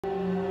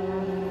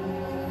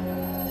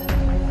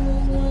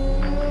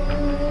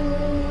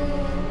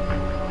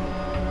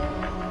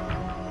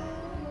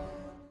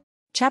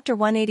Chapter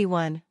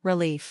 181,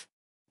 Relief.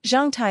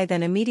 Zhang Tai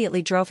then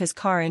immediately drove his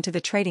car into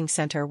the trading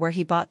center where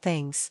he bought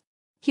things.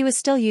 He was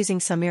still using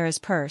Samira's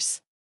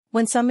purse.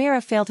 When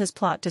Samira failed his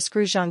plot to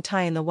screw Zhang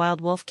Tai in the Wild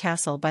Wolf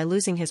Castle by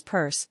losing his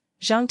purse,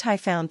 Zhang Tai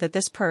found that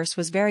this purse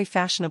was very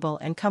fashionable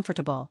and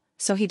comfortable,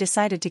 so he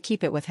decided to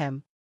keep it with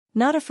him.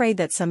 Not afraid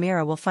that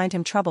Samira will find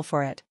him trouble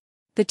for it.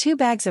 The 2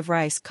 bags of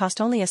rice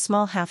cost only a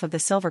small half of the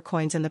silver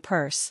coins in the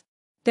purse.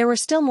 There were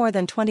still more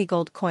than 20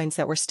 gold coins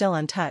that were still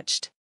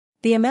untouched.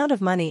 The amount of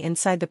money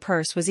inside the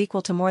purse was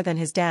equal to more than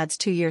his dad's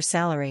 2 years'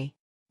 salary.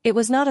 It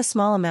was not a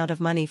small amount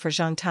of money for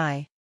Zhang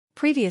Tai.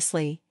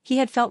 Previously, he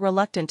had felt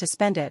reluctant to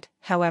spend it,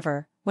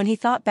 however, when he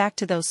thought back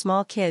to those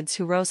small kids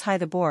who rose high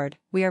the board,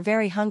 "We are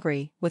very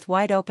hungry," with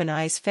wide-open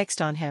eyes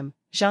fixed on him,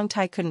 Zhang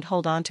Tai couldn't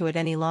hold on to it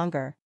any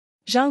longer.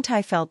 Zhang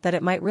Tai felt that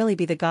it might really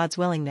be the god's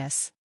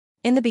willingness.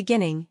 In the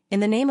beginning, in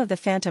the name of the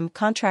phantom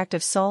contract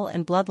of soul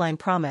and bloodline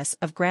promise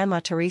of Grandma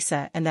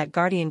Teresa and that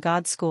guardian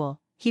god school,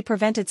 he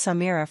prevented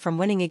Samira from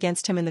winning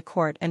against him in the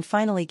court and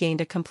finally gained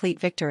a complete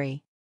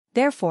victory.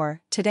 Therefore,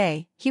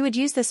 today, he would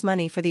use this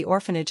money for the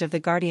orphanage of the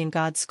guardian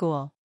god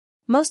school.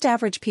 Most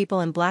average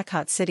people in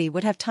Blackhawk City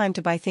would have time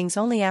to buy things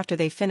only after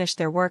they finished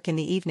their work in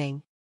the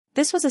evening.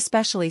 This was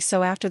especially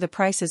so after the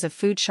prices of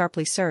food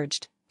sharply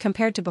surged,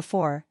 compared to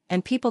before,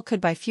 and people could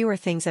buy fewer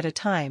things at a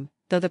time,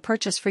 though the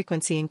purchase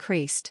frequency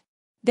increased.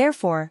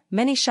 Therefore,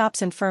 many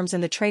shops and firms in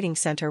the trading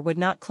center would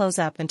not close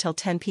up until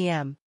 10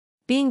 p.m.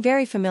 Being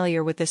very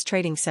familiar with this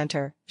trading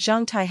center,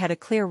 Zhang Tai had a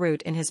clear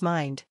route in his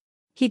mind.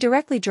 He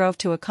directly drove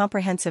to a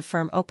comprehensive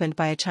firm opened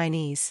by a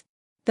Chinese.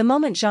 The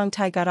moment Zhang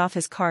Tai got off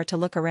his car to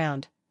look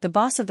around, the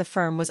boss of the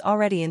firm was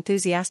already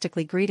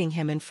enthusiastically greeting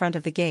him in front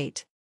of the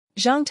gate.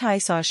 Zhang Tai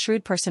saw a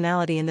shrewd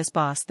personality in this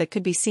boss that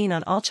could be seen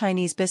on all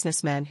Chinese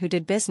businessmen who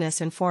did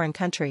business in foreign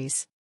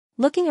countries.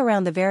 Looking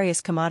around the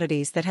various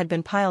commodities that had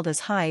been piled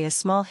as high as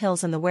small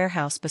hills in the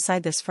warehouse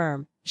beside this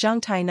firm,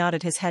 Zhang Tai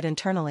nodded his head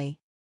internally.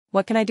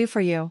 "What can I do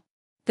for you?"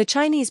 The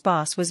Chinese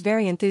boss was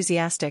very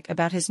enthusiastic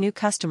about his new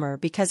customer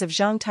because of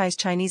Zhang Tai's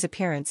Chinese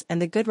appearance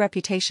and the good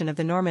reputation of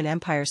the Norman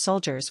Empire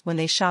soldiers when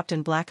they shopped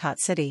in Blackhawk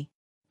City.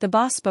 The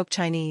boss spoke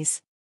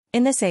Chinese.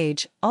 In this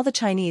age, all the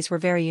Chinese were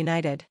very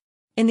united.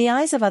 In the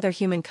eyes of other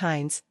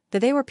humankinds,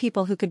 they were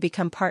people who could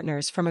become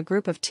partners from a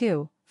group of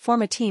 2,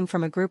 form a team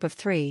from a group of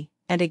 3,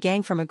 and a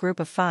gang from a group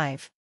of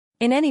 5.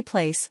 In any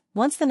place,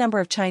 once the number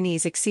of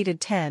Chinese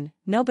exceeded 10,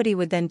 nobody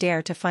would then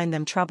dare to find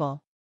them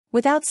trouble.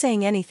 Without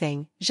saying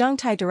anything, Zhang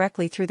Tai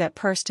directly threw that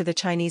purse to the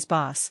Chinese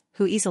boss,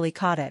 who easily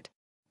caught it.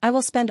 "I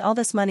will spend all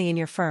this money in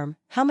your firm,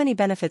 how many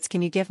benefits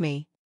can you give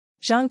me?"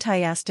 Zhang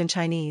Tai asked in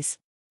Chinese.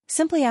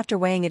 Simply after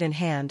weighing it in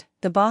hand,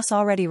 the boss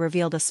already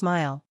revealed a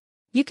smile.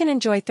 "You can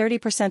enjoy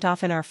 30%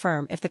 off in our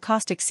firm if the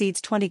cost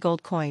exceeds 20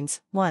 gold coins,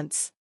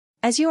 once.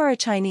 As you are a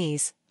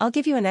Chinese, I'll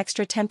give you an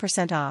extra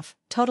 10% off,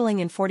 totaling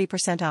in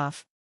 40%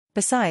 off.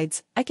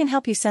 Besides, I can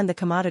help you send the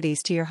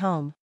commodities to your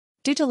home.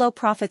 Due to low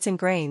profits in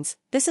grains,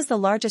 this is the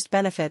largest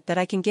benefit that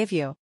I can give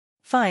you."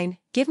 "Fine,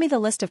 give me the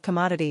list of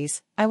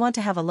commodities, I want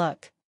to have a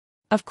look."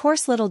 Of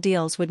course, little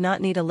deals would not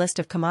need a list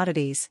of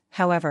commodities,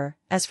 however,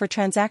 as for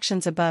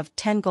transactions above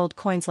 10 gold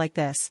coins like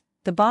this,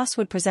 the boss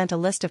would present a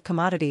list of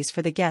commodities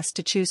for the guest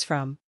to choose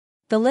from.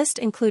 The list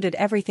included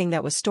everything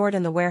that was stored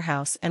in the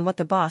warehouse and what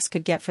the boss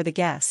could get for the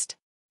guest.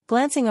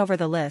 Glancing over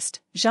the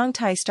list, Zhang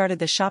Tai started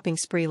the shopping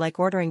spree like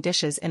ordering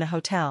dishes in a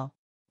hotel.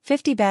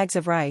 50 bags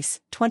of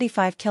rice,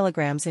 25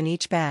 kilograms in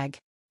each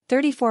bag.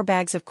 34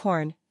 bags of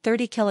corn,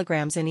 30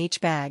 kilograms in each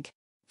bag.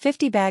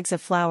 50 bags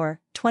of flour,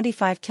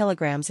 25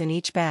 kilograms in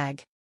each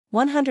bag.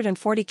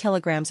 140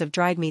 kilograms of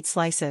dried meat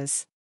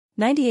slices.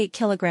 98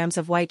 kilograms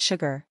of white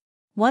sugar.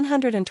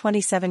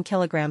 127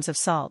 kilograms of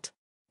salt.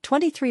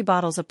 23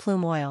 bottles of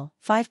plume oil,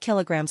 5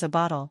 kilograms a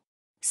bottle.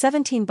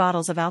 17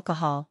 bottles of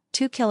alcohol,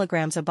 2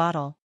 kilograms a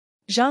bottle.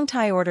 Zhang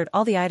Tai ordered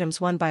all the items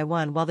one by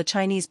one while the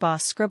Chinese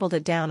boss scribbled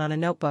it down on a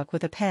notebook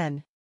with a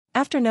pen.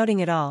 After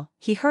noting it all,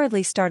 he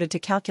hurriedly started to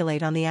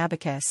calculate on the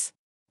abacus.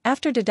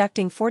 After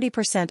deducting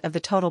 40% of the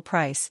total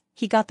price,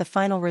 he got the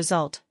final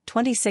result: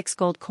 26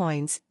 gold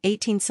coins,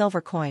 18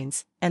 silver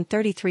coins, and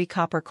 33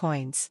 copper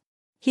coins.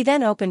 He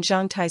then opened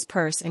Zhang Tai's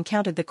purse and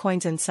counted the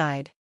coins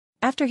inside.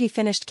 After he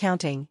finished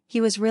counting, he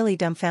was really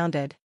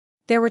dumbfounded.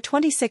 There were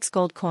 26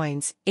 gold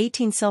coins,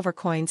 18 silver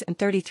coins and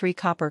 33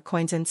 copper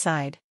coins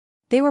inside.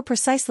 They were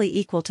precisely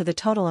equal to the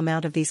total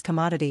amount of these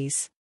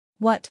commodities.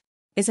 "What?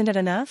 Isn't it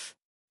enough?"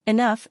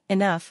 "Enough,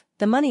 enough,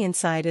 the money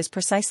inside is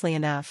precisely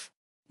enough.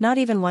 Not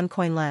even 1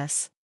 coin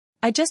less.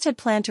 I just had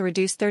planned to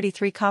reduce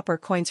 33 copper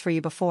coins for you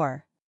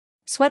before."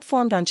 Sweat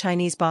formed on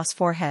Chinese boss'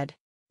 forehead.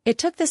 It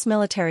took this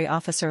military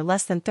officer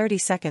less than 30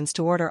 seconds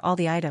to order all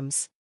the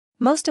items.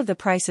 Most of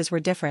the prices were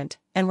different,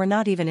 and were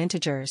not even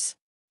integers.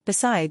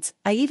 Besides,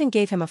 I even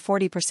gave him a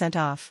 40%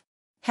 off.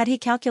 Had he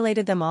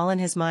calculated them all in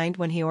his mind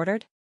when he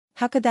ordered?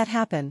 How could that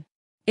happen?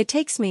 It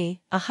takes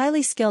me, a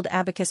highly skilled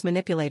abacus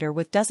manipulator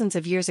with dozens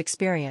of years'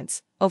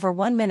 experience, over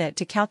 1 minute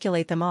to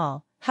calculate them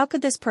all. How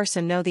could this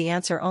person know the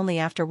answer only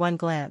after one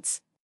glance?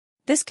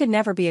 This could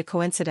never be a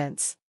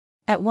coincidence.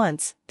 At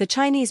once, the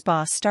Chinese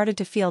boss started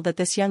to feel that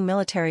this young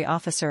military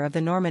officer of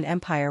the Norman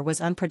Empire was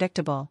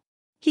unpredictable.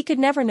 He could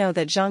never know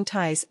that Zhang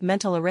Tai's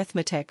mental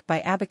arithmetic by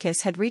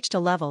abacus had reached a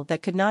level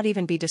that could not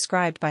even be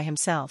described by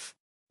himself.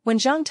 When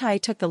Zhang Tai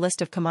took the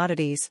list of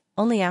commodities,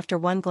 only after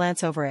one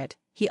glance over it,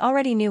 he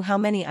already knew how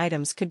many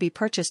items could be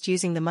purchased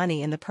using the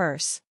money in the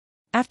purse.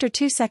 After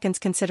 2 seconds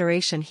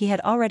consideration, he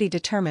had already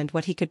determined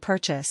what he could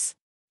purchase.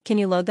 Can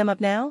you load them up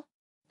now?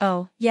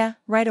 Oh, yeah,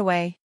 right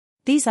away.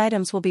 These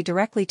items will be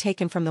directly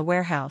taken from the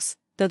warehouse,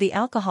 though the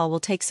alcohol will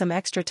take some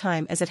extra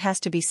time as it has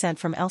to be sent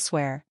from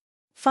elsewhere.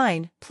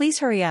 Fine, please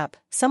hurry up,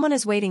 someone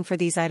is waiting for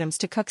these items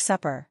to cook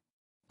supper.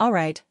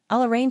 Alright,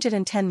 I'll arrange it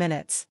in 10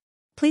 minutes.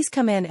 Please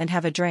come in and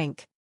have a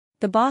drink.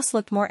 The boss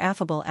looked more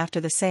affable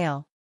after the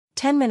sale.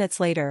 10 minutes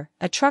later,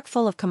 a truck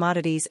full of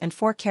commodities and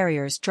 4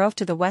 carriers drove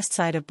to the west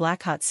side of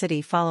Blackhawk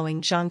City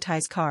following Zhang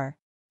Tai's car.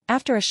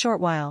 After a short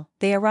while,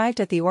 they arrived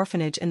at the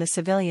orphanage in the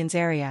civilians'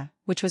 area,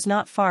 which was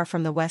not far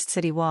from the west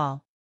city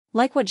wall.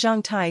 Like what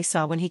Zhang Tai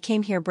saw when he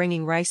came here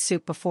bringing rice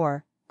soup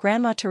before,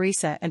 Grandma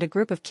Teresa and a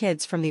group of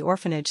kids from the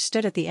orphanage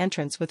stood at the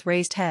entrance with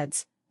raised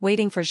heads,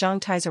 waiting for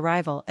Zhang Tai's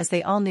arrival as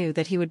they all knew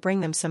that he would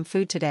bring them some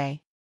food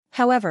today.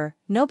 However,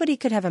 nobody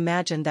could have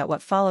imagined that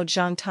what followed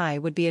Zhang Tai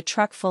would be a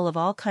truck full of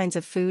all kinds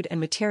of food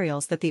and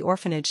materials that the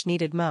orphanage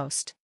needed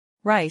most.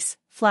 Rice,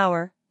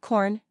 flour,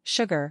 corn,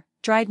 sugar,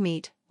 dried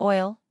meat,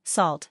 oil,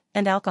 salt,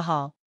 and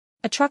alcohol.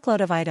 A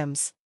truckload of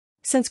items.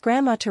 Since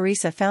Grandma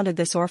Teresa founded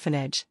this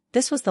orphanage,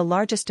 this was the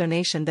largest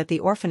donation that the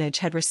orphanage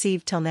had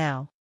received till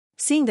now.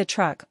 Seeing the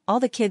truck, all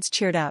the kids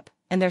cheered up,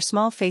 and their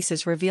small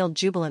faces revealed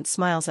jubilant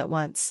smiles at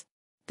once.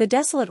 The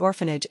desolate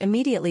orphanage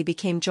immediately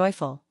became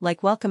joyful,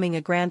 like welcoming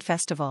a grand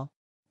festival.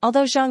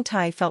 Although Zhang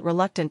Tai felt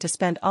reluctant to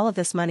spend all of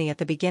this money at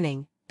the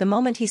beginning, the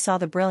moment he saw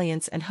the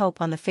brilliance and hope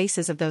on the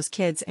faces of those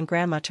kids and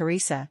Grandma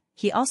Teresa,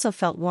 he also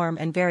felt warm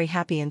and very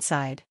happy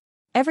inside.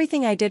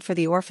 Everything I did for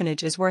the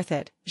orphanage is worth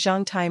it,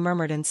 Zhang Tai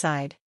murmured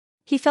inside.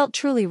 He felt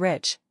truly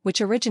rich,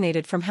 which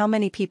originated from how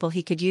many people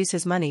he could use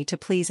his money to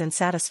please and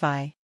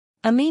satisfy.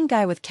 A mean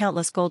guy with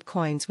countless gold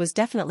coins was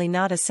definitely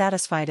not as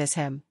satisfied as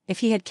him. If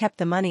he had kept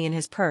the money in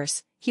his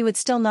purse, he would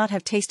still not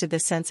have tasted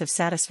this sense of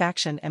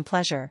satisfaction and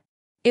pleasure.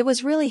 It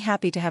was really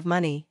happy to have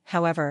money,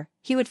 however,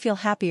 he would feel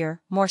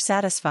happier, more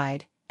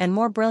satisfied, and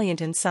more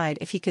brilliant inside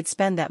if he could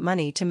spend that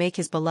money to make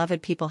his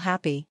beloved people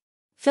happy.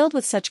 Filled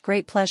with such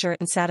great pleasure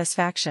and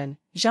satisfaction,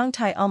 Zhang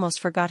Tai almost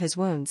forgot his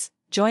wounds,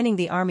 joining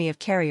the army of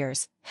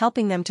carriers,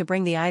 helping them to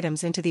bring the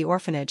items into the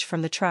orphanage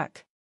from the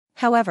truck.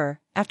 However,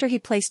 after he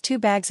placed 2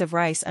 bags of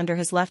rice under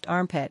his left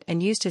armpit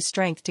and used his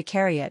strength to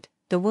carry it,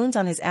 the wounds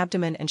on his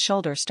abdomen and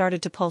shoulder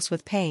started to pulse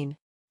with pain.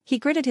 He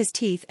gritted his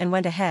teeth and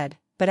went ahead,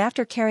 but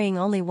after carrying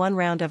only 1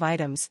 round of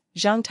items,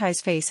 Zhang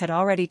Tai's face had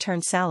already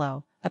turned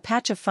sallow, a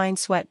patch of fine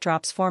sweat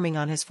drops forming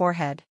on his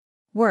forehead.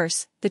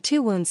 Worse, the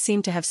 2 wounds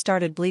seemed to have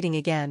started bleeding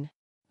again.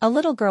 A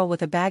little girl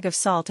with a bag of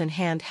salt in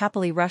hand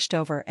happily rushed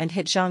over and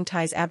hit Zhang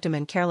Tai's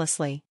abdomen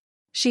carelessly.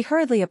 She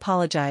hurriedly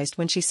apologized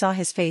when she saw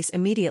his face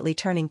immediately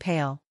turning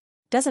pale.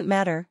 Doesn't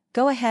matter,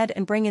 go ahead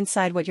and bring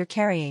inside what you're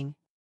carrying.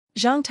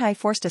 Zhang Tai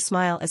forced a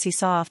smile as he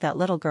saw off that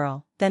little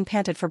girl, then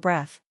panted for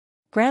breath.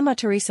 Grandma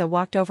Teresa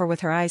walked over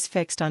with her eyes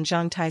fixed on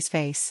Zhang Tai's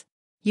face.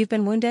 You've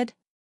been wounded?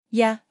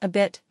 Yeah, a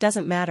bit,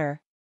 doesn't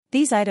matter.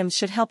 These items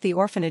should help the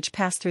orphanage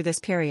pass through this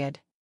period.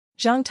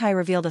 Zhang Tai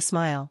revealed a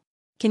smile.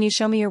 Can you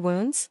show me your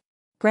wounds?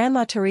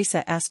 Grandma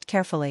Teresa asked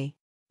carefully.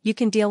 You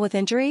can deal with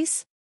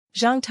injuries?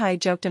 Zhang Tai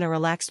joked in a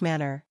relaxed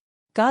manner.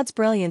 God's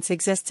brilliance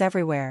exists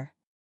everywhere.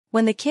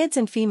 When the kids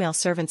and female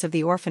servants of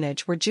the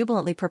orphanage were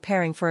jubilantly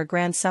preparing for a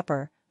grand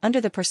supper,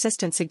 under the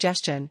persistent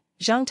suggestion,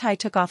 Zhang Tai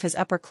took off his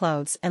upper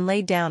clothes and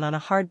laid down on a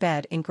hard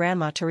bed in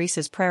Grandma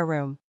Teresa's prayer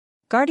room.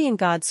 Guardian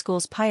God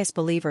School's pious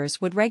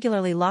believers would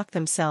regularly lock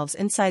themselves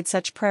inside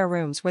such prayer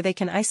rooms where they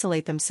can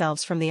isolate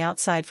themselves from the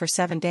outside for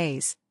 7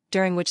 days,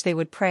 during which they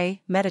would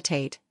pray,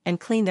 meditate,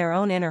 and clean their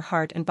own inner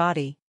heart and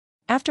body.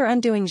 After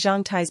undoing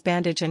Zhang Tai's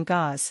bandage and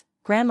gauze,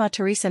 Grandma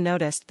Teresa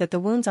noticed that the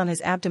wounds on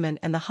his abdomen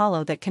and the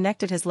hollow that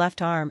connected his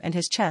left arm and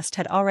his chest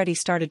had already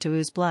started to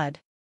ooze blood.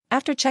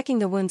 After checking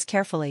the wounds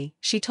carefully,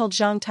 she told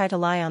Zhang Tai to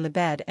lie on the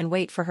bed and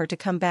wait for her to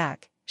come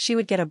back. She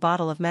would get a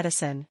bottle of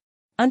medicine.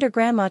 Under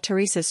Grandma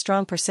Teresa's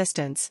strong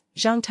persistence,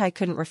 Zhang Tai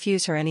couldn't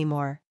refuse her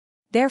anymore.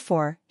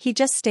 Therefore, he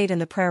just stayed in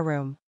the prayer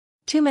room.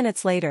 2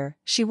 minutes later,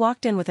 she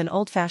walked in with an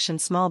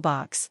old-fashioned small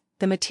box,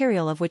 the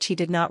material of which he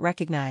did not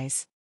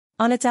recognize.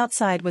 On its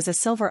outside was a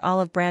silver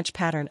olive branch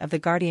pattern of the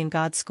Guardian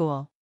God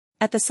School.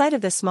 At the sight of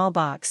this small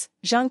box,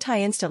 Zhang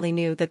Tai instantly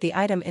knew that the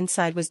item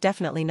inside was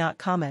definitely not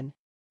common.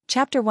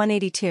 Chapter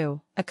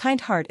 182, A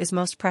Kind Heart is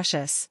Most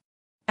Precious.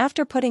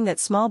 After putting that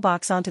small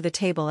box onto the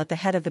table at the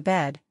head of the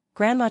bed,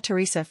 Grandma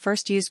Teresa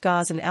first used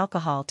gauze and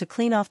alcohol to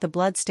clean off the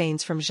blood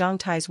stains from Zhang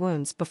Tai's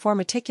wounds before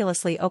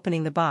meticulously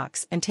opening the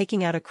box and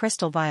taking out a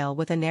crystal vial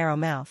with a narrow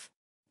mouth.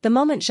 The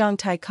moment Zhang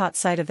Tai caught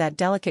sight of that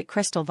delicate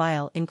crystal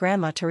vial in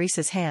Grandma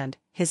Teresa's hand,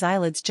 his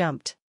eyelids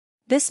jumped.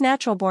 This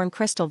natural-born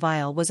crystal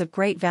vial was of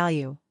great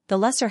value, the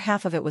lesser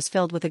half of it was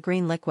filled with a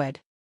green liquid.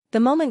 The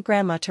moment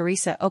Grandma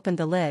Teresa opened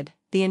the lid,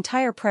 the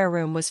entire prayer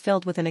room was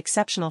filled with an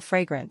exceptional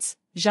fragrance.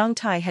 Zhang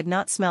Tai had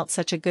not smelt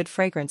such a good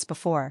fragrance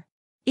before.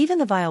 Even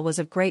the vial was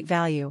of great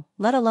value,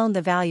 let alone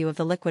the value of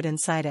the liquid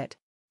inside it.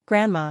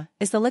 "Grandma,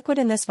 is the liquid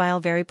in this vial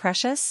very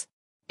precious?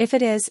 If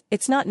it is,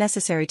 it's not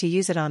necessary to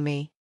use it on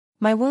me.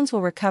 My wounds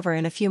will recover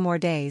in a few more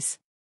days.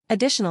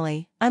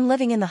 Additionally, I'm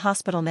living in the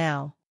hospital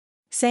now."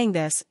 Saying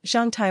this,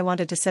 Zhang Tai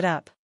wanted to sit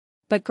up.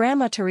 But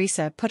Grandma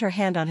Teresa put her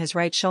hand on his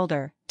right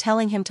shoulder,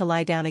 telling him to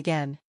lie down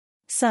again.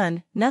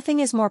 "Son, nothing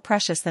is more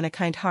precious than a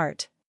kind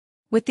heart."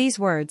 With these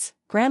words,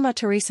 Grandma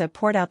Teresa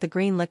poured out the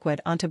green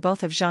liquid onto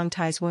both of Zhang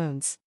Tai's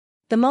wounds.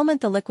 The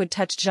moment the liquid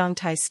touched Zhang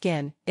Tai's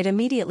skin, it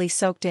immediately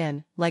soaked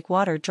in, like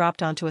water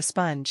dropped onto a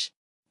sponge.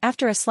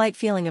 After a slight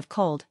feeling of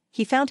cold,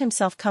 he found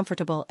himself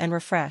comfortable and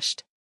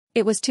refreshed.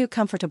 It was too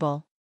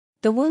comfortable.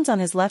 The wounds on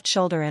his left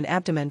shoulder and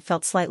abdomen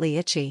felt slightly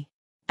itchy.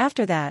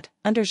 After that,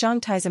 under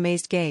Zhang Tai's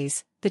amazed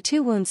gaze, the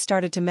two wounds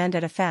started to mend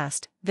at a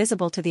fast,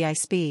 visible to the eye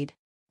speed.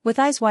 With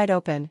eyes wide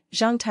open,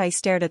 Zhang Tai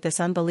stared at this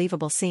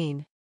unbelievable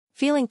scene.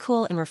 Feeling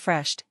cool and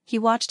refreshed, he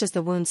watched as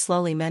the wounds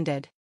slowly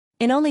mended.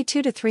 In only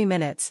 2 to 3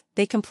 minutes,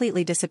 they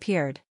completely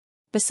disappeared.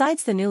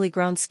 Besides the newly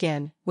grown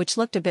skin, which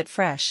looked a bit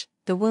fresh,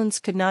 the wounds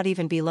could not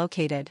even be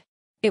located.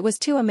 It was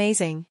too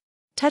amazing.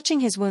 Touching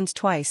his wounds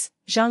twice,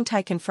 Zhang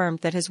Tai confirmed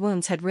that his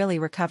wounds had really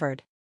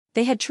recovered.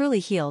 They had truly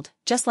healed,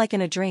 just like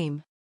in a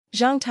dream.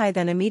 Zhang Tai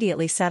then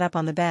immediately sat up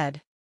on the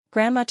bed.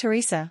 "Grandma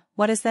Teresa,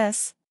 what is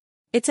this?"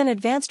 "It's an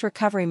advanced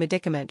recovery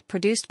medicament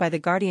produced by the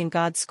Guardian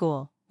God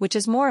School, which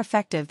is more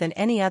effective than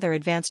any other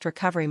advanced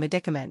recovery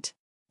medicament.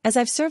 As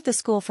I've served the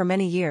school for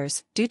many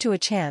years, due to a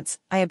chance,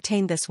 I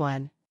obtained this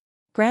one."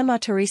 Grandma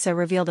Teresa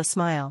revealed a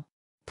smile.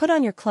 "Put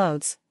on your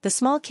clothes, the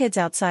small kids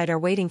outside are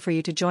waiting for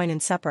you to join in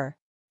supper.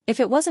 If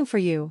it wasn't for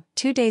you,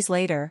 2 days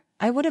later,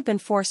 I would have been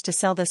forced to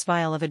sell this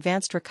vial of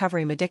advanced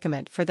recovery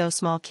medicament for those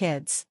small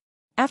kids."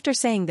 After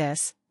saying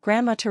this,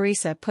 Grandma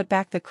Teresa put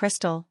back the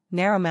crystal,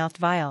 narrow-mouthed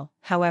vial.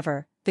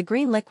 However, the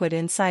green liquid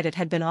inside it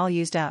had been all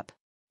used up.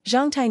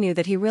 Zhang Tai knew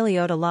that he really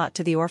owed a lot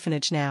to the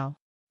orphanage now.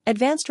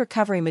 Advanced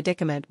recovery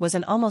medicament was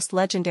an almost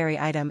legendary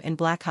item in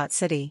Black Hot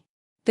City.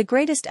 The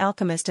greatest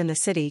alchemist in the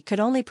city could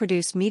only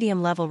produce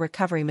medium-level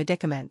recovery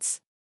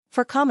medicaments.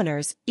 For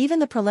commoners, even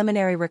the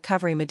preliminary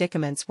recovery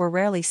medicaments were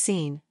rarely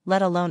seen,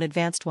 let alone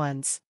advanced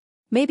ones.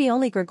 Maybe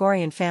only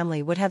Gregorian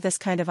family would have this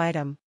kind of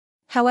item.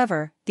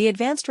 However, the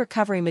advanced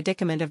recovery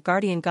medicament of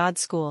Guardian God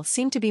School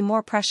seemed to be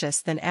more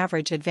precious than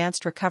average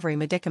advanced recovery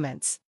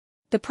medicaments.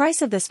 The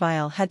price of this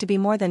vial had to be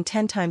more than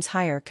 10 times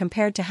higher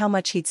compared to how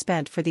much he'd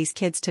spent for these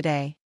kids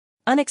today.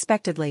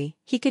 Unexpectedly,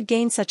 he could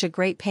gain such a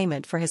great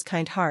payment for his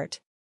kind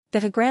heart.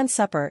 That a grand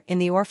supper in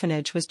the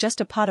orphanage was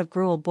just a pot of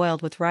gruel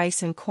boiled with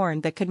rice and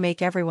corn that could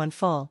make everyone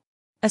full.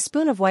 A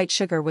spoon of white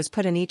sugar was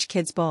put in each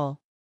kid's bowl.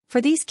 For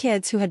these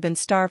kids who had been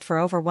starved for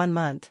over 1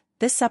 month,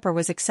 this supper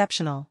was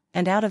exceptional,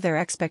 and out of their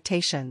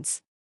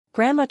expectations.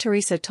 Grandma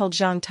Teresa told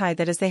Zhang Tai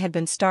that as they had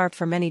been starved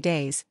for many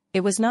days,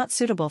 it was not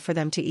suitable for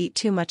them to eat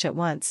too much at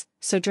once,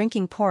 so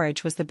drinking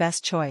porridge was the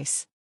best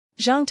choice.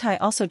 Zhang Tai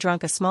also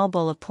drank a small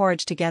bowl of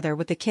porridge together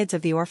with the kids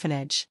of the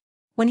orphanage.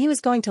 When he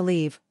was going to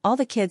leave, all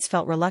the kids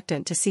felt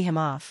reluctant to see him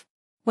off.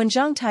 When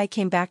Zhang Tai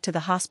came back to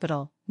the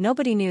hospital,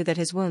 nobody knew that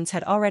his wounds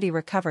had already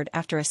recovered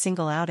after a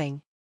single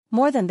outing.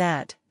 More than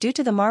that, due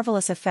to the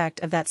marvelous effect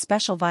of that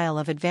special vial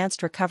of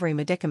advanced recovery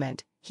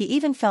medicament, he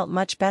even felt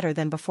much better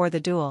than before the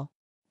duel.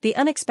 The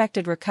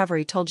unexpected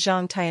recovery told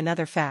Zhang Tai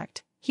another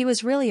fact: he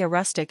was really a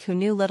rustic who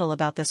knew little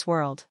about this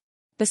world.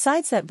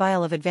 Besides that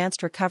vial of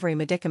advanced recovery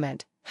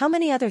medicament, how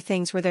many other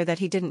things were there that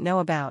he didn't know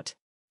about?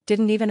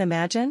 Didn't even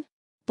imagine?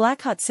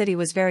 Black Hot City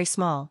was very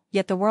small,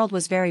 yet the world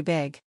was very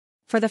big.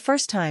 For the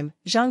first time,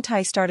 Zhang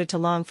Tai started to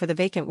long for the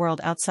vacant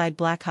world outside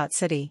Black Hot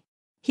City.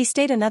 He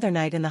stayed another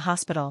night in the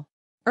hospital.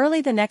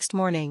 Early the next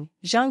morning,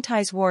 Zhang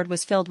Tai's ward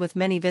was filled with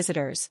many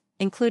visitors,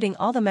 including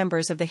all the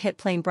members of the Hit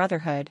Plane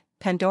Brotherhood: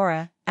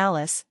 Pandora,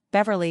 Alice,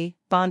 Beverly,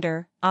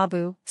 Bonder,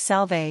 Abu,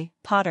 Salve,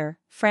 Potter,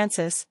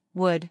 Francis,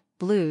 Wood,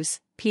 Blues,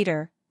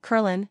 Peter,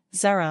 Curlin,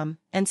 Zaram,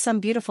 and some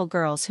beautiful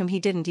girls whom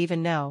he didn't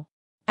even know.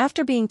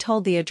 After being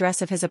told the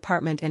address of his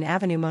apartment in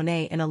Avenue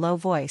Monet in a low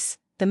voice,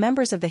 the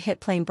members of the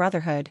Hit Plane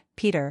Brotherhood,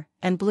 Peter,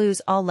 and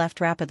Blues all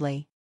left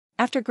rapidly.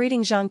 After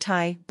greeting Zhang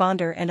Tai,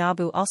 Bonder and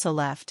Abu also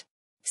left.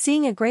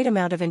 Seeing a great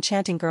amount of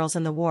enchanting girls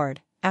in the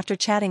ward, after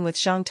chatting with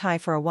Zhang Tai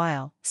for a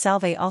while,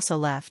 Salve also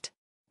left.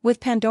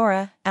 With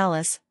Pandora,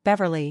 Alice,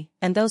 Beverly,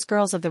 and those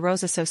girls of the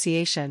Rose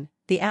Association,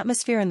 the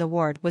atmosphere in the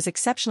ward was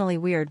exceptionally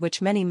weird,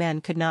 which many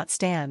men could not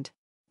stand.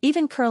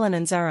 Even Curlin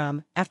and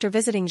Zaram, after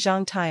visiting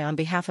Zhang Tai on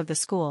behalf of the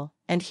school,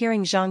 and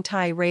hearing Zhang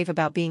Tai rave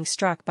about being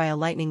struck by a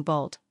lightning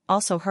bolt,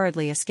 also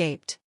hurriedly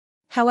escaped.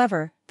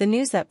 However, the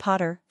news that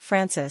Potter,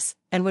 Francis,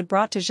 and Wood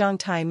brought to Zhang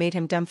Tai made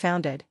him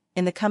dumbfounded.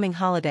 In the coming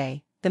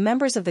holiday, the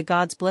members of the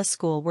God's Bliss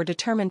School were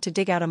determined to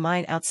dig out a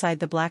mine outside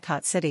the Black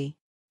Hot City.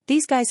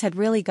 These guys had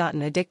really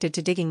gotten addicted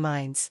to digging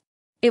mines.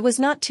 It was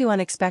not too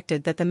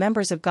unexpected that the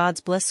members of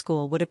God's Bliss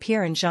School would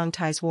appear in Zhang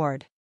Tai's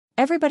ward.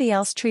 Everybody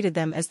else treated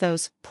them as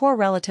those poor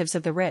relatives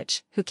of the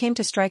rich who came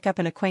to strike up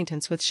an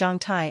acquaintance with Zhang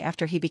Tai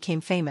after he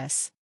became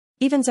famous.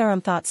 Even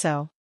Zaram thought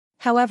so.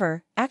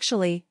 However,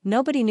 actually,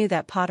 nobody knew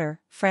that Potter,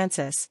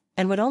 Francis,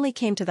 and Wood only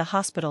came to the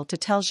hospital to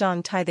tell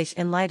Zhang Tai the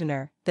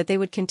enlightener that they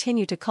would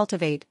continue to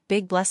cultivate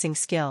Big Blessing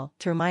skill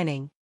through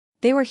mining.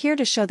 They were here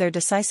to show their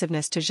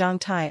decisiveness to Zhang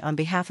Tai on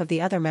behalf of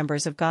the other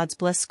members of God's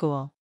Bliss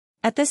School.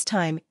 At this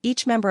time,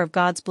 each member of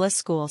God's Bliss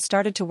School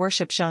started to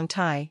worship Zhang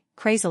Tai,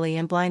 crazily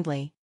and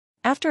blindly.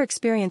 After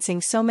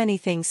experiencing so many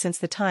things since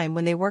the time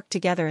when they worked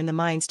together in the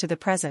mines to the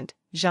present,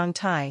 Zhang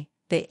Tai,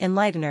 the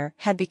enlightener,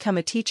 had become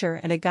a teacher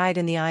and a guide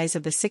in the eyes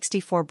of the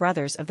 64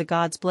 brothers of the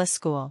God's Bliss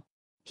School.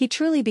 He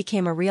truly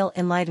became a real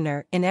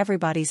enlightener in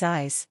everybody's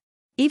eyes.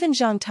 Even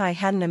Zhang Tai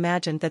hadn't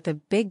imagined that the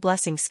Big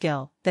Blessing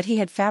skill that he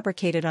had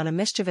fabricated on a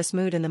mischievous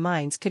mood in the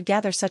mines could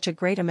gather such a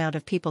great amount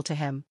of people to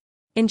him.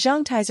 In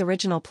Zhang Tai's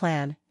original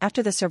plan,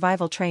 after the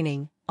survival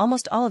training,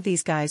 almost all of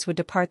these guys would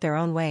depart their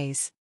own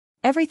ways.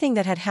 Everything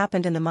that had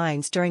happened in the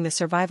mines during the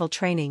survival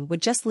training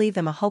would just leave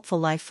them a hopeful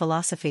life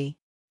philosophy.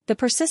 The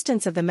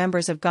persistence of the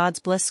members of God's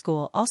Bliss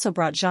School also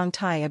brought Zhang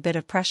Tai a bit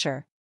of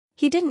pressure.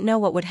 He didn't know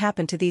what would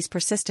happen to these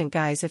persistent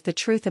guys if the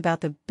truth about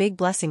the Big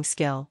Blessing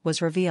skill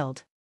was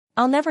revealed.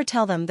 "I'll never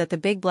tell them that the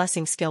Big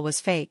Blessing skill was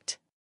faked,"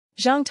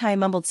 Zhang Tai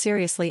mumbled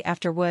seriously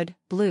after Wood,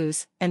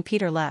 Blues, and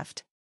Peter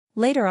left.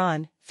 Later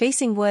on,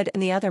 facing Wood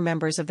and the other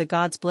members of the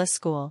God's Bliss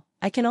School,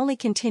 "I can only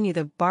continue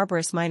the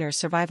barbarous miner's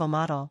survival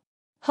model.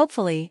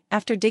 Hopefully,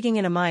 after digging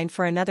in a mine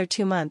for another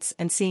 2 months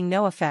and seeing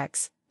no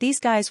effects, these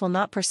guys will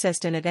not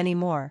persist in it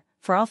anymore,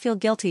 for I'll feel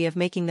guilty of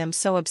making them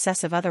so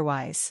obsessive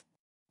otherwise."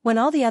 When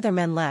all the other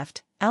men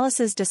left,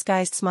 Alice's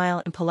disguised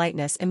smile and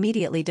politeness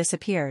immediately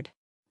disappeared.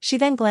 She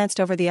then glanced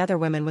over the other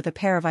women with a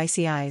pair of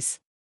icy eyes.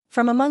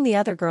 From among the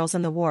other girls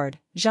in the ward,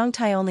 Zhang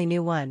Tai only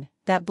knew one,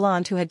 that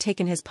blonde who had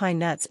taken his pine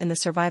nuts in the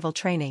survival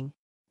training.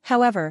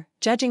 However,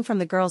 judging from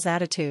the girls'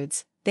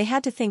 attitudes, they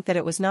had to think that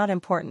it was not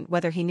important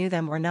whether he knew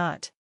them or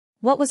not.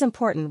 What was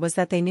important was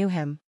that they knew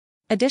him.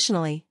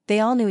 Additionally, they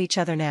all knew each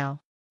other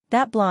now.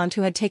 That blonde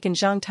who had taken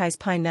Zhang Tai's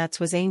pine nuts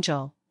was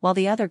Angel, while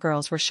the other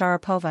girls were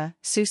Sharapova,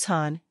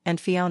 Susan,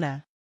 and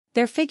Fiona.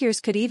 Their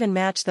figures could even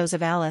match those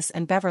of Alice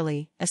and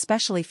Beverly,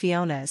 especially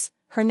Fiona's.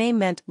 Her name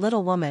meant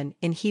little woman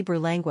in Hebrew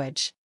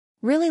language.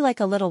 Really like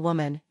a little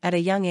woman, at a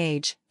young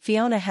age,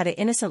 Fiona had an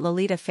innocent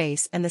Lolita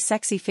face and the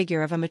sexy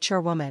figure of a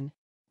mature woman.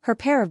 Her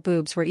pair of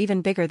boobs were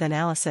even bigger than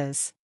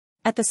Alice's.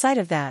 At the sight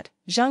of that,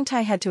 Zhang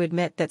Tai had to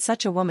admit that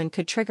such a woman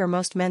could trigger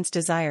most men's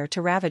desire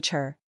to ravage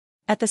her.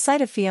 At the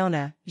sight of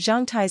Fiona,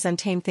 Zhang Tai's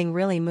untamed thing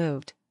really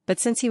moved, but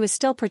since he was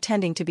still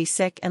pretending to be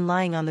sick and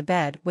lying on the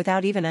bed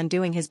without even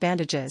undoing his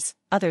bandages,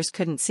 others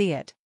couldn't see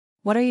it.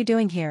 "What are you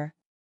doing here?"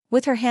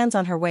 With her hands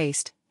on her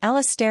waist,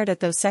 Alice stared at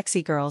those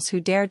sexy girls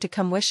who dared to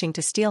come wishing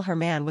to steal her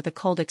man with a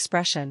cold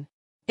expression.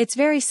 "It's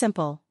very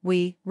simple,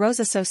 we, Rose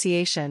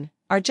Association,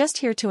 are just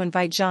here to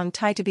invite Zhang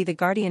Tai to be the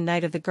guardian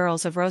knight of the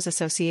girls of Rose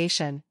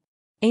Association,"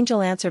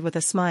 Angel answered with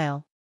a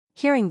smile.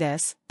 Hearing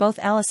this, both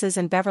Alice's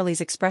and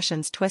Beverly's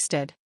expressions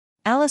twisted.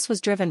 Alice was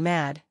driven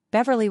mad,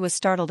 Beverly was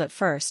startled at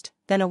first,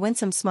 then a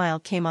winsome smile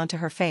came onto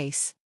her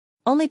face.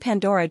 Only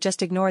Pandora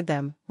just ignored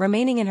them,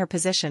 remaining in her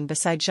position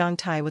beside Zhang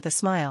Tai with a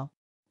smile.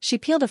 She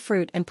peeled a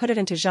fruit and put it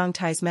into Zhang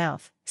Tai's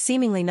mouth,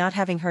 seemingly not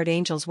having heard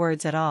Angel's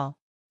words at all.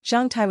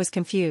 Zhang Tai was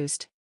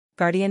confused.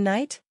 "Guardian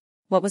Knight?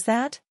 What was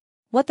that?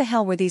 What the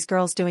hell were these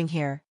girls doing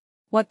here?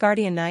 What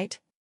Guardian Knight?"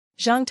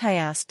 Zhang Tai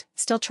asked,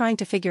 still trying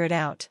to figure it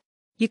out.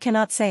 "You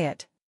cannot say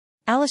it,"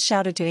 Alice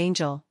shouted to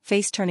Angel,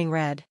 face turning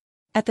red.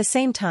 At the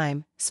same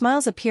time,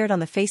 smiles appeared on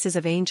the faces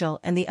of Angel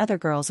and the other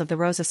girls of the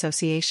Rose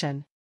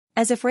Association.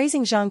 As if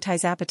raising Zhang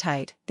Tai's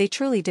appetite, they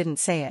truly didn't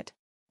say it.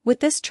 With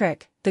this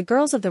trick, the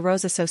girls of the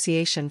Rose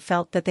Association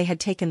felt that they had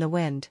taken the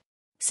wind.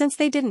 Since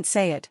they didn't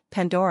say it,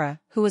 Pandora,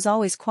 who was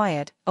always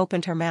quiet,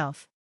 opened her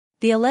mouth.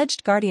 The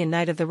alleged guardian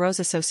knight of the Rose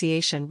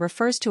Association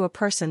refers to a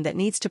person that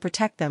needs to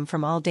protect them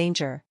from all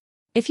danger.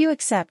 If you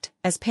accept,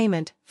 as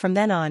payment, from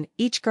then on,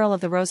 each girl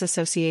of the Rose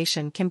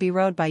Association can be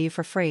rowed by you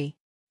for free.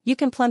 You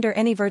can plunder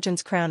any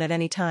virgin's crown at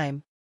any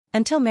time.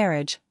 Until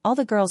marriage, all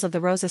the girls of the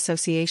Rose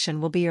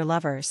Association will be your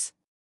lovers.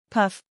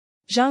 Puff.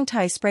 Zhang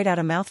Tai sprayed out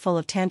a mouthful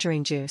of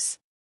tangerine juice.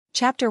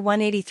 Chapter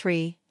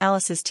 183,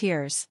 Alice's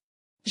Tears.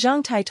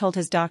 Zhang Tai told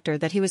his doctor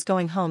that he was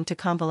going home to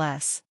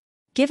convalesce.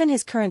 Given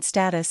his current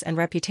status and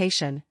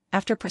reputation,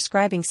 after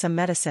prescribing some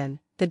medicine,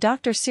 the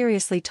doctor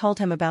seriously told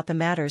him about the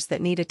matters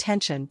that need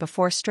attention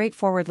before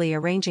straightforwardly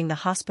arranging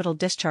the hospital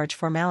discharge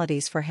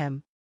formalities for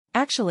him.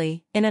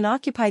 Actually, in an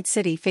occupied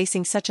city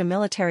facing such a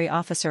military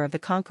officer of the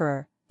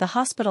Conqueror, the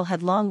hospital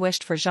had long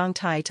wished for Zhang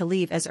Tai to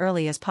leave as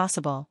early as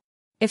possible.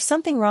 If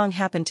something wrong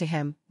happened to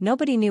him,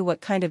 nobody knew what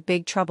kind of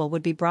big trouble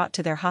would be brought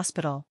to their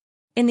hospital.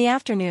 In the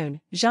afternoon,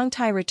 Zhang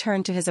Tai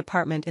returned to his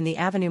apartment in the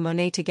Avenue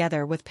Monet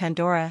together with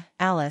Pandora,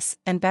 Alice,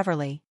 and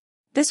Beverly.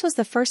 This was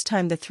the first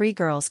time the three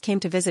girls came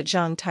to visit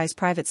Zhang Tai's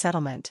private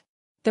settlement.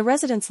 The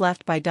residence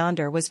left by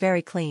Donder was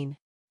very clean.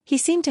 He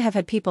seemed to have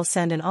had people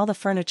send in all the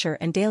furniture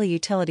and daily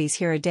utilities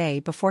here a day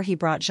before he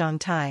brought Zhang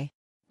Tai.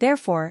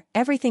 Therefore,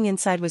 everything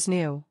inside was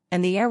new,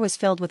 and the air was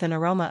filled with an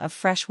aroma of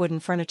fresh wooden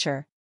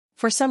furniture.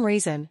 For some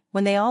reason,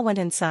 when they all went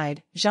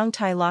inside, Zhang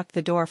Tai locked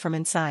the door from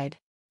inside.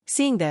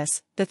 Seeing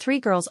this, the three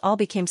girls all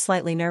became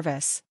slightly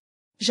nervous.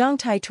 Zhang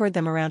Tai toured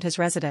them around his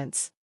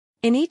residence.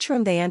 In each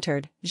room they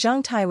entered,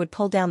 Zhang Tai would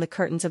pull down the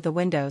curtains of the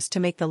windows to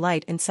make the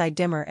light inside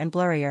dimmer and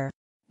blurrier.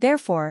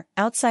 Therefore,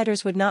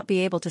 outsiders would not be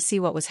able to see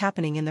what was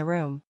happening in the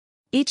room.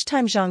 Each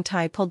time Zhang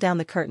Tai pulled down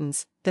the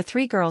curtains, the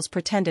three girls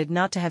pretended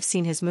not to have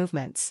seen his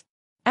movements.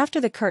 After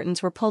the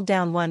curtains were pulled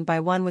down one by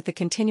one with the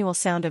continual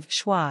sound of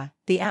schwa,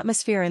 the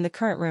atmosphere in the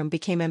current room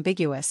became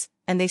ambiguous,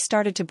 and they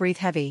started to breathe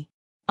heavy.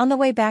 On the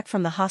way back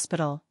from the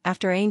hospital,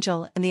 after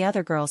Angel and the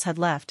other girls had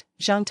left,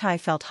 Zhang Tai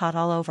felt hot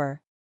all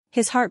over.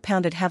 His heart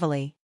pounded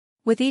heavily.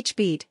 With each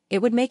beat, it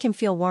would make him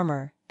feel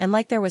warmer, and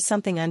like there was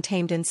something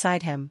untamed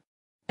inside him.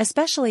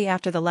 Especially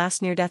after the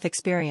last near-death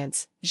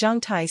experience,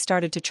 Zhang Tai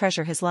started to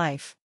treasure his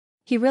life.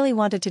 He really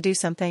wanted to do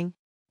something.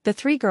 The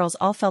three girls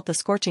all felt the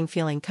scorching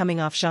feeling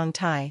coming off Zhang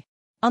Tai.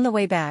 On the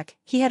way back,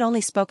 he had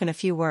only spoken a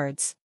few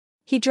words.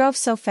 He drove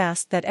so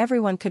fast that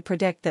everyone could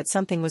predict that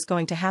something was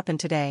going to happen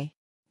today.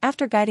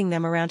 After guiding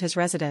them around his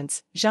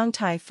residence, Zhang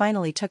Tai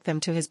finally took them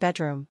to his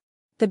bedroom.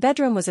 The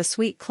bedroom was a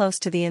suite close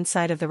to the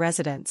inside of the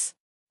residence.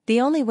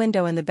 The only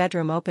window in the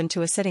bedroom opened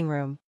to a sitting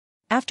room.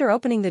 After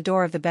opening the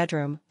door of the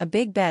bedroom, a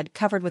big bed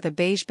covered with a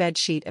beige bed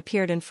sheet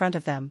appeared in front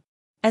of them.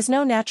 As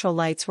no natural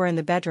lights were in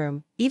the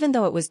bedroom, even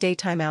though it was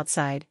daytime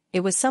outside,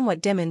 it was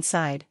somewhat dim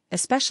inside,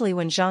 especially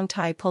when Zhang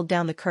Tai pulled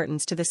down the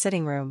curtains to the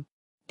sitting room.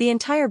 The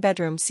entire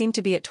bedroom seemed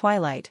to be at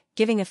twilight,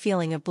 giving a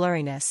feeling of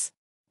blurriness.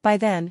 By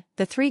then,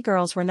 the three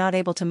girls were not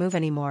able to move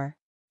anymore.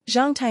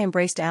 Zhang Tai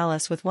embraced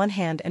Alice with one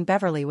hand and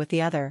Beverly with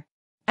the other.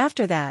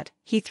 After that,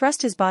 he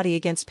thrust his body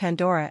against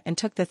Pandora and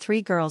took the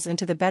three girls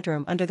into the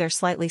bedroom under their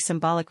slightly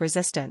symbolic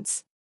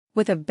resistance.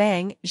 With a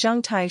bang,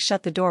 Zhang Tai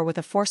shut the door with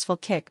a forceful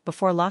kick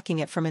before locking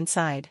it from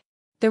inside.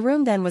 The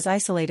room then was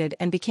isolated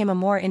and became a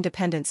more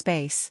independent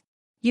space.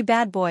 "You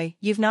bad boy,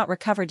 you've not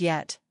recovered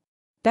yet."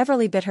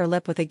 Beverly bit her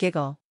lip with a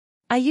giggle.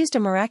 "I used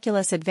a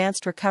miraculous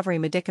advanced recovery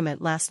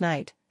medicament last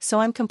night, so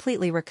I'm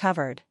completely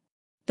recovered."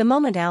 The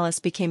moment Alice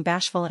became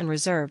bashful and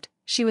reserved,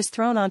 she was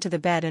thrown onto the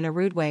bed in a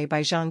rude way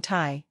by Zhang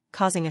Tai,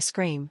 causing a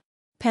scream.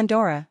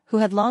 Pandora, who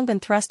had long been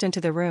thrust into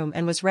the room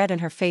and was red in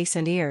her face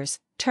and ears,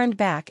 turned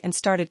back and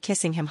started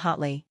kissing him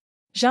hotly.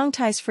 Zhang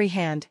Tai's free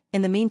hand,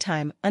 in the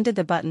meantime, undid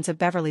the buttons of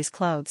Beverly's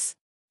clothes.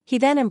 He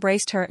then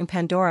embraced her and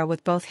Pandora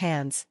with both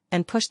hands,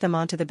 and pushed them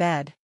onto the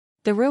bed.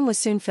 The room was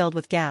soon filled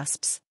with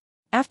gasps.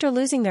 After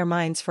losing their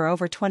minds for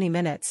over 20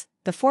 minutes,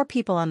 the four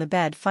people on the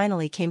bed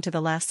finally came to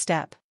the last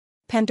step.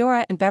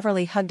 Pandora and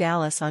Beverly hugged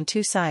Alice on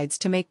two sides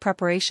to make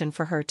preparation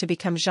for her to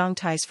become Zhang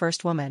Tai's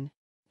first woman.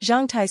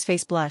 Zhang Tai's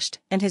face blushed,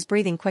 and his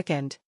breathing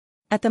quickened.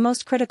 At the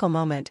most critical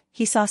moment,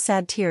 he saw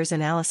sad tears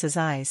in Alice's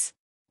eyes.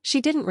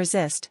 She didn't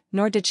resist,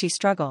 nor did she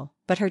struggle,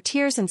 but her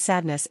tears and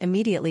sadness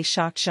immediately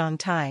shocked Zhang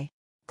Tai.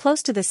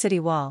 Close to the city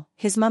wall,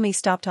 his mummy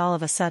stopped all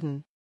of a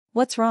sudden.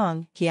 "What's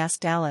wrong?" he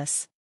asked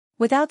Alice.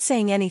 Without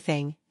saying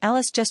anything,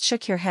 Alice just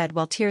shook her head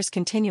while tears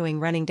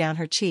continuing running down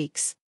her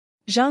cheeks.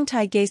 Zhang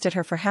Tai gazed at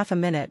her for half a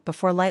minute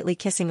before lightly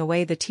kissing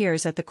away the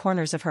tears at the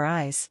corners of her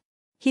eyes.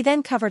 He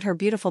then covered her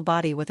beautiful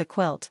body with a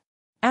quilt.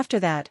 After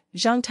that,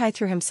 Zhang Tai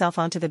threw himself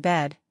onto the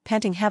bed,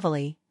 panting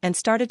heavily, and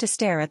started to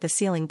stare at the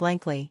ceiling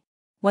blankly.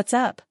 "What's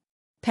up?"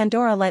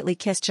 Pandora lightly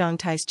kissed Zhang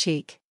Tai's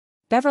cheek.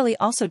 Beverly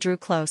also drew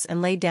close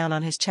and laid down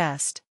on his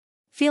chest.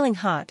 Feeling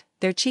hot,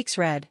 their cheeks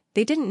red,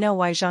 they didn't know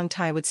why Zhang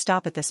Tai would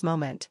stop at this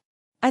moment.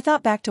 "I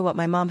thought back to what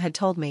my mom had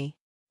told me.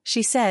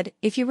 She said,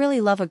 if you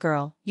really love a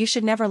girl, you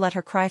should never let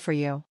her cry for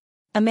you.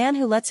 A man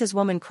who lets his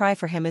woman cry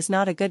for him is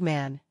not a good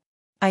man."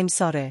 "I'm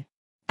sorry."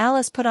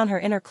 Alice put on her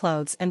inner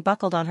clothes and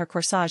buckled on her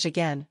corsage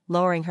again,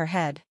 lowering her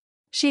head.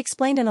 She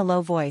explained in a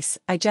low voice,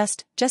 "I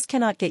just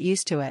cannot get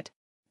used to it.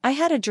 I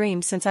had a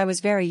dream since I was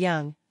very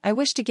young. I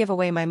wish to give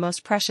away my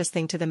most precious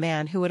thing to the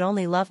man who would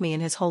only love me in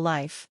his whole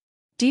life."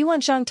 "Do you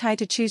want Zhang Tai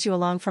to choose you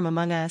along from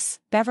among us?"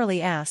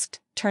 Beverly asked,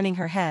 turning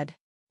her head.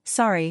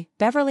 "Sorry,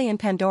 Beverly and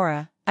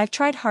Pandora, I've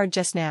tried hard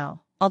just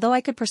now. Although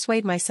I could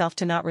persuade myself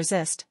to not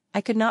resist,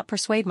 I could not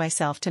persuade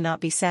myself to not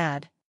be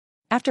sad."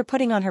 After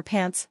putting on her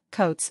pants,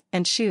 coats,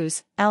 and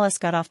shoes, Alice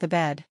got off the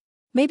bed.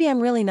 "Maybe I'm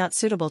really not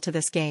suitable to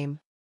this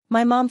game.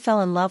 My mom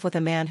fell in love with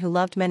a man who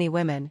loved many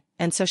women,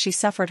 and so she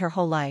suffered her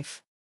whole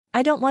life.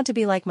 I don't want to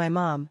be like my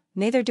mom,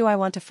 neither do I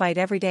want to fight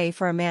every day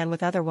for a man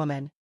with other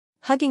women."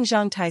 Hugging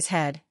Zhang Tai's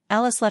head,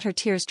 Alice let her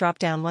tears drop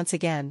down once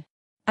again.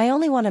 "I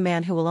only want a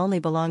man who will only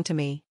belong to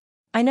me.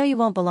 I know you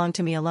won't belong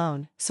to me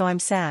alone, so I'm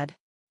sad.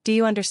 Do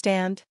you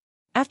understand?"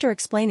 After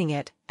explaining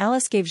it,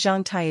 Alice gave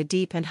Zhang Tai a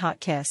deep and hot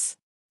kiss.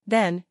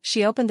 Then,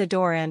 she opened the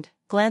door and,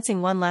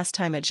 glancing one last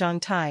time at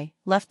Zhang Tai,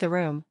 left the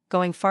room,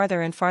 going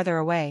farther and farther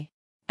away.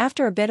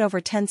 After a bit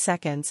over 10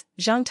 seconds,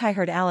 Zhang Tai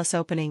heard Alice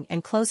opening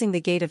and closing the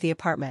gate of the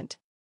apartment.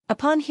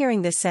 Upon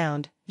hearing this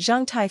sound,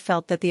 Zhang Tai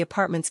felt that the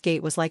apartment's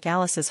gate was like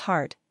Alice's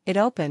heart. It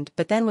opened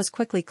but then was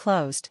quickly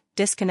closed,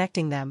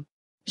 disconnecting them.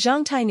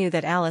 Zhang Tai knew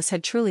that Alice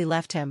had truly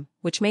left him,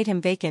 which made him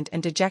vacant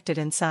and dejected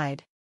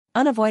inside.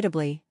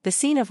 Unavoidably, the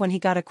scene of when he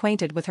got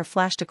acquainted with her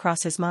flashed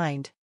across his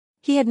mind.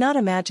 He had not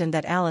imagined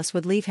that Alice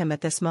would leave him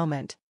at this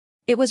moment.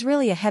 It was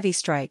really a heavy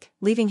strike,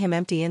 leaving him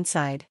empty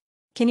inside.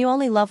 Can you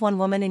only love one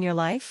woman in your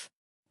life?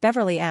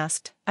 Beverly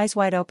asked, eyes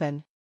wide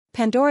open.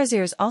 Pandora's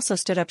ears also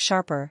stood up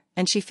sharper,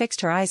 and she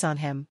fixed her eyes on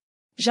him.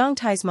 Zhang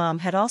Tai's mom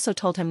had also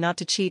told him not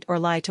to cheat or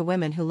lie to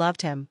women who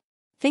loved him.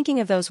 Thinking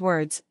of those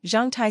words,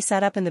 Zhang Tai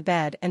sat up in the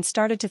bed and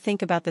started to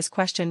think about this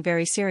question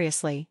very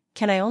seriously.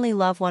 Can I only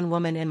love one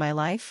woman in my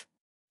life?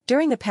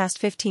 During the past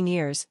 15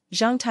 years,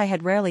 Zhang Tai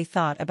had rarely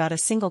thought about a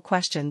single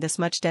question this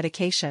much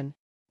dedication.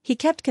 He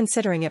kept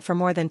considering it for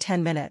more than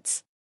 10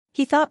 minutes.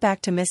 He thought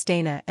back to Miss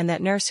Dana and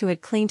that nurse who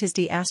had cleaned his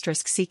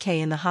D***ck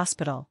in the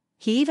hospital.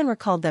 He even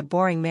recalled that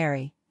boring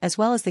Mary, as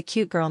well as the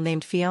cute girl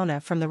named Fiona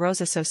from the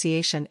Rose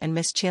Association and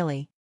Miss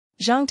Chili.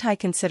 Zhang Tai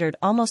considered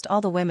almost all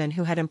the women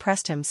who had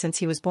impressed him since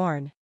he was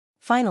born.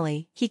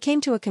 Finally, he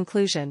came to a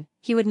conclusion: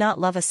 he would not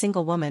love a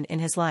single woman in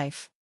his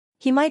life.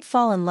 He might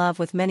fall in love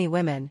with many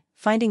women,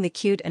 finding the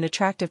cute and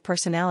attractive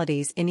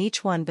personalities in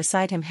each one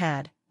beside him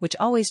which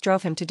always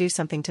drove him to do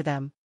something to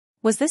them.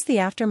 Was this the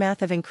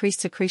aftermath of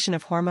increased secretion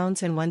of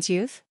hormones in one's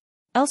youth?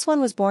 Else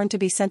one was born to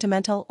be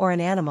sentimental or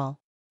an animal.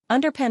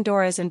 Under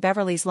Pandora's and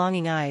Beverly's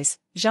longing eyes,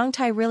 Zhang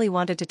Tai really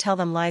wanted to tell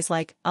them lies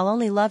like, "I'll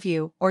only love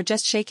you," or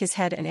just shake his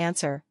head and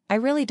answer, "I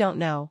really don't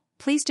know,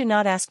 please do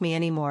not ask me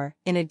anymore,"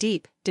 in a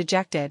deep,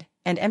 dejected,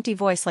 and empty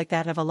voice like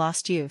that of a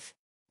lost youth.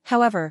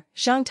 However,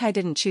 Zhang Tai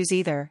didn't choose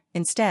either.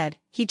 Instead,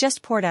 he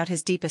just poured out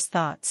his deepest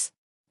thoughts.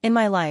 In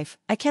my life,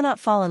 I cannot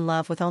fall in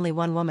love with only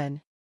one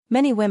woman.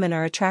 Many women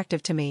are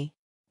attractive to me.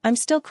 I'm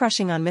still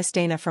crushing on Miss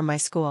Dana from my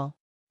school.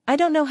 I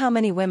don't know how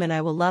many women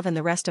I will love in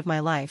the rest of my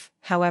life.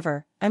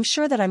 However, I'm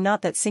sure that I'm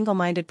not that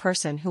single-minded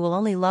person who will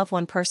only love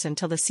one person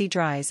till the sea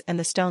dries and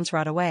the stones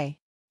rot away.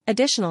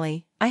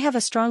 Additionally, I have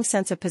a strong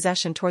sense of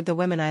possession toward the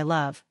women I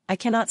love. I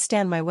cannot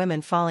stand my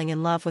women falling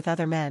in love with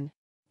other men.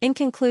 In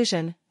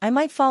conclusion, I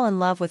might fall in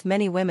love with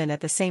many women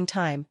at the same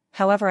time,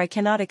 however I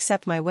cannot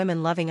accept my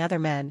women loving other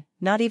men,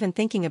 not even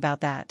thinking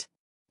about that.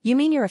 You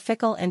mean you're a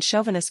fickle and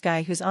chauvinist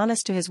guy who's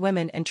honest to his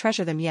women and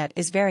treasure them yet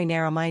is very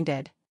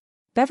narrow-minded?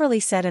 Beverly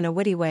said in a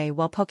witty way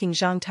while poking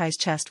Zhang Tai's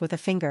chest with a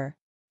finger.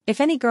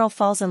 If any girl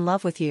falls in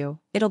love with you,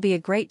 it'll be a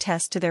great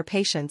test to their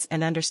patience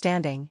and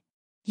understanding.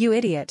 You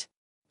idiot.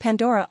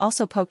 Pandora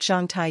also poked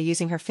Zhang Tai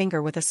using her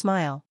finger with a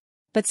smile.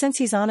 But since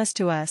he's honest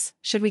to us,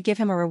 should we give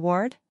him a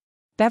reward?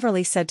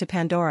 Beverly said to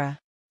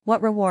Pandora.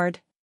 What reward?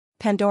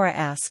 Pandora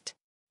asked.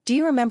 Do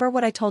you remember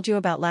what I told you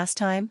about last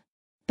time?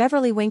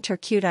 Beverly winked her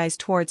cute eyes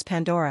towards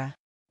Pandora.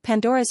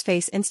 Pandora's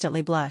face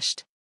instantly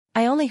blushed.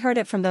 I only heard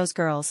it from those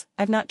girls,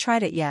 I've not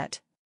tried it yet.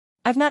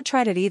 I've not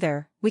tried it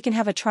either, we can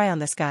have a try on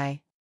this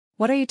guy.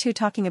 What are you two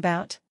talking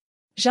about?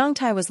 Zhang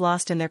Tai was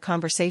lost in their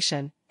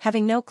conversation,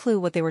 having no clue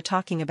what they were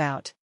talking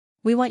about.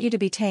 We want you to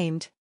be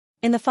tamed.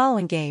 In the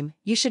following game,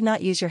 you should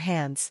not use your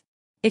hands.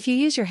 If you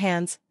use your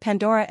hands,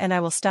 Pandora and I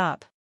will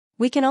stop.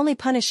 We can only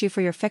punish you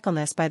for your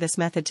fickleness by this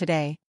method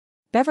today.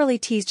 Beverly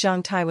teased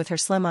Zhang Tai with her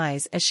slim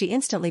eyes as she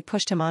instantly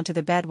pushed him onto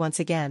the bed once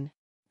again.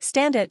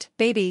 Stand it,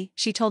 baby,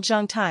 she told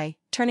Zhang Tai,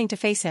 turning to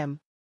face him.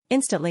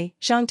 Instantly,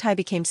 Zhang Tai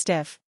became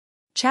stiff.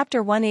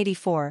 Chapter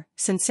 184,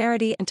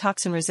 Sincerity and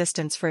Toxin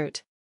Resistance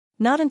Fruit.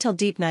 Not until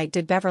deep night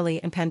did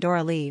Beverly and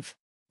Pandora leave.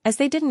 As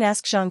they didn't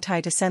ask Zhang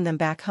Tai to send them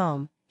back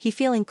home, he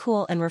feeling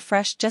cool and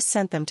refreshed just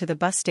sent them to the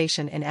bus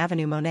station in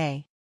Avenue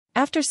Monet.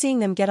 After seeing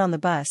them get on the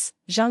bus,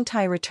 Zhang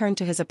Tai returned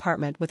to his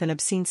apartment with an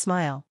obscene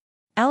smile.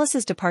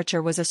 Alice's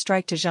departure was a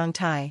strike to Zhang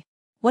Tai.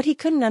 What he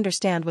couldn't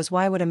understand was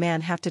why would a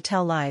man have to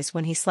tell lies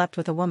when he slept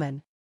with a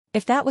woman?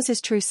 If that was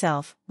his true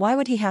self, why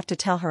would he have to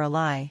tell her a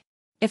lie?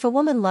 If a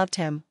woman loved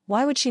him,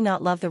 why would she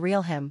not love the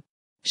real him?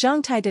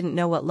 Zhang Tai didn't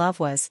know what love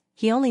was,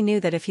 he only knew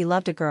that if he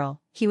loved a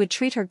girl, he would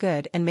treat her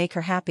good and make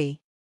her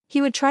happy.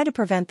 He would try to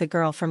prevent the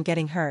girl from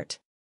getting hurt.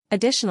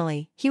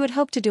 Additionally, he would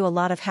hope to do a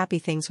lot of happy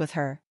things with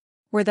her.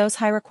 Were those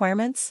high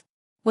requirements?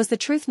 Was the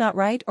truth not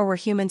right, or were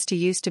humans too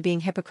used to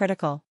being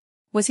hypocritical?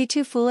 Was he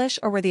too foolish,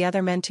 or were the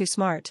other men too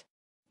smart?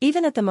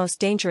 Even at the most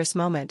dangerous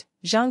moment,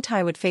 Zhang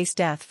Tai would face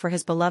death for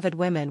his beloved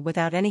women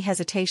without any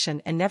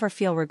hesitation and never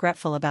feel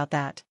regretful about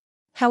that.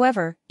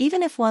 However,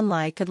 even if one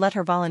lie could let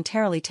her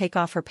voluntarily take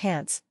off her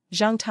pants,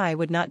 Zhang Tai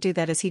would not do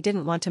that, as he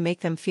didn't want to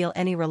make them feel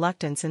any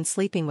reluctance in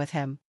sleeping with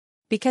him.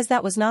 Because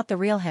that was not the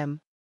real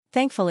him.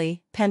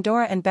 Thankfully,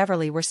 Pandora and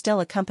Beverly were still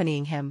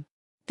accompanying him.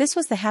 This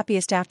was the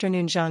happiest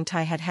afternoon Zhang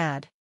Tai had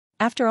had.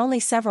 After only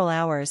several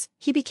hours,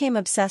 he became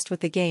obsessed with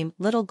the game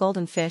Little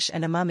Golden Fish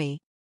and a Mummy.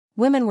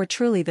 Women were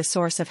truly the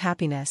source of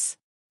happiness.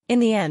 In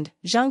the end,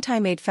 Zhang Tai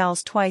made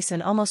fouls twice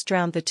and almost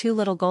drowned the two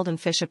little golden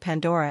fish of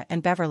Pandora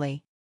and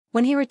Beverly.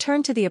 When he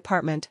returned to the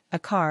apartment, a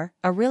car,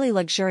 a really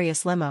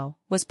luxurious limo,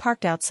 was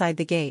parked outside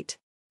the gate.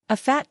 A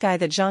fat guy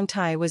that Zhang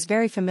Tai was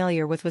very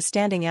familiar with was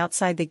standing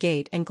outside the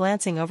gate and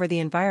glancing over the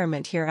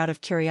environment here out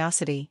of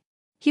curiosity.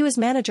 He was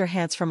Manager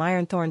Hans from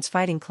Ironthorn's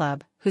fighting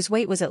club, whose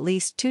weight was at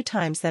least 2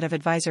 times that of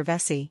Advisor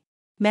Vesey.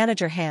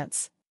 Manager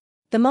Hans.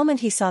 The moment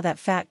he saw that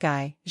fat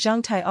guy,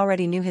 Zhang Tai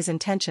already knew his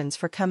intentions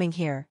for coming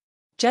here.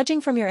 Judging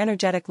from your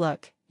energetic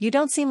look, you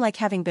don't seem like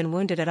having been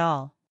wounded at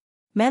all.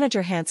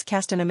 Manager Hans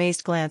cast an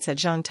amazed glance at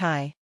Zhang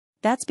Tai.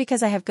 That's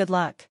because I have good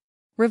luck.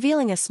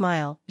 Revealing a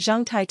smile,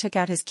 Zhang Tai took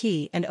out his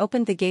key and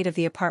opened the gate of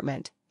the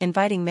apartment,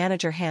 inviting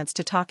Manager Hans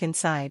to talk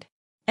inside.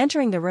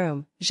 Entering the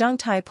room, Zhang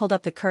Tai pulled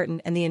up the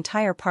curtain and the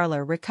entire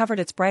parlor recovered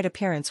its bright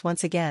appearance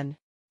once again.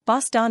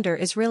 Boss Donder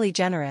is really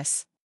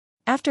generous.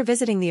 After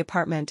visiting the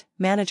apartment,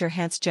 Manager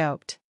Hans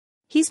joked.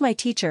 He's my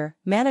teacher.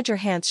 Manager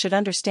Hans should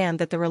understand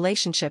that the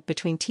relationship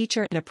between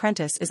teacher and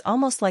apprentice is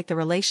almost like the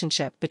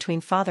relationship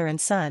between father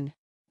and son.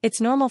 It's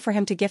normal for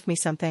him to gift me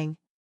something.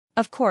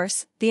 Of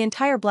course, the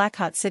entire Black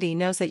Hot City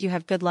knows that you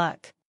have good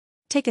luck.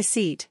 Take a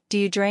seat. Do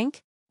you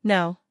drink?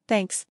 No,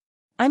 thanks.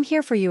 I'm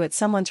here for you at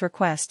someone's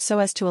request so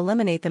as to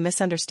eliminate the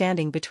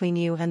misunderstanding between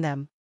you and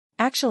them.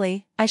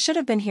 Actually, I should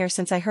have been here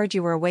since I heard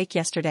you were awake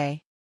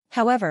yesterday.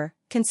 However,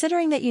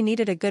 considering that you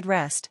needed a good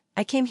rest,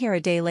 I came here a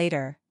day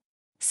later.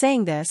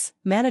 Saying this,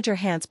 Manager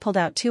Hans pulled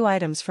out 2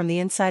 items from the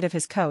inside of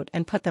his coat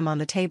and put them on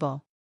the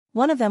table.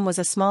 One of them was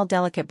a small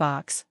delicate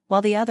box,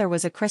 while the other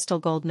was a crystal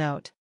gold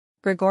note.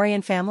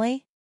 Gregorian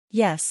family?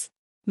 Yes.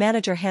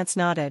 Manager Hans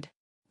nodded.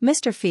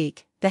 Mr.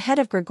 Feek, the head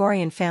of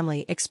Gregorian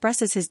family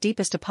expresses his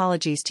deepest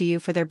apologies to you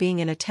for there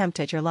being an attempt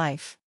at your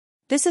life.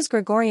 This is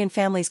Gregorian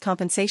family's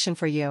compensation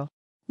for you.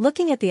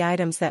 Looking at the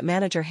items that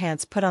Manager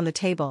Hans put on the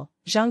table,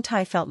 Zhang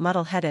Tai felt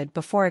muddle-headed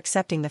before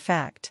accepting the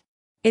fact.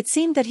 It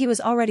seemed that he was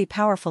already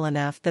powerful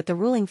enough that the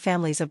ruling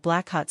families of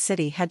Black Hot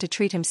City had to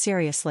treat him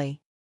seriously.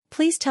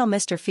 Please tell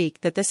Mr. Feek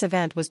that this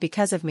event was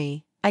because of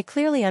me. I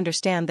clearly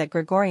understand that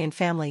Gregorian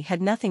family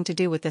had nothing to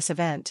do with this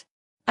event.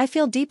 I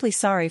feel deeply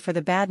sorry for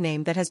the bad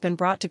name that has been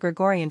brought to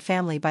Gregorian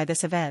family by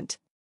this event.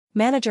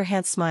 Manager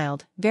Hans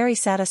smiled, very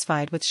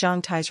satisfied with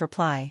Zhang Tai's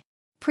reply.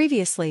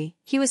 Previously,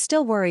 he was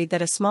still worried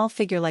that a small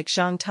figure like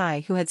Zhang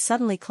Tai who had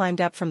suddenly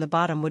climbed up from the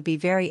bottom would be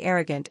very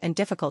arrogant and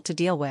difficult to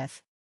deal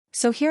with.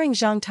 So hearing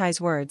Zhang Tai's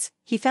words,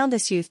 he found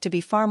this youth to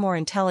be far more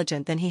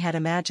intelligent than he had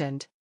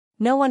imagined.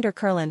 No wonder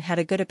Kurlin had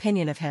a good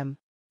opinion of him.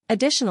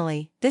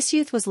 Additionally, this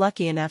youth was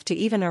lucky enough to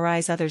even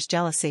arouse others'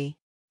 jealousy.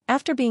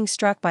 After being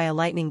struck by a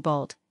lightning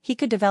bolt, he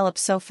could develop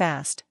so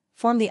fast,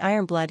 form the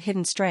iron blood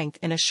hidden strength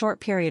in a short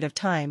period of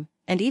time,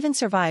 and even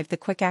survive the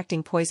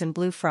quick-acting poison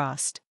blue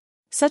frost.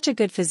 Such a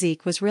good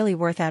physique was really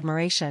worth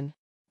admiration.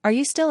 Are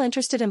you still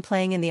interested in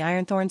playing in the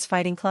Ironthorns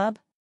Fighting Club?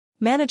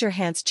 Manager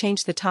Hans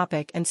changed the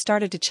topic and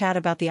started to chat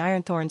about the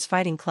Ironthorns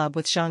Fighting Club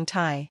with Zhang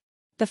Tai.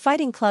 The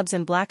fighting clubs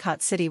in Black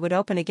Hot City would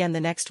open again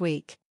the next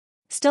week.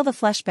 Still the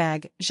flesh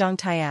bag? Zhang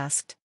Tai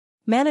asked.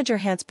 Manager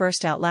Hans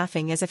burst out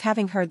laughing as if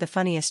having heard the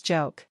funniest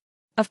joke.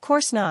 Of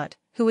course not.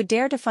 Who would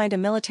dare to find a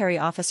military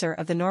officer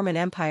of the Norman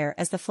Empire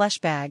as the flesh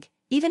bag?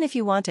 Even if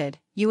you wanted,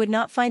 you would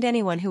not find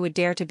anyone who would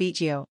dare to beat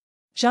you.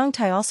 Zhang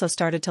Tai also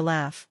started to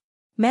laugh.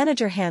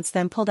 Manager Hans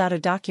then pulled out a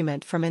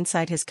document from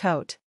inside his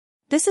coat.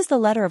 This is the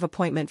letter of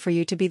appointment for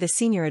you to be the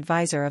senior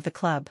advisor of the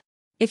club.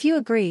 If you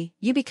agree,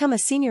 you become a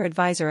senior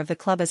advisor of the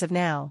club as of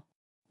now.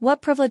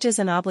 What privileges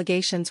and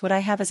obligations would I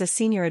have as a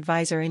senior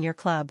advisor in your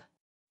club?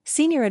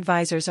 Senior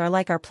advisors are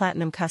like our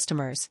platinum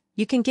customers.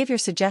 You can give your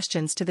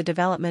suggestions to the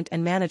development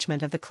and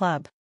management of the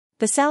club.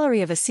 The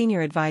salary of a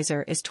senior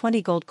advisor is 20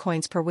 gold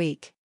coins per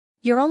week.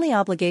 Your only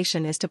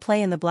obligation is to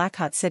play in the Black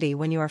Hot City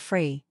when you are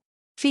free.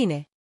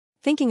 Fine.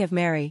 Thinking of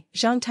Mary,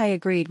 Zhang Tai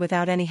agreed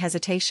without any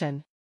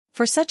hesitation.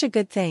 For such a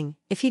good thing,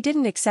 if he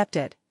didn't accept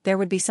it, there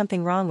would be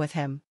something wrong with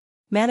him.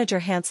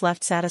 Manager Hans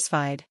left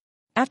satisfied.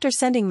 After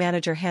sending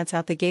Manager Hans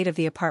out the gate of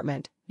the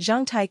apartment,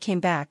 Zhang Tai came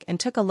back and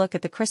took a look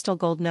at the crystal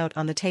gold note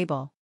on the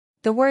table.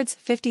 The words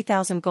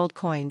 50,000 gold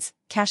coins,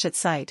 cash at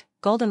sight,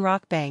 Golden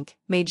Rock Bank,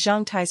 made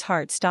Zhang Tai's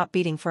heart stop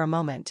beating for a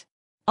moment.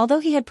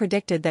 Although he had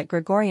predicted that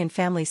Gregorian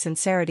family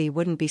sincerity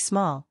wouldn't be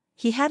small,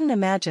 he hadn't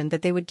imagined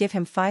that they would give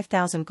him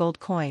 5,000 gold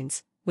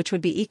coins, which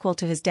would be equal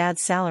to his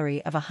dad's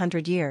salary of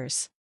 100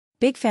 years.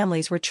 Big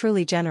families were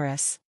truly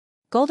generous.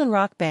 Golden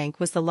Rock Bank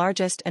was the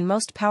largest and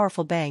most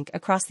powerful bank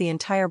across the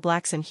entire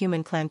Blackson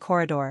Human Clan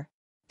corridor.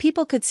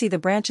 People could see the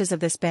branches of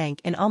this bank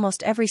in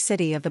almost every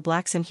city of the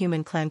Blackson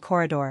Human Clan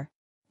corridor.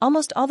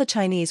 Almost all the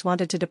Chinese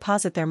wanted to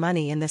deposit their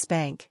money in this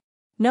bank.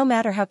 No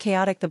matter how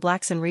chaotic the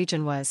Blackson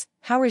region was,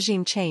 how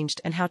regime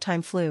changed and how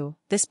time flew,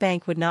 this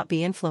bank would not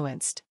be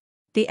influenced.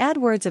 The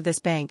AdWords of this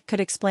bank could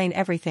explain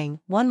everything.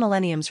 1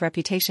 millennium's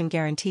reputation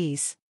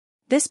guarantees.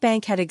 This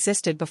bank had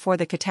existed before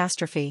the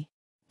catastrophe.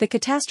 The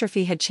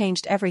catastrophe had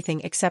changed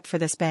everything except for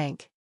this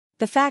bank.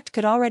 The fact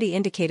could already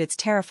indicate its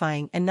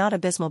terrifying and not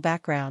abysmal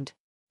background.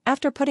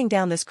 After putting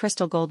down this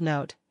crystal gold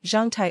note,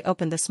 Zhang Tai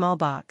opened the small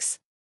box.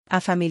 A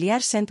familiar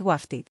scent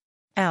wafted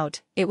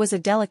out. It was a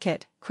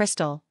delicate,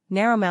 crystal,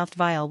 narrow-mouthed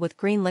vial with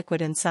green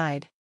liquid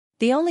inside.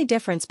 The only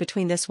difference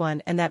between this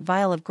one and that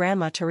vial of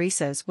Grandma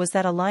Teresa's was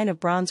that a line of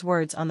bronze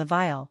words on the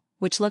vial,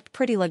 which looked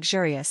pretty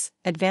luxurious,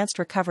 advanced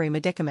recovery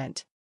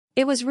medicament.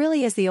 It was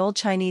really as the old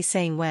Chinese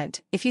saying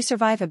went, if you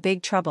survive a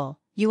big trouble,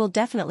 you will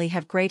definitely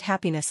have great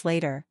happiness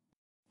later.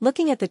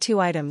 Looking at the 2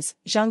 items,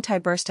 Zhang Tai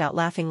burst out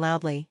laughing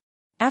loudly.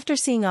 After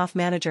seeing off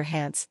Manager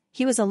Hans,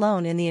 he was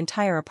alone in the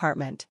entire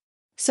apartment.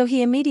 So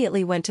he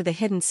immediately went to the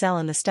hidden cell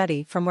in the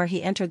study from where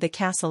he entered the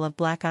castle of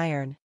Black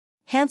Iron.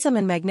 Handsome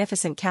and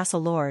magnificent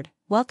castle lord,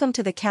 welcome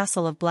to the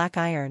castle of Black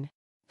Iron.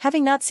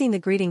 Having not seen the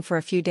greeting for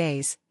a few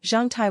days,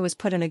 Zhang Tai was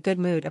put in a good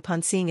mood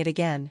upon seeing it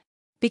again.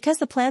 Because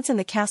the plants in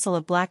the castle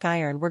of black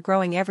iron were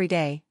growing every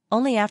day,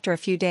 only after a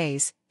few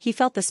days, he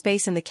felt the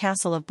space in the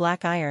castle of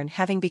black iron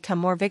having become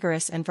more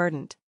vigorous and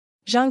verdant.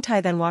 Zhang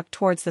Tai then walked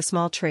towards the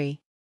small tree.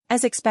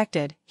 As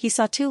expected, he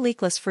saw 2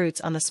 leafless fruits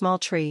on the small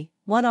tree,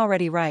 one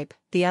already ripe,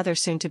 the other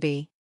soon to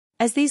be.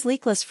 As these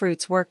leafless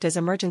fruits worked as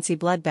emergency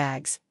blood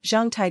bags,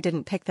 Zhang Tai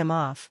didn't pick them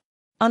off.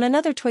 On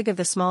another twig of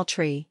the small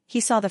tree, he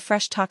saw the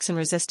fresh toxin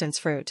resistance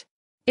fruit.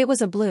 It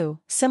was a blue,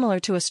 similar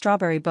to a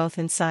strawberry both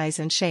in size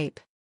and shape.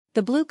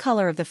 The blue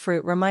color of the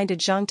fruit reminded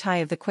Zhang Tai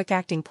of the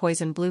quick-acting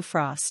poison blue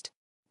frost.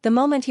 The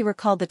moment he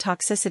recalled the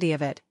toxicity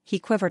of it, he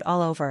quivered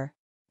all over.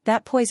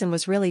 That poison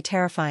was really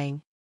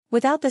terrifying.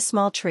 Without this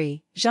small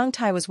tree, Zhang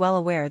Tai was well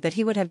aware that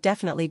he would have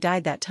definitely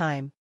died that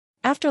time.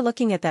 After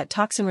looking at that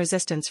toxin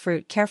resistance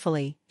fruit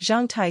carefully,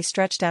 Zhang Tai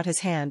stretched out his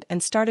hand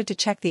and started to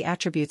check the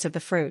attributes of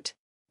the fruit.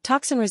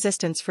 Toxin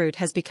resistance fruit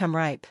has become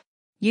ripe.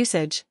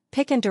 Usage: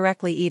 pick and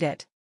directly eat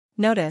it.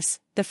 Notice,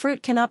 the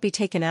fruit cannot be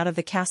taken out of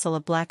the castle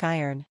of black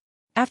iron.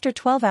 After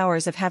 12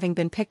 hours of having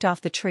been picked off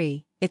the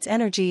tree, its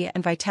energy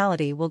and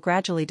vitality will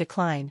gradually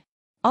decline.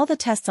 All the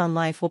tests on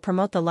life will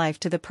promote the life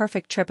to the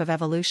perfect trip of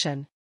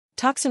evolution.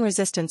 Toxin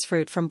resistance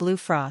fruit from blue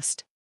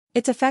frost.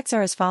 Its effects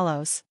are as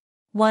follows.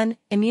 1.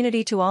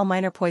 Immunity to all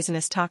minor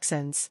poisonous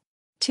toxins.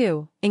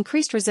 2.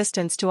 Increased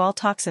resistance to all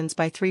toxins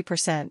by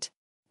 3%.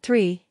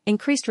 3.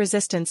 Increased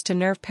resistance to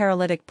nerve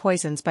paralytic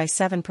poisons by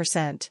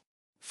 7%.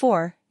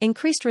 4.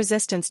 Increased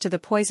resistance to the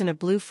poison of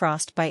blue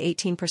frost by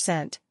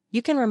 18%.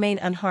 You can remain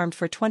unharmed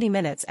for 20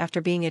 minutes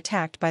after being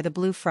attacked by the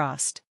blue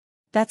frost.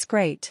 That's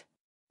great.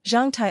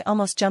 Zhang Tai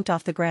almost jumped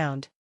off the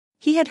ground.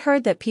 He had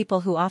heard that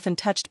people who often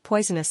touched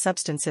poisonous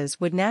substances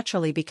would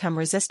naturally become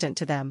resistant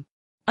to them.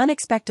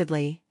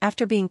 Unexpectedly,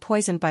 after being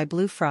poisoned by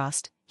blue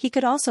frost, he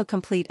could also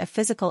complete a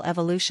physical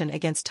evolution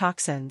against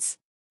toxins.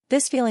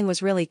 This feeling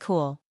was really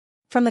cool.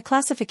 From the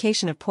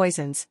classification of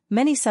poisons,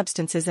 many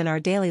substances in our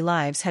daily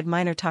lives had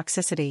minor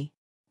toxicity.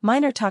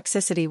 Minor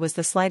toxicity was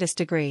the slightest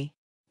degree.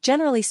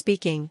 Generally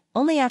speaking,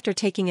 only after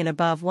taking in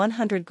above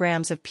 100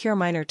 grams of pure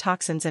minor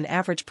toxins an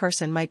average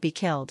person might be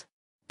killed.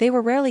 They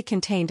were rarely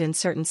contained in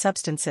certain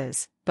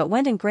substances, but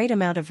went in great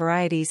amount of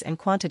varieties and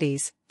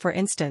quantities, for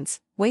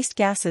instance, waste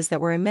gases that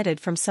were emitted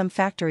from some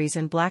factories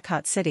in Black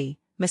Hot City,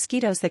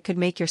 mosquitoes that could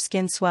make your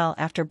skin swell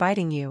after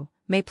biting you,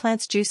 may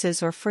plants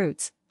juices or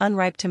fruits,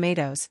 unripe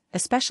tomatoes,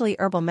 especially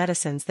herbal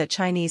medicines that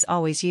Chinese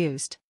always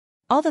used.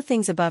 All the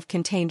things above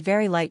contained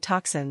very light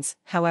toxins,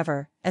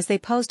 however, as they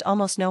posed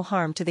almost no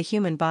harm to the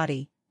human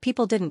body,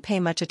 people didn't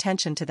pay much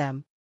attention to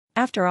them.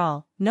 After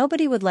all,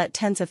 nobody would let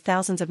tens of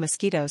thousands of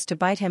mosquitoes to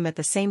bite him at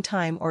the same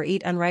time or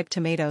eat unripe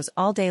tomatoes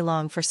all day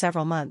long for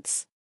several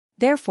months.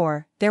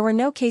 Therefore, there were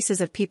no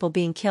cases of people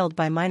being killed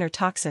by minor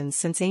toxins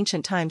since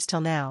ancient times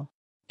till now.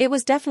 It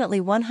was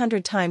definitely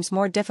 100 times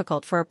more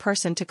difficult for a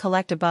person to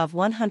collect above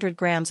 100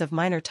 grams of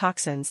minor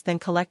toxins than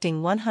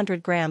collecting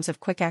 100 grams of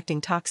quick-acting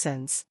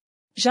toxins.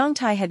 Zhang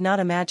Tai had not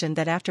imagined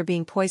that after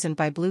being poisoned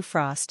by blue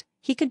frost,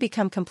 he could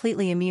become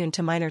completely immune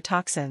to minor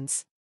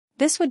toxins.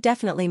 This would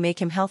definitely make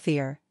him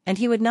healthier, and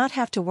he would not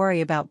have to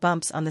worry about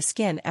bumps on the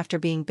skin after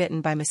being bitten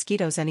by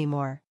mosquitoes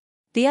anymore.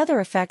 The other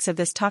effects of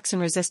this toxin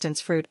resistance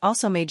fruit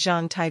also made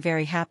Zhang Tai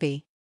very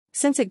happy.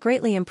 Since it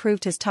greatly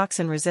improved his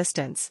toxin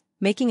resistance,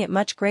 making it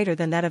much greater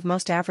than that of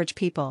most average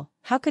people,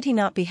 how could he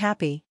not be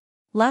happy?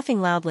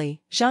 Laughing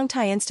loudly, Zhang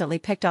Tai instantly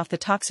picked off the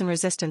toxin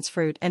resistance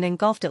fruit and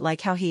engulfed it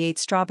like how he ate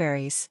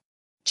strawberries.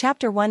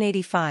 Chapter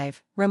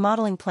 185,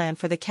 Remodeling Plan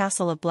for the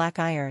Castle of Black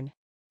Iron.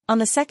 On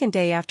the second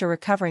day after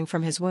recovering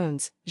from his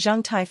wounds,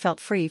 Zhang Tai felt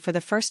free for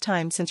the first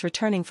time since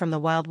returning from the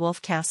Wild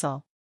Wolf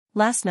Castle.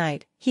 Last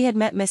night, he had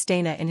met Miss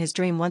Dana in his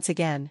dream once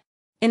again.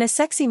 In a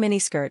sexy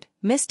miniskirt,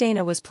 Miss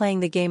Dana was playing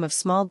the game of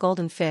small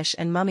golden fish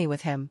and mummy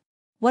with him.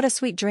 What a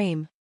sweet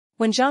dream.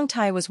 When Zhang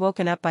Tai was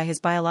woken up by his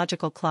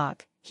biological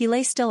clock, he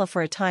lay still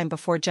for a time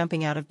before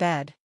jumping out of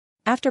bed.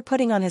 After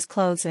putting on his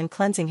clothes and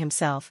cleansing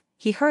himself,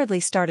 he hurriedly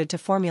started to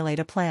formulate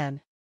a plan.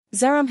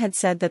 Zeram had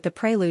said that the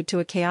prelude to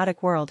a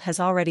chaotic world has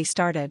already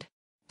started.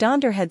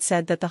 Donder had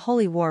said that the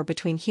holy war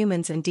between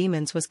humans and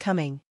demons was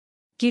coming.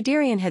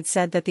 Guderian had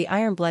said that the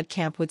Ironblood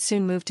camp would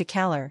soon move to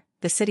Kalar,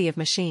 the city of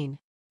machine.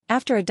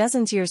 After a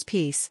dozen years'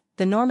 peace,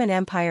 the Norman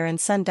Empire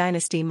and Sun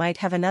Dynasty might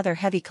have another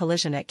heavy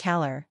collision at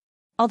Kalar.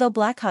 Although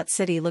Black Hot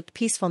City looked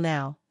peaceful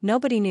now,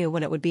 nobody knew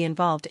when it would be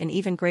involved in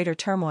even greater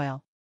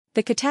turmoil.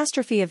 The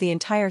catastrophe of the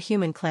entire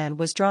human clan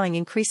was drawing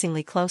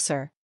increasingly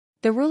closer.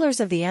 The rulers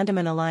of the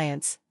Andaman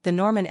Alliance, the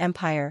Norman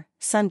Empire,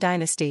 Sun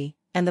Dynasty,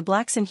 and the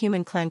Blackson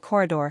human clan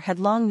corridor had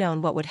long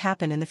known what would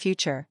happen in the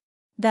future.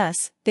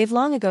 Thus, they've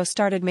long ago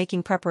started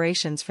making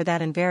preparations for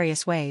that in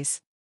various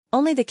ways.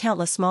 Only the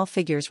countless small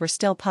figures were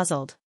still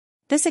puzzled.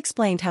 This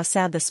explained how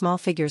sad the small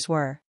figures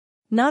were.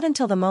 Not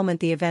until the moment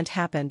the event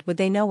happened would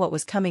they know what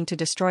was coming to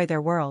destroy their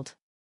world.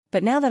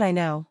 But now that I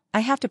know,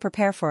 I have to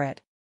prepare for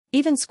it.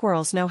 Even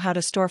squirrels know how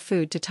to store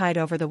food to tide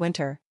over the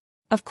winter.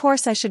 Of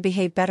course I should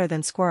behave better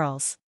than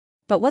squirrels.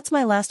 But what's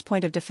my last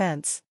point of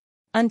defense?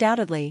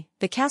 Undoubtedly,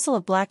 the castle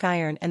of black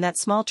iron and that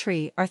small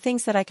tree are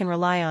things that I can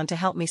rely on to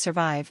help me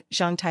survive,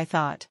 Zhang Tai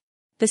thought.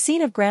 The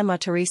scene of Grandma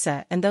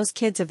Teresa and those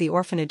kids of the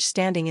orphanage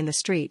standing in the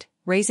street,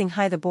 raising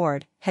high the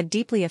board, had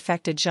deeply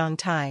affected Zhang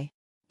Tai.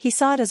 He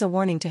saw it as a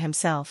warning to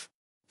himself.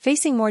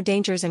 Facing more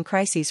dangers and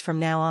crises from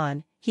now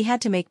on, he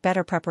had to make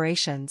better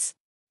preparations.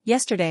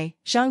 Yesterday,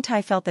 Zhang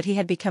Tai felt that he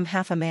had become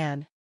half a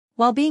man.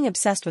 While being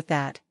obsessed with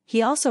that,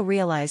 he also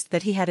realized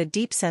that he had a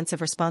deep sense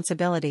of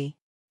responsibility.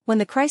 When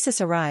the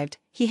crisis arrived,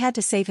 he had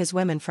to save his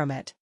women from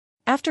it.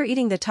 After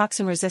eating the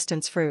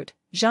toxin-resistance fruit,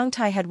 Zhang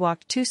Tai had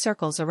walked 2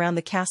 circles around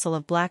the castle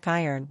of black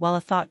iron while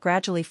a thought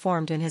gradually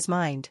formed in his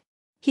mind.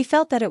 He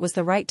felt that it was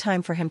the right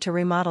time for him to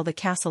remodel the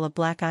castle of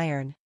black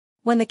iron.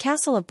 When the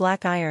castle of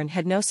black iron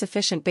had no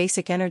sufficient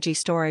basic energy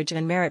storage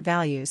and merit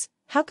values,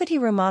 how could he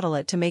remodel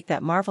it to make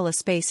that marvelous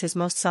space his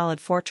most solid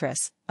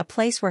fortress, a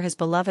place where his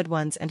beloved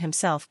ones and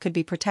himself could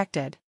be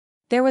protected?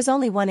 There was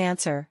only one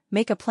answer: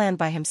 make a plan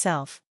by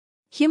himself.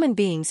 Human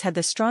beings had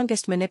the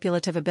strongest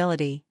manipulative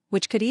ability,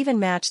 which could even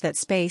match that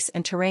space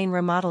and terrain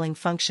remodeling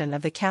function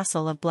of the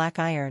castle of black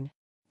iron.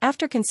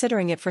 After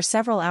considering it for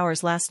several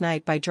hours last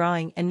night by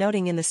drawing and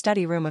noting in the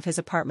study room of his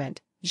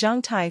apartment,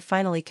 Zhang Tai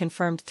finally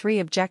confirmed 3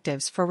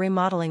 objectives for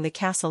remodeling the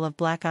castle of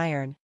black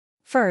iron.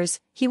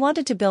 First, he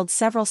wanted to build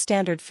several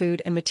standard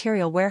food and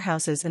material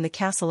warehouses in the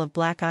castle of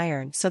black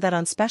iron so that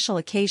on special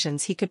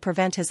occasions he could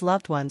prevent his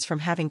loved ones from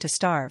having to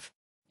starve.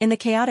 In the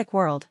chaotic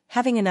world,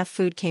 having enough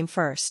food came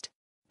first.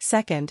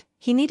 Second,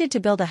 he needed to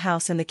build a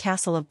house in the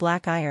castle of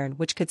black iron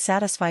which could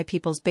satisfy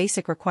people's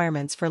basic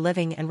requirements for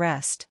living and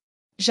rest.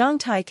 Zhang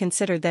Tai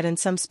considered that in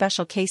some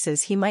special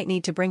cases he might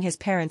need to bring his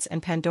parents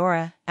and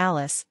Pandora,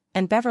 Alice,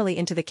 and Beverly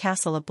into the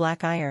castle of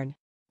black iron.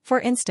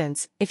 For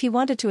instance, if he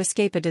wanted to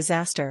escape a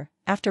disaster,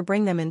 after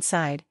bring them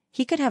inside,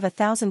 he could have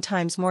 1,000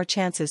 times more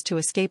chances to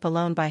escape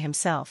alone by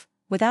himself,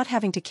 without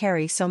having to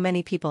carry so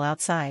many people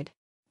outside.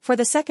 For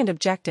the second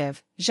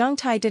objective, Zhang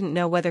Tai didn't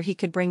know whether he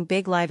could bring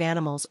big live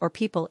animals or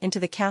people into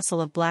the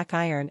castle of black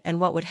iron and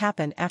what would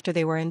happen after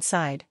they were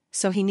inside,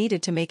 so he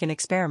needed to make an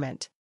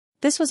experiment.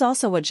 This was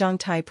also what Zhang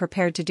Tai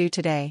prepared to do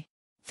today.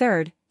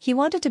 Third, he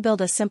wanted to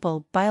build a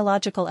simple,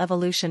 biological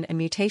evolution and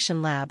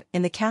mutation lab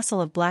in the castle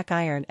of black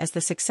iron as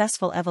the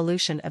successful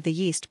evolution of the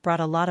yeast brought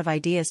a lot of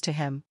ideas to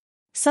him.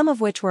 Some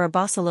of which were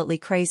absolutely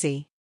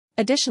crazy.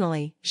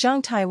 Additionally,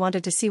 Zhang Tai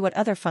wanted to see what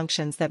other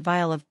functions that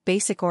vial of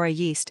basic aura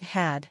yeast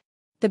had.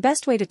 The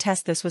best way to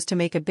test this was to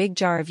make a big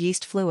jar of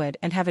yeast fluid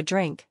and have a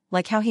drink,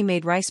 like how he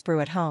made rice brew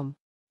at home.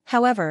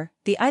 However,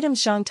 the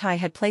items Zhang Tai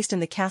had placed in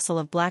the castle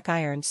of black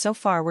iron so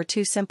far were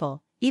too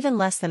simple, even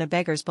less than a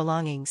beggar's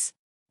belongings.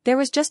 There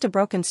was just a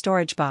broken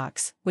storage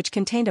box, which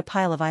contained a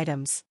pile of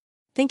items.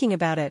 Thinking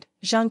about it,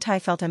 Zhang Tai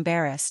felt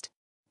embarrassed.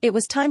 It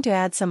was time to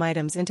add some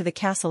items into the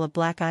castle of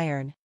black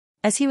iron.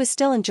 As he was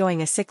still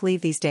enjoying a sick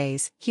leave these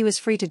days, he was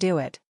free to do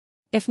it.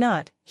 If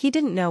not, he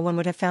didn't know when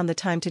would have found the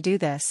time to do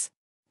this.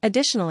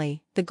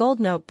 Additionally, the gold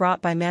note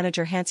brought by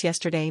manager Hans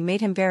yesterday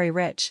made him very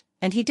rich,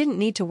 and he didn't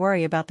need to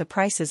worry about the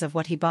prices of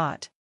what he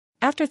bought.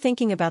 After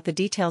thinking about the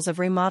details of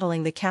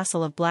remodeling the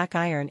castle of black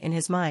iron in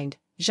his mind,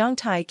 Zhang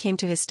Tai came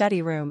to his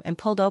study room and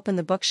pulled open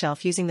the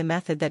bookshelf using the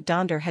method that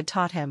Donder had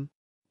taught him.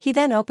 He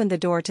then opened the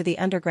door to the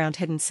underground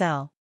hidden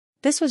cell.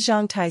 This was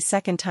Zhang Tai's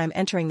second time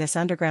entering this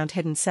underground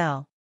hidden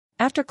cell.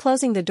 After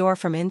closing the door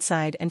from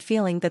inside and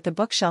feeling that the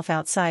bookshelf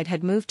outside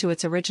had moved to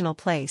its original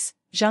place,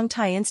 Zhang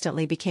Tai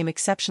instantly became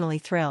exceptionally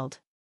thrilled.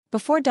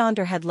 Before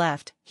Donder had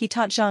left, he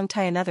taught Zhang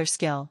Tai another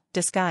skill: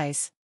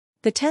 disguise.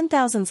 The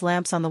 10,000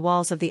 lamps on the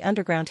walls of the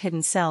underground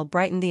hidden cell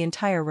brightened the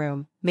entire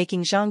room,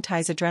 making Zhang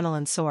Tai's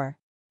adrenaline soar.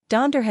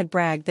 Donder had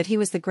bragged that he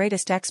was the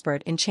greatest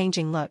expert in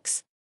changing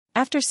looks.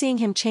 After seeing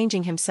him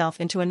changing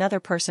himself into another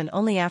person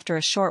only after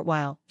a short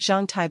while,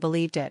 Zhang Tai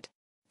believed it.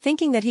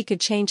 Thinking that he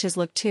could change his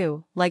look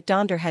too, like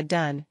Donder had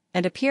done,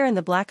 and appear in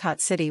the Black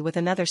Hot City with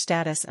another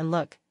status and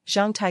look,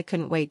 Zhang Tai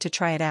couldn't wait to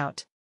try it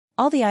out.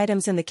 All the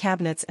items in the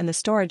cabinets and the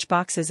storage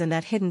boxes in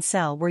that hidden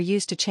cell were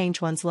used to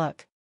change one's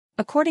look.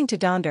 According to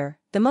Donder,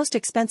 the most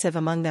expensive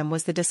among them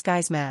was the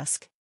disguise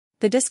mask.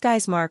 The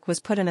disguise mark was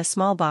put in a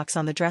small box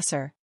on the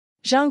dresser.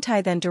 Zhang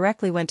Tai then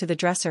directly went to the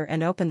dresser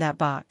and opened that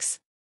box.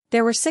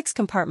 There were 6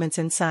 compartments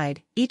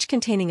inside, each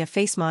containing a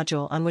face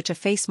module on which a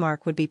face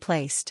mark would be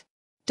placed.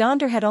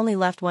 Donder had only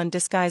left one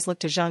disguise look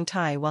to Zhang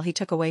Tai while he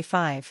took away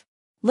 5.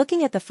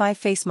 Looking at the 5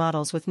 face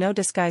models with no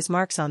disguise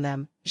marks on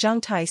them,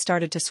 Zhang Tai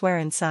started to swear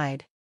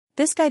inside.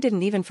 This guy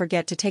didn't even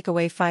forget to take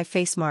away 5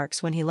 face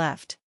marks when he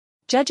left.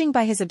 Judging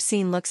by his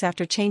obscene looks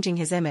after changing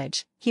his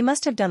image, he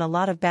must have done a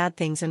lot of bad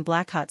things in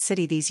Black Hot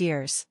City these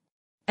years.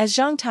 As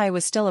Zhang Tai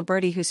was still a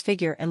birdie whose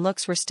figure and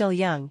looks were still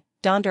young,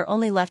 Donder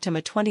only left him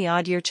a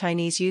 20-odd-year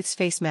Chinese youth's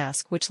face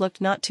mask which looked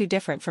not too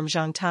different from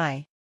Zhang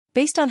Tai.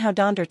 Based on how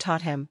Donder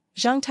taught him,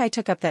 Zhang Tai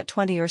took up that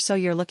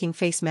 20-or-so-year-looking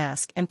face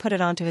mask and put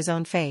it onto his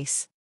own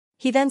face.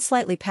 He then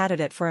slightly patted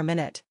it for a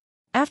minute.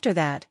 After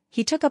that,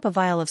 he took up a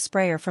vial of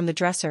sprayer from the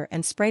dresser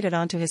and sprayed it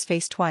onto his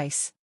face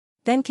twice.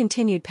 Then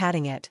continued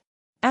patting it.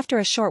 After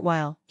a short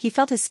while, he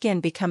felt his skin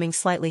becoming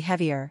slightly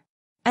heavier.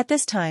 At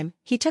this time,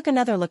 he took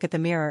another look at the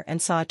mirror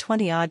and saw a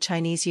 20-odd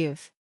Chinese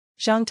youth.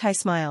 Zhang Tai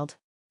smiled.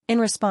 In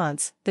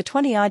response, the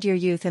 20-odd-year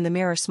youth in the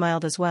mirror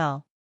smiled as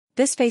well.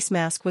 This face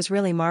mask was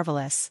really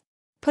marvelous.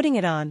 Putting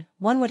it on,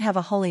 one would have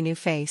a wholly new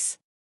face.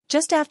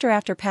 Just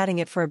after patting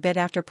it for a bit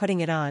after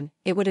putting it on,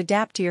 it would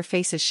adapt to your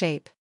face's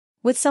shape.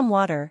 With some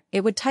water,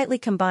 it would tightly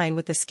combine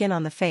with the skin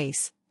on the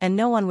face, and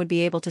no one would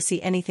be able to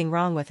see anything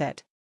wrong with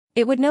it.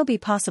 It would no be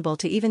possible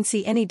to even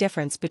see any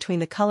difference between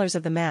the colors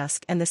of the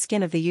mask and the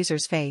skin of the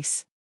user's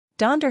face.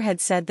 Donder had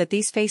said that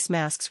these face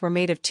masks were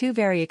made of two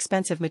very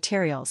expensive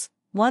materials.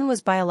 One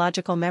was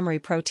biological memory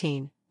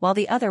protein, while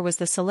the other was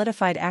the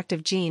solidified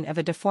active gene of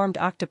a deformed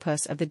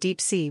octopus of the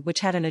deep sea which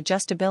had an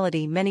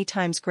adjustability many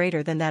times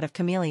greater than that of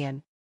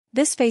chameleon.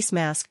 This face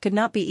mask could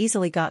not be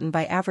easily gotten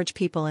by average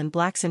people in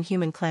Black's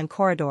Inhuman clan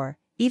corridor,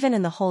 even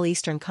in the whole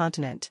eastern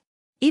continent.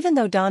 Even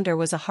though Donder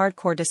was a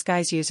hardcore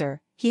disguise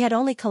user, he had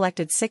only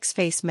collected 6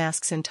 face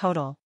masks in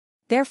total.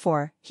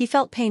 Therefore, he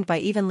felt pained by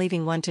even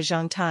leaving one to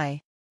Zhang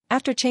Tai.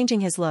 After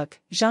changing his look,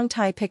 Zhang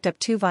Tai picked up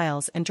 2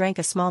 vials and drank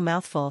a small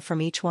mouthful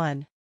from each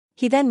one.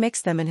 He then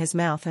mixed them in his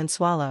mouth and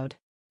swallowed.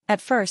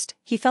 At first,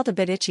 he felt a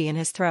bit itchy in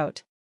his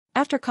throat.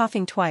 After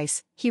coughing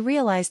twice, he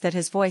realized that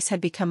his voice had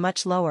become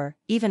much lower,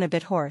 even a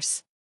bit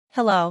hoarse.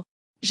 "Hello,"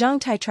 Zhang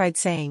Tai tried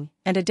saying,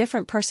 and a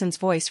different person's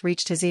voice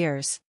reached his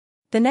ears.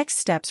 The next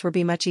steps would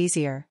be much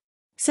easier.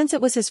 Since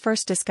it was his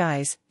first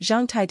disguise,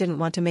 Zhang Tai didn't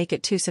want to make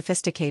it too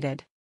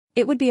sophisticated.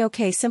 It would be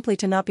okay simply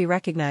to not be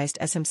recognized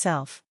as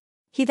himself.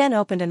 He then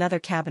opened another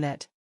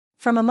cabinet.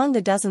 From among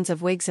the dozens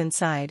of wigs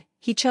inside,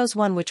 he chose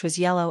one which was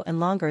yellow and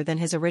longer than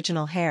his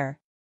original hair.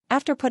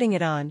 After putting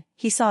it on,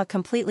 he saw a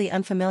completely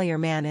unfamiliar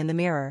man in the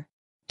mirror.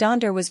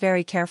 Donder was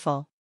very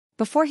careful.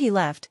 Before he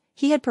left,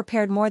 he had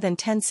prepared more than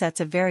 10 sets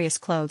of various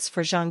clothes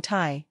for Zhang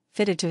Tai,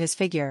 fitted to his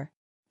figure.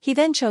 He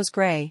then chose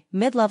gray,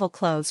 mid-level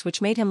clothes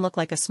which made him look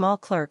like a small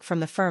clerk from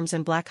the firms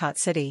in Blackhot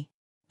City.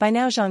 By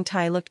now Zhang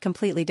Tai looked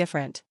completely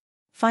different.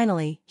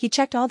 Finally, he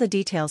checked all the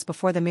details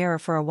before the mirror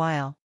for a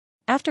while.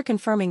 After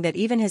confirming that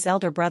even his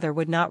elder brother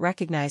would not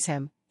recognize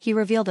him, he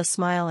revealed a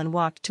smile and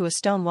walked to a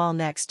stone wall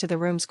next to the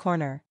room's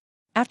corner.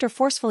 After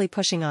forcefully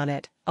pushing on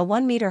it, a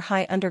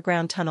 1-meter-high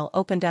underground tunnel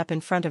opened up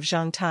in front of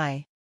Zhang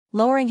Tai.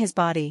 Lowering his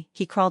body,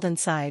 he crawled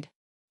inside.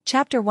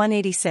 Chapter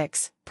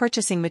 186,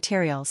 Purchasing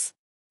Materials.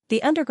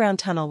 The underground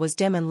tunnel was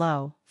dim and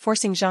low,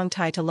 forcing Zhang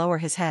Tai to lower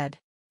his head.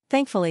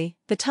 Thankfully,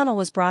 the tunnel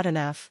was broad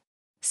enough.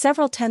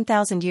 Several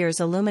 10,000 years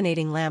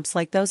illuminating lamps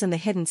like those in the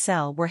hidden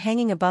cell were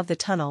hanging above the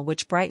tunnel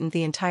which brightened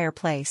the entire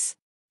place.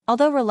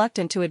 Although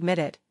reluctant to admit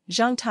it,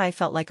 Zhang Tai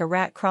felt like a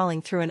rat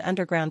crawling through an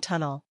underground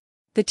tunnel.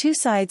 The 2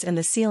 sides and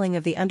the ceiling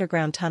of the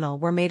underground tunnel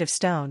were made of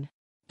stone.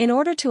 In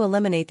order to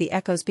eliminate the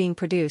echoes being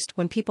produced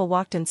when people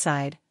walked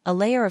inside, a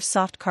layer of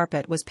soft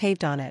carpet was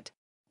paved on it.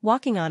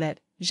 Walking on it,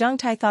 Zhang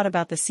Tai thought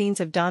about the scenes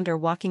of Donder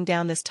walking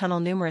down this tunnel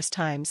numerous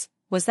times.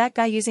 Was that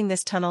guy using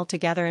this tunnel to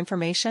gather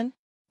information?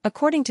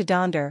 According to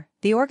Donder,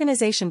 the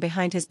organization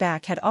behind his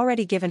back had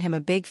already given him a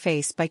big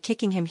face by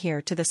kicking him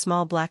here to the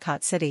small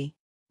Blackhot City.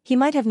 He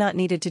might have not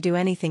needed to do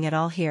anything at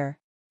all here.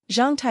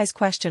 Zhang Tai's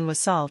question was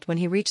solved when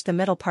he reached the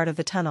middle part of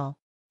the tunnel.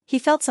 He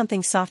felt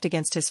something soft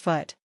against his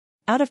foot.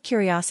 Out of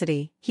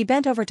curiosity, he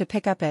bent over to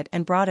pick up it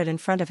and brought it in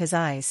front of his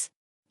eyes.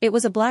 It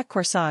was a black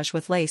corsage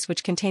with lace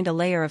which contained a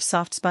layer of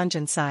soft sponge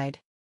inside.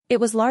 It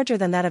was larger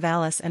than that of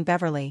Alice and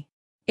Beverly.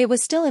 It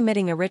was still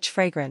emitting a rich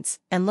fragrance,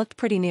 and looked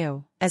pretty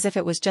new, as if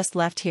it was just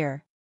left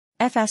here.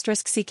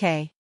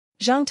 F***ck.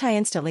 Zhang Tai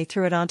instantly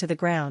threw it onto the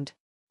ground.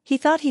 He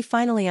thought he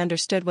finally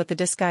understood what the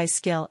disguise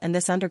skill and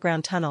this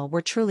underground tunnel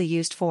were truly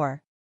used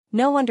for.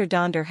 No wonder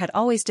Donder had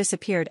always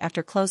disappeared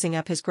after closing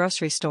up his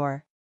grocery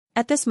store.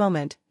 At this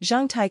moment,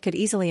 Zhang Tai could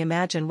easily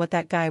imagine what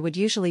that guy would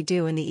usually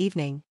do in the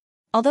evening.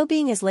 Although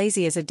being as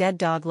lazy as a dead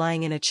dog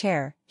lying in a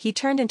chair, he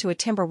turned into a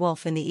timber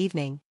wolf in the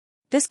evening.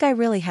 This guy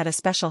really had a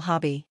special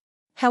hobby.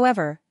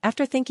 However,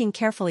 after thinking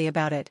carefully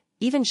about it,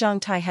 even Zhang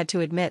Tai had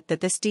to admit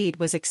that this deed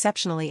was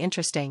exceptionally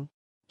interesting.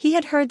 He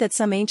had heard that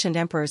some ancient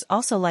emperors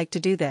also liked to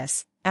do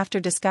this.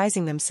 After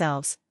disguising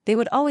themselves, they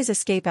would always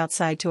escape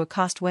outside to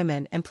accost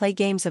women and play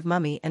games of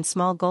mummy and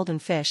small golden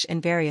fish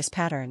in various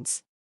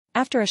patterns.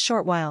 After a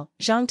short while,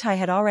 Zhang Tai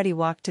had already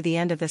walked to the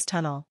end of this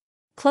tunnel.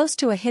 Close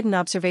to a hidden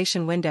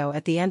observation window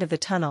at the end of the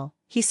tunnel,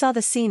 he saw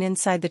the scene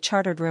inside the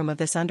chartered room of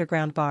this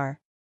underground bar.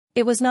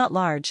 It was not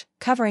large,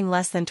 covering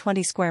less than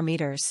 20 square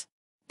meters.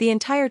 The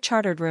entire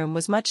chartered room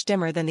was much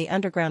dimmer than the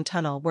underground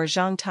tunnel where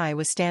Zhang Tai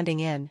was standing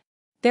in.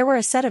 There were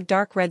a set of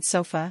dark red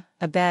sofa,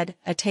 a bed,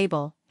 a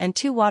table, and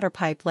 2 water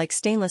pipe-like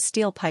stainless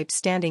steel pipes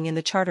standing in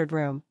the chartered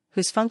room,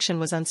 whose function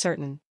was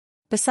uncertain.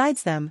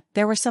 Besides them,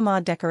 there were some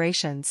odd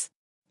decorations.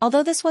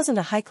 Although this wasn't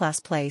a high-class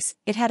place,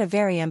 it had a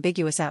very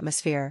ambiguous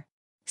atmosphere.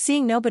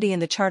 Seeing nobody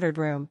in the chartered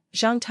room,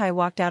 Zhang Tai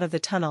walked out of the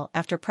tunnel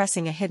after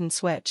pressing a hidden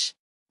switch.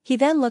 He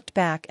then looked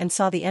back and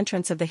saw the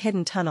entrance of the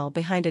hidden tunnel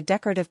behind a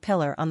decorative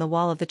pillar on the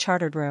wall of the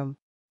chartered room.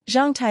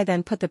 Zhang Tai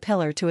then put the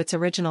pillar to its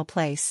original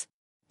place.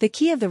 The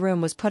key of the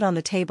room was put on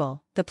the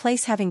table, the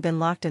place having been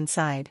locked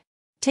inside.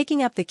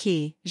 Taking up the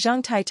key,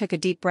 Zhang Tai took a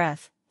deep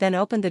breath, then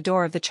opened the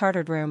door of the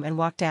chartered room and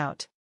walked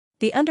out.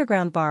 The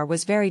underground bar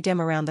was very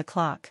dim around the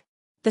clock.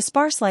 The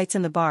sparse lights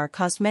in the bar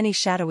caused many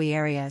shadowy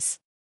areas.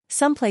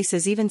 Some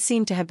places even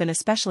seemed to have been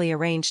especially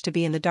arranged to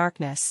be in the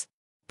darkness.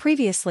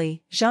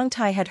 Previously, Zhang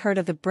Tai had heard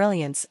of the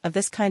brilliance of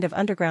this kind of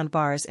underground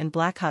bars in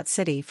Black Hot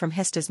City from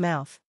Hista's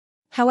mouth.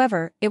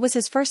 However, it was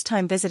his first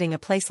time visiting a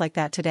place like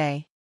that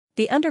today.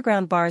 The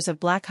underground bars of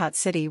Black Hot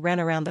City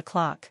ran around the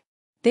clock.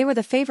 They were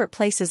the favorite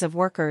places of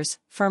workers,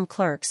 firm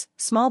clerks,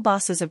 small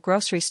bosses of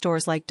grocery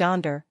stores like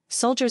Donder,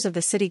 soldiers of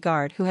the city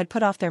guard who had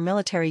put off their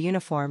military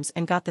uniforms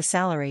and got the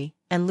salary,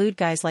 and lewd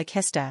guys like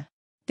Hista.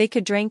 They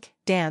could drink,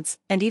 dance,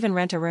 and even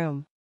rent a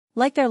room.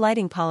 Like their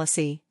lighting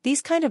policy,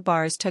 these kind of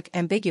bars took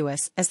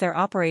ambiguous as their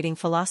operating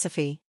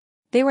philosophy.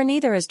 They were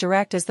neither as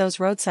direct as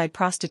those roadside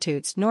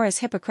prostitutes nor as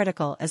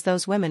hypocritical as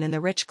those women in the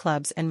rich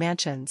clubs and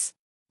mansions.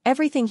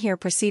 Everything here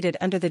proceeded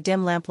under the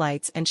dim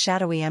lamplights and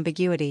shadowy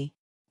ambiguity.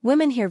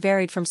 Women here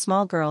varied from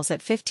small girls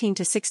at 15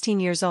 to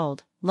 16 years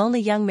old, lonely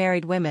young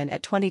married women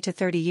at 20 to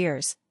 30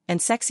 years, and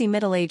sexy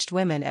middle-aged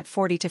women at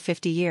 40 to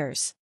 50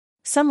 years.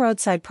 Some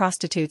roadside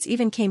prostitutes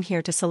even came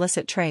here to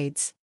solicit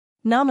trades.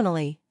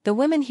 Nominally, the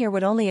women here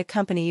would only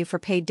accompany you for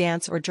paid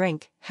dance or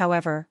drink,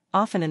 however,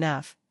 often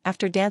enough,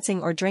 after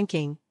dancing or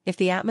drinking, if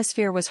the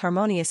atmosphere was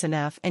harmonious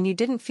enough and you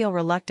didn't feel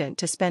reluctant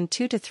to spend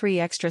 2 to 3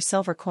 extra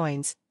silver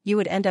coins, you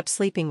would end up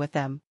sleeping with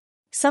them.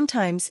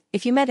 Sometimes,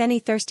 if you met any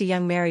thirsty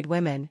young married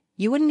women,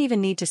 you wouldn't even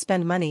need to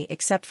spend money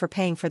except for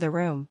paying for the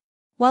room.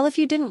 While if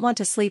you didn't want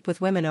to sleep with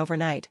women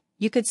overnight,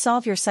 you could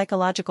solve your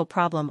psychological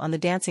problem on the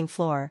dancing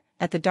floor,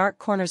 at the dark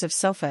corners of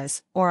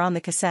sofas, or on the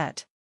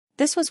cassette.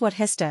 This was what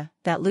Hista,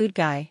 that lewd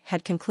guy,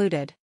 had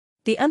concluded.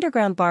 The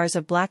underground bars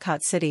of Black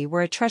Hot City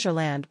were a treasure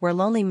land where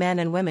lonely men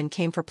and women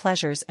came for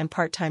pleasures and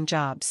part-time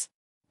jobs.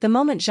 The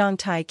moment Zhang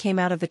Tai came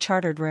out of the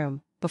chartered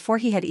room, before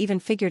he had even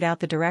figured out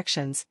the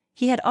directions,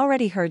 he had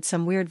already heard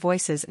some weird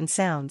voices and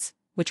sounds,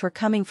 which were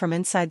coming from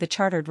inside the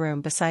chartered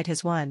room beside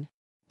his one.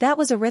 That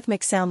was a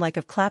rhythmic sound like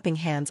of clapping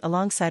hands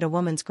alongside a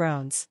woman's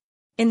groans.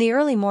 In the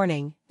early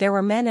morning, there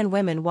were men and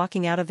women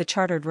walking out of the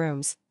chartered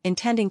rooms,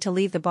 intending to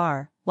leave the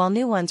bar, while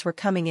new ones were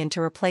coming in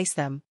to replace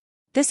them.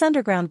 This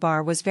underground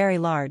bar was very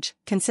large,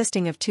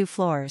 consisting of 2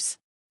 floors.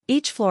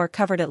 Each floor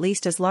covered at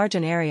least as large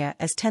an area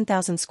as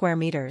 10,000 square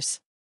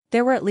meters.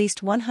 There were at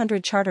least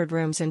 100 chartered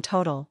rooms in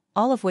total,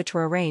 all of which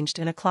were arranged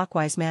in a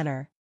clockwise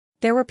manner.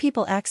 There were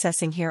people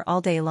accessing here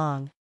all day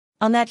long.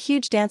 On that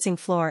huge dancing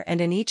floor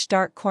and in each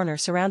dark corner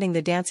surrounding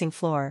the dancing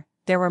floor,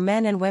 there were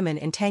men and women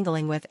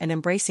entangling with and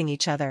embracing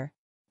each other.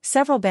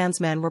 Several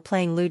bandsmen were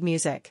playing lewd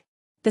music.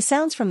 The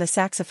sounds from the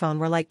saxophone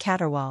were like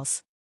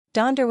caterwauls.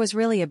 Donder was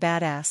really a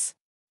badass.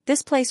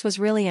 This place was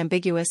really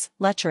ambiguous,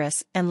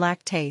 lecherous, and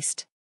lacked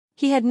taste.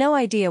 He had no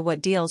idea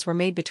what deals were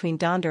made between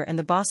Donder and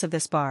the boss of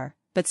this bar,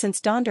 but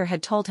since Donder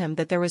had told him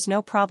that there was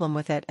no problem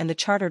with it and the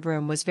chartered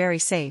room was very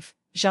safe,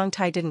 Zhang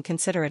Tai didn't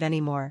consider it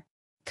anymore.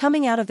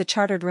 Coming out of the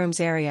chartered rooms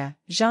area,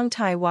 Zhang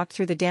Tai walked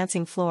through the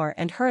dancing floor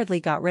and hurriedly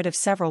got rid of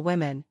several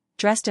women,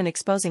 dressed in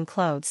exposing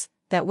clothes,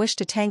 that wished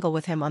to tangle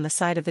with him on the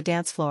side of the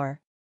dance floor.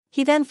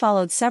 He then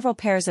followed several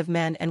pairs of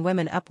men and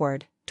women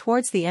upward,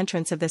 towards the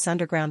entrance of this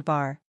underground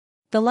bar.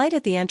 The light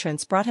at the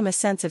entrance brought him a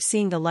sense of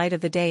seeing the light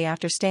of the day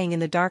after staying in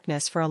the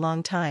darkness for a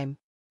long time.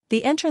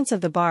 The entrance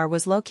of the bar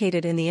was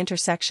located in the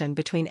intersection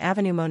between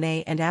Avenue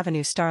Monet and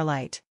Avenue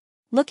Starlight.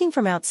 Looking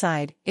from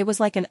outside, it was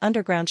like an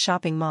underground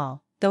shopping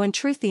mall, though in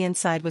truth the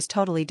inside was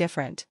totally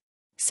different.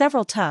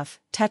 Several tough,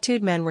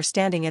 tattooed men were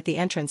standing at the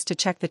entrance to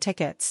check the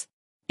tickets.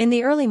 In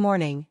the early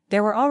morning,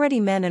 there were already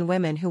men and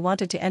women who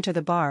wanted to enter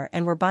the bar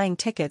and were buying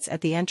tickets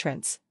at the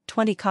entrance,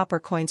 20 copper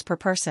coins per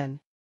person.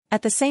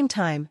 At the same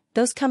time,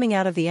 those coming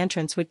out of the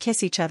entrance would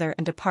kiss each other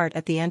and depart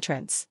at the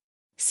entrance.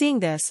 Seeing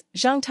this,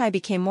 Zhang Tai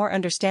became more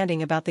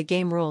understanding about the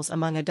game rules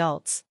among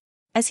adults.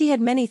 As he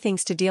had many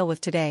things to deal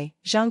with today,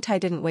 Zhang Tai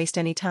didn't waste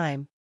any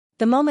time.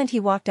 The moment he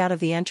walked out of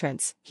the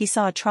entrance, he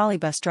saw a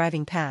trolleybus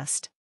driving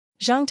past.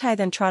 Zhang Tai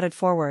then trotted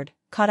forward,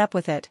 caught up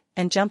with it,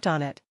 and jumped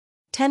on it.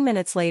 10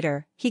 minutes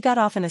later, he got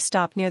off in a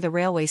stop near the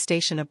railway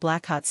station of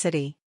Black Hot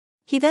City.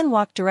 He then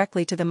walked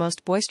directly to the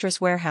most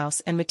boisterous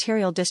warehouse and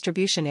material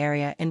distribution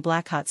area in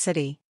Black Hot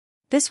City.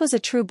 This was a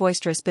true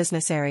boisterous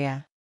business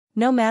area.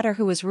 No matter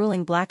who was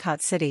ruling Black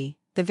Hot City,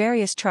 the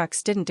various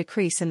trucks didn't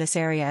decrease in this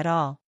area at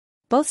all.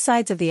 Both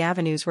sides of the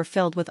avenues were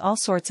filled with all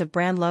sorts of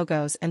brand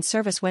logos and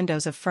service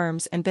windows of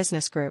firms and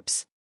business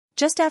groups.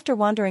 Just after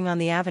wandering on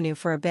the avenue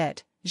for a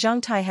bit,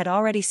 Zhang Tai had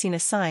already seen a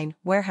sign,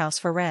 "Warehouse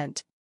for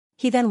Rent."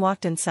 He then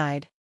walked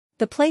inside.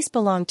 The place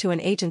belonged to an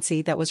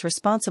agency that was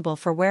responsible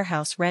for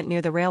warehouse rent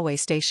near the railway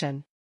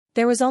station.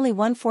 There was only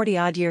one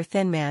 40-odd-year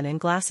thin man in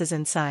glasses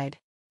inside.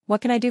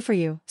 "What can I do for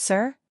you,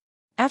 sir?"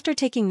 After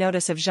taking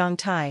notice of Zhang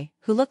Tai,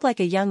 who looked like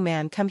a young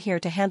man come here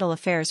to handle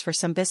affairs for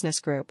some business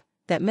group,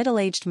 that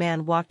middle-aged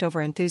man walked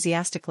over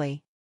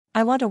enthusiastically.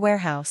 "I want a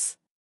warehouse."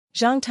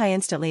 Zhang Tai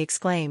instantly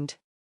exclaimed.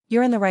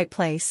 "You're in the right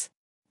place.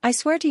 I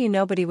swear to you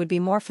nobody would be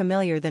more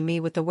familiar than me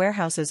with the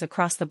warehouses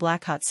across the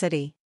Black Hot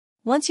City.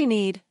 Once you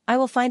need, I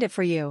will find it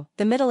for you,"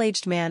 the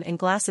middle-aged man in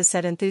glasses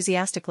said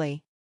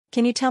enthusiastically.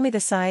 "Can you tell me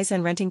the size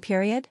and renting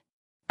period?"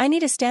 I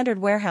need a standard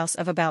warehouse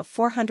of about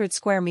 400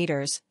 square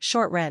meters,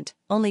 short rent,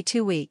 only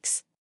 2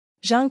 weeks.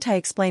 Zhang Tai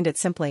explained it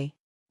simply.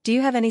 Do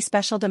you have any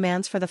special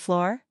demands for the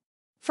floor?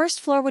 First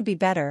floor would be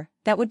better,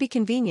 that would be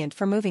convenient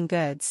for moving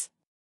goods.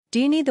 Do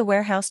you need the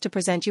warehouse to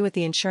present you with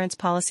the insurance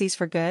policies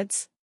for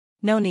goods?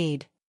 No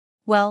need.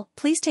 Well,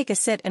 please take a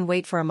sit and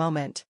wait for a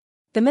moment.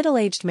 The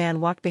middle-aged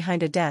man walked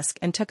behind a desk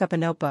and took up a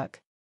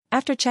notebook.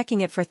 After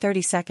checking it for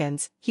 30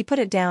 seconds, he put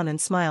it down and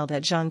smiled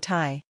at Zhang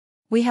Tai.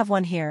 We have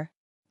one here.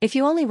 If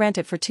you only rent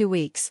it for 2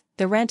 weeks,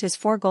 the rent is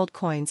 4 gold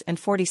coins and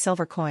 40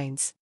 silver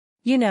coins.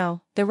 You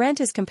know, the rent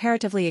is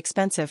comparatively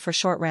expensive for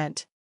short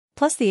rent.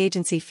 Plus the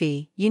agency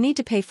fee, you need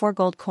to pay 4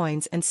 gold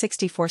coins and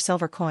 64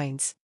 silver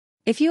coins.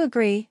 If you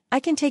agree, I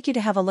can take you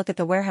to have a look at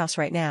the warehouse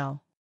right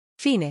now.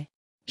 Fine.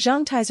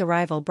 Zhang Tai's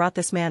arrival brought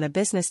this man a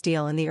business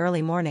deal in the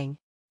early morning.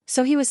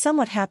 So he was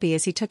somewhat happy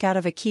as he took out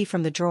of a key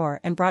from the drawer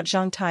and brought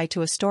Zhang Tai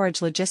to a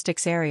storage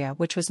logistics area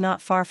which was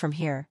not far from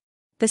here.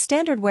 The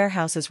standard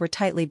warehouses were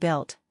tightly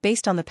built,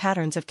 based on the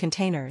patterns of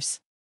containers.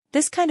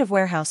 This kind of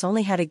warehouse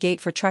only had a gate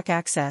for truck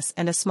access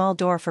and a small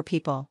door for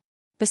people.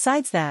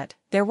 Besides that,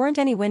 there weren't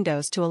any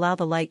windows to allow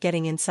the light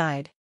getting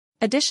inside.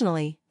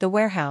 Additionally, the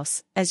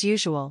warehouse, as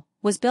usual,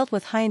 was built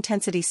with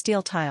high-intensity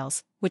steel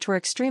tiles, which were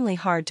extremely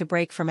hard to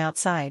break from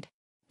outside.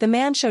 The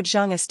man showed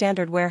Zhang a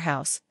standard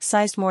warehouse,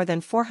 sized more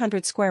than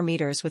 400 square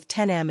meters with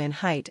 10 m in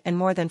height and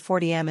more than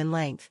 40 m in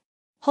length.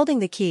 Holding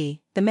the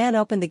key, the man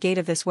opened the gate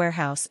of this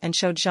warehouse and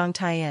showed Zhang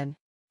Tai in.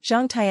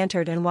 Zhang Tai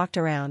entered and walked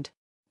around.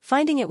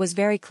 Finding it was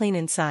very clean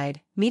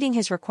inside, meeting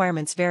his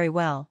requirements very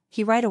well,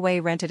 he right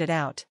away rented it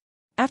out.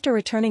 After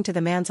returning to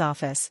the man's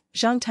office,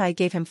 Zhang Tai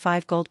gave him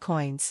 5 gold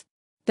coins.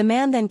 The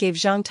man then gave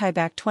Zhang Tai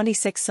back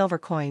 26 silver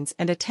coins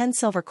and a 10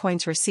 silver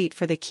coins receipt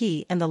for the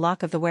key and the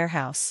lock of the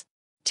warehouse.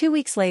 2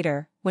 weeks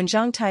later, when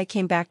Zhang Tai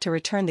came back to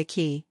return the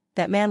key,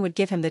 that man would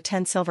give him the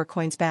 10 silver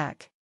coins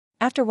back.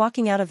 After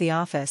walking out of the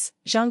office,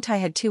 Zhang Tai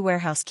had 2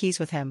 warehouse keys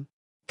with him.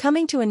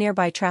 Coming to a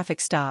nearby traffic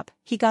stop,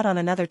 he got on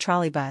another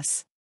trolley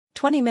bus.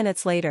 20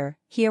 minutes later,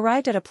 he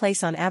arrived at a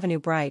place on Avenue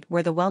Bright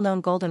where the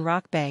well-known Golden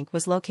Rock Bank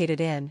was located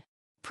in.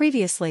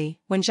 Previously,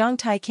 when Zhang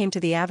Tai came to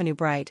the Avenue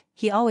Bright,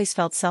 he always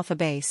felt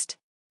self-abased.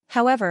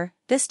 However,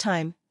 this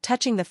time,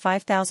 touching the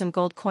 5,000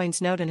 gold coins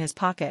note in his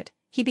pocket,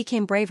 he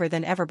became braver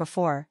than ever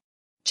before.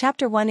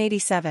 Chapter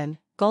 187,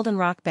 Golden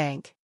Rock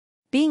Bank.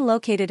 Being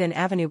located in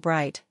Avenue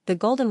Bright, the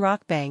Golden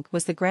Rock Bank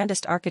was the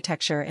grandest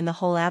architecture in the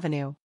whole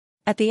avenue.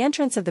 At the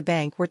entrance of the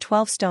bank were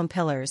 12 stone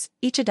pillars,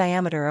 each a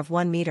diameter of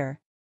 1 meter.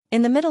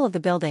 In the middle of the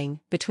building,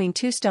 between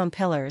 2 stone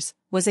pillars,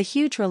 was a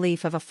huge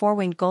relief of a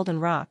 4-winged golden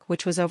rock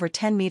which was over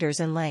 10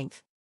 meters in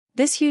length.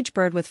 This huge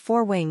bird with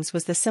 4 wings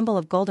was the symbol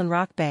of Golden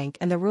Rock Bank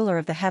and the ruler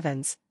of the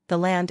heavens, the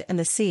land and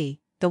the sea,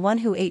 the one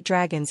who ate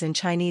dragons in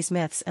Chinese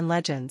myths and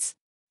legends.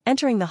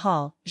 Entering the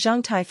hall,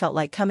 Zhang Tai felt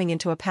like coming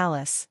into a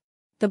palace.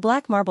 The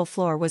black marble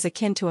floor was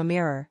akin to a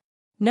mirror.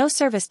 No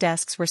service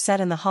desks were set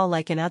in the hall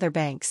like in other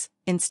banks,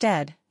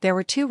 instead, there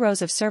were 2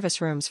 rows of service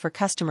rooms for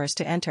customers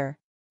to enter.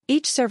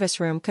 Each service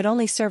room could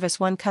only service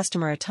 1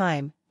 customer at a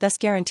time, thus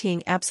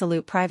guaranteeing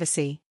absolute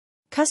privacy.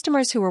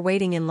 Customers who were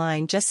waiting in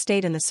line just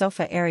stayed in the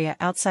sofa area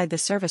outside the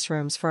service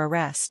rooms for a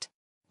rest.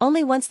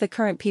 Only once the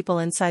current people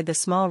inside the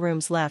small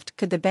rooms left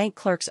could the bank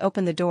clerks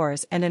open the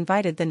doors and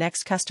invited the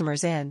next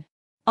customers in.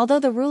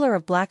 Although the ruler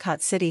of Black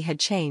Hot City had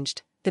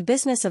changed, the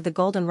business of the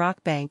Golden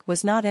Rock Bank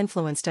was not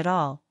influenced at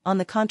all, on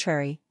the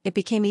contrary, it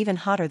became even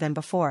hotter than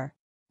before.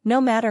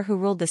 No matter who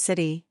ruled the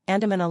city,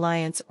 Andaman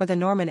Alliance or the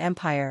Norman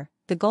Empire,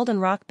 the Golden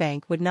Rock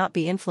Bank would not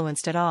be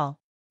influenced at all.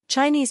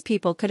 Chinese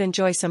people could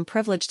enjoy some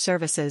privileged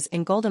services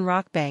in Golden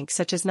Rock Bank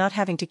such as not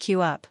having to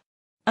queue up.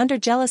 Under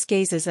jealous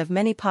gazes of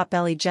many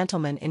pot-bellied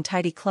gentlemen in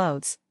tidy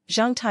clothes,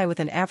 Zhang Tai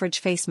with an average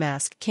face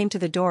mask came to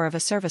the door of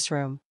a service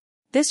room.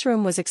 This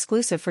room was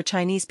exclusive for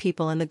Chinese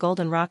people in the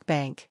Golden Rock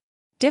Bank.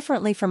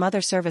 Differently from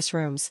other service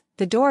rooms,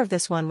 the door of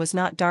this one was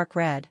not dark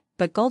red,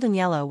 but golden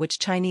yellow which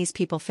Chinese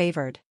people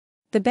favored.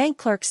 The bank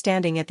clerk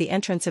standing at the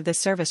entrance of this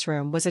service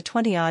room was a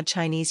 20-odd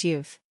Chinese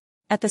youth.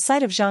 At the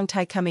sight of Zhang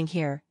Tai coming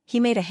here, he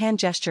made a hand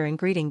gesture in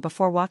greeting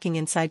before walking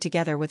inside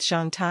together with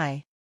Zhang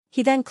Tai.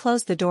 He then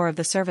closed the door of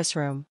the service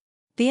room.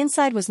 The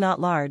inside was not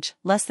large,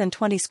 less than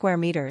 20 square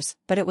meters,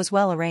 but it was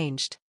well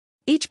arranged.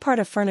 Each part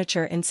of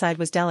furniture inside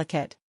was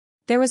delicate.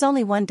 There was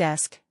only 1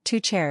 desk, 2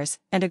 chairs,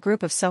 and a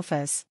group of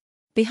sofas.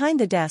 Behind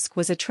the desk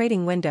was a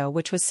trading window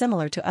which was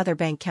similar to other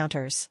bank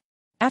counters.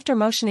 After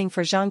motioning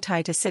for Zhang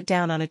Tai to sit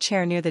down on a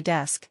chair near the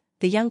desk,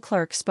 the young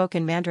clerk spoke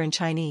in Mandarin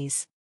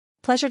Chinese.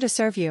 Pleasure to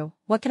serve you,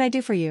 what can I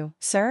do for you,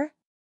 sir?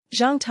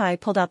 Zhang Tai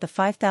pulled out the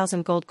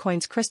 5,000 gold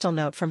coins crystal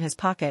note from his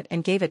pocket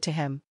and gave it to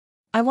him.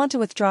 I want to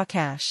withdraw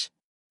cash.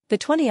 The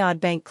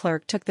 20-odd bank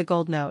clerk took the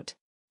gold note.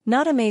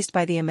 Not amazed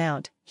by the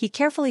amount, he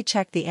carefully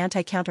checked the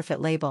anti-counterfeit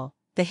label,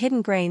 the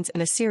hidden grains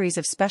and a series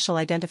of special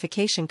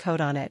identification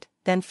code on it,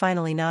 then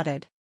finally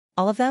nodded.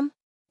 All of them?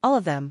 All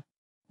of them.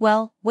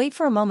 Well, wait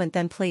for a moment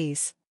then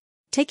please.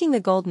 Taking the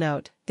gold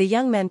note, the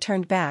young men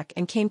turned back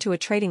and came to a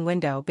trading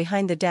window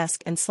behind the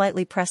desk and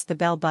slightly pressed the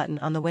bell button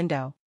on the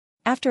window.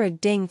 After a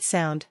ding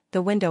sound,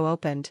 the window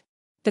opened.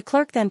 The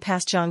clerk then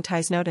passed Zhang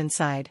Tai's note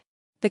inside.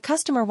 The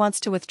customer wants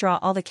to withdraw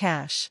all the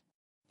cash.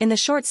 In the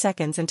short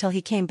seconds until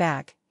he came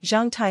back,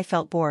 Zhang Tai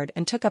felt bored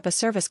and took up a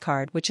service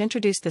card which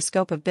introduced the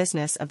scope of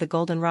business of the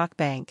Golden Rock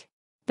Bank.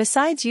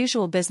 Besides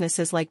usual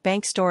businesses like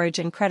bank storage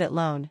and credit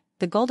loan,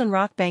 the Golden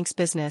Rock Bank's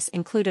business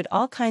included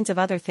all kinds of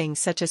other things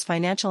such as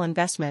financial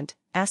investment,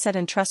 asset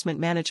entrustment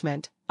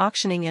management,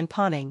 auctioning and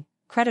pawning,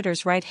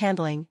 creditors' right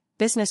handling,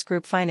 business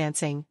group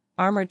financing,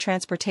 armored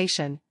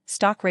transportation,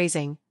 stock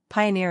raising,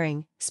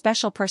 pioneering,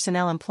 special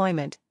personnel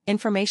employment,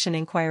 information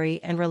inquiry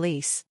and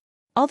release.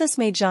 All this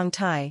made Zhang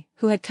Tai,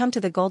 who had come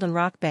to the Golden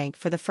Rock Bank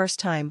for the first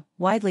time,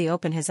 widely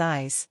open his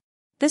eyes.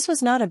 This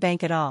was not a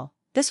bank at all.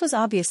 This was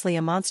obviously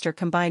a monster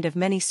combined of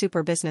many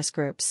super business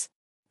groups.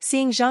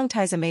 Seeing Zhang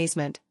Tai's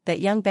amazement, that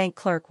young bank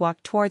clerk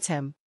walked towards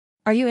him.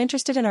 "Are you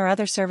interested in our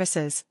other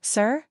services,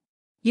 sir?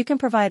 You can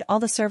provide all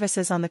the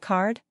services on the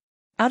card?"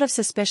 Out of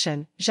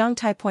suspicion, Zhang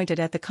Tai pointed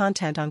at the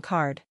content on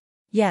card.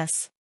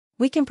 "Yes.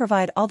 We can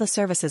provide all the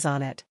services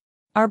on it.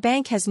 Our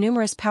bank has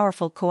numerous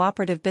powerful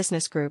cooperative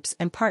business groups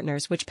and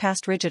partners which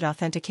passed rigid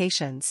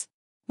authentications.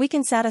 We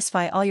can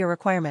satisfy all your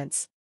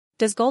requirements.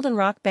 Does Golden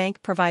Rock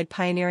Bank provide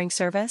pioneering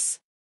service?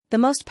 The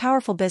most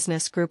powerful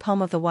business group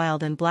Home of the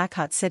Wild in Black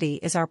Hot City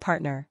is our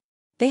partner.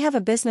 They have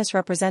a business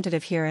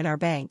representative here in our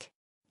bank.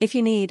 If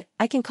you need,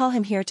 I can call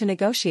him here to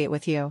negotiate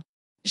with you."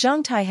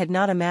 Zhang Tai had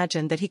not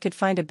imagined that he could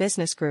find a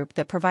business group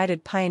that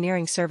provided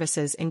pioneering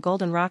services in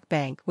Golden Rock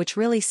Bank, which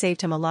really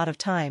saved him a lot of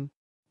time.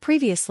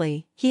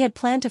 Previously, he had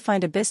planned to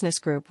find a business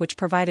group which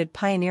provided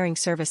pioneering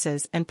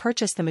services and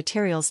purchase the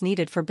materials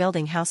needed for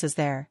building houses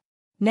there.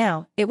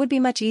 Now, it would be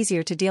much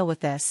easier to deal with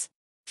this.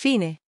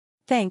 "Fine.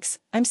 Thanks,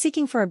 I'm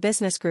seeking for a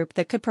business group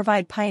that could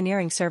provide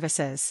pioneering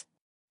services."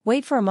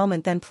 "Wait for a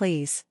moment then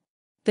please."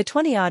 The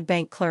 20-odd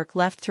bank clerk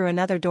left through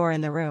another door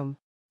in the room.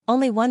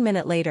 Only 1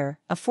 minute later,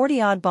 a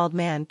 40-odd bald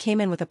man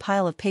came in with a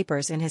pile of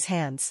papers in his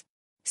hands.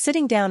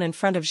 Sitting down in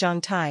front of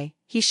Zhang Tai,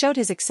 he showed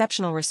his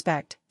exceptional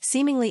respect,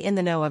 seemingly in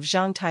the know of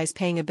Zhang Tai's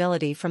paying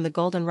ability from the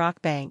Golden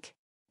Rock Bank.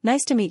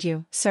 "Nice to meet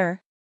you, sir.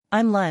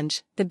 I'm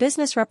Lunge, the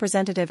business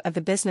representative of the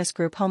business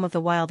group Home of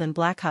the Wild in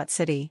Black Hot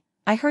City.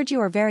 I heard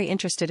you are very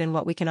interested in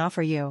what we can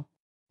offer you."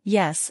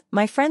 "Yes,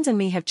 my friends and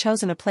me have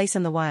chosen a place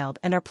in the wild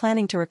and are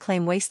planning to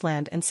reclaim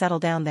wasteland and settle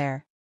down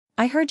there.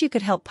 I heard you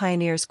could help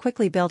pioneers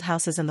quickly build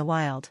houses in the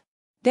wild.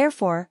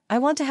 Therefore, I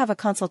want to have a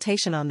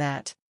consultation on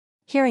that."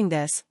 Hearing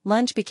this,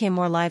 Lunge became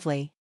more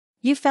lively.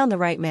 "You've found the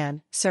right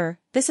man, sir.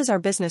 This is our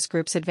business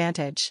group's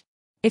advantage.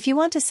 If you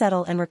want to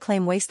settle and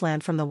reclaim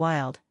wasteland from the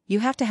wild,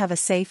 you have to have a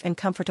safe and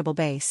comfortable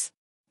base.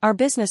 Our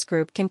business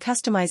group can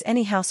customize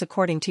any house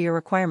according to your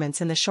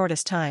requirements in the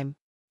shortest time.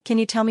 Can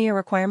you tell me your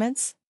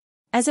requirements?"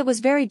 As it was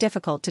very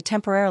difficult to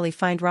temporarily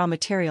find raw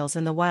materials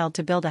in the wild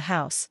to build a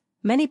house,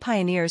 many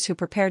pioneers who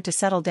prepared to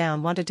settle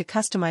down wanted to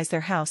customize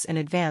their house in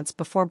advance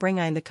before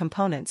bringing the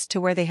components to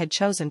where they had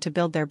chosen to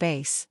build their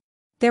base.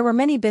 There were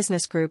many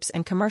business groups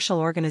and commercial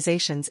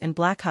organizations in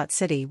Black Hot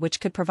City which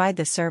could provide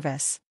this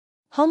service.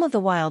 Home of the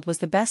Wild was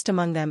the best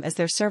among them as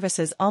their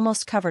services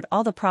almost covered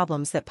all the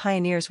problems that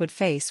pioneers would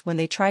face when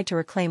they tried to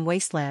reclaim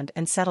wasteland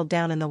and settled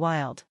down in the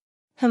wild.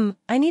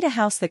 I need a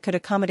house that could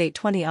accommodate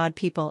 20-odd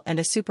people and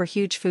a super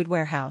huge food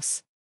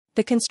warehouse.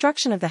 The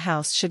construction of the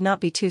house should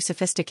not be too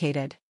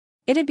sophisticated.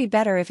 It'd be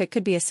better if it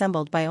could be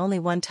assembled by only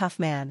one tough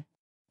man.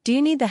 Do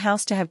you need the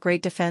house to have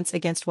great defense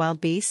against wild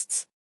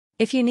beasts?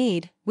 If you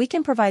need, we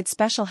can provide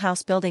special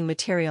house building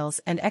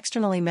materials and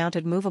externally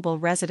mounted movable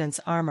residence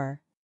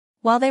armor.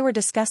 While they were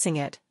discussing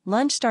it,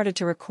 Lunge started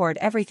to record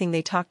everything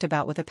they talked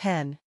about with a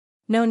pen.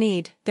 "No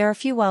need, there are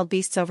few wild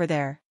beasts over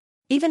there.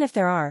 Even if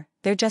there are,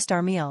 they're just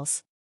our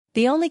meals.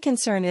 The only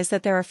concern is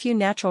that there are few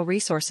natural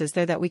resources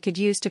there that we could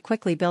use to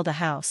quickly build a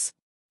house.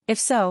 If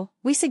so,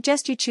 we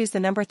suggest you choose the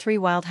number 3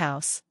 wild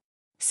house."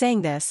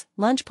 Saying this,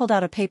 Lunge pulled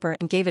out a paper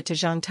and gave it to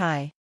Zhang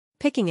Tai.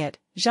 Picking it,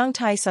 Zhang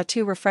Tai saw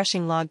 2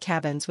 refreshing log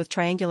cabins with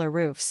triangular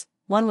roofs.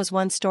 One was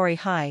 1 story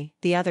high,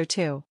 the other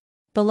 2.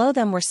 Below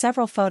them were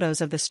several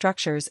photos of the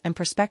structures and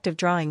perspective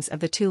drawings of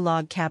the 2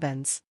 log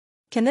cabins.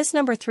 "Can this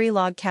number 3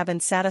 log cabin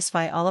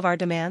satisfy all of our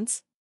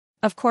demands?"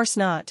 "Of course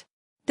not.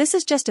 This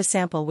is just a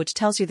sample which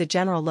tells you the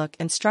general look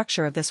and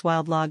structure of this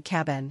wild log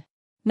cabin.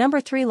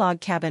 Number 3 log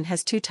cabin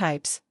has 2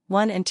 types,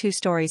 1 and 2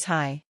 stories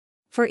high.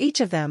 For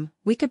each of them,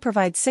 we could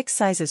provide 6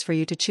 sizes for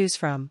you to choose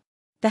from.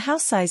 The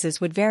house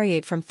sizes would vary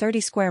from 30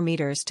 square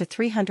meters to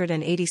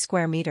 380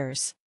 square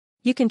meters.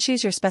 You can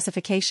choose your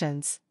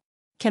specifications.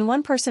 Can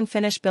one person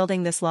finish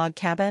building this log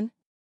cabin?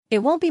 It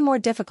won't be more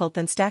difficult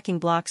than stacking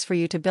blocks for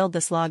you to build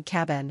this log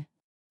cabin."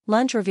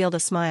 Lunge revealed a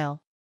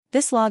smile.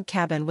 This log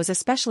cabin was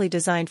especially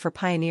designed for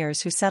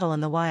pioneers who settle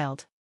in the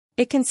wild.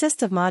 It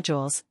consists of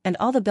modules, and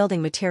all the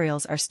building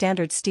materials are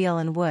standard steel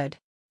and wood.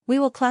 We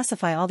will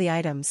classify all the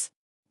items.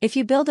 If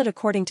you build it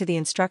according to the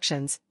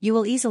instructions, you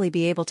will easily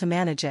be able to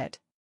manage it.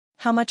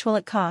 "How much will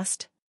it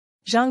cost?"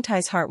 Zhang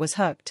Tai's heart was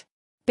hooked.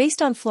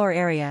 Based on floor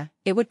area,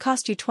 it would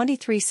cost you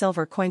 23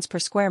 silver coins per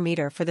square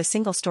meter for the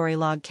single-story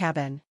log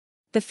cabin.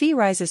 The fee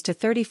rises to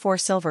 34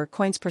 silver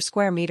coins per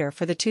square meter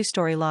for the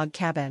 2-story log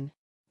cabin.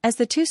 As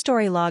the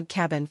two-story log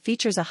cabin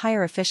features a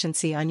higher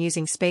efficiency on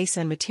using space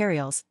and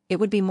materials, it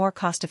would be more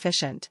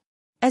cost-efficient.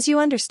 As you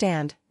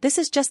understand, this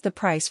is just the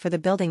price for the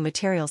building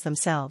materials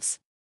themselves.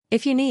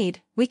 If you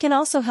need, we can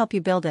also help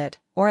you build it,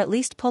 or at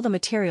least pull the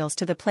materials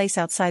to the place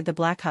outside the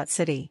Black Hot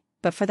City,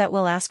 but for that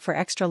we'll ask for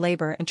extra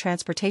labor and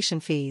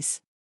transportation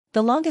fees.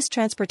 The longest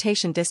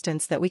transportation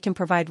distance that we can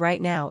provide right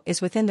now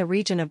is within the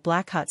region of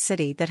Black Hot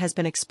City that has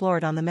been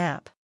explored on the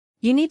map.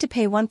 You need to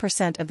pay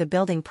 1% of the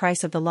building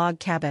price of the log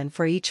cabin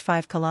for each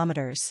 5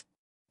 kilometers.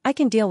 I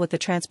can deal with the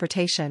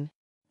transportation.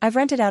 I've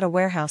rented out a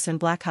warehouse in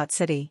Black Hot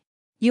City.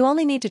 You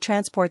only need to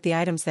transport the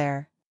items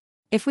there.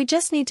 If we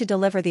just need to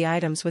deliver the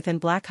items within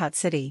Black Hot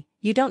City,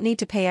 you don't need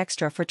to pay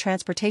extra for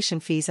transportation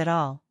fees at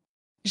all.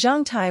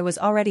 Zhang Tai was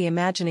already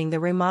imagining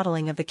the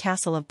remodeling of the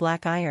Castle of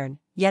Black Iron,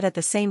 yet at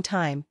the same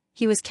time,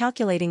 he was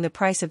calculating the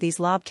price of these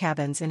log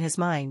cabins in his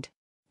mind.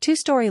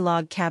 Two-story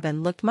log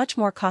cabin looked much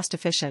more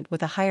cost-efficient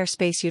with a higher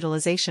space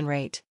utilization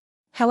rate.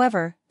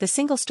 However, the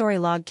single-story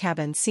log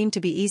cabin seemed to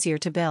be easier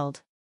to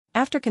build.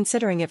 After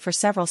considering it for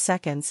several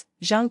seconds,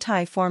 Zhang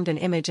Tai formed an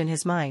image in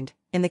his mind.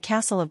 In the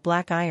Castle of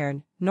Black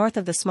Iron, north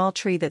of the small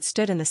tree that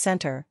stood in the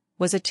center,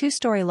 was a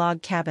two-story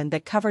log cabin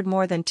that covered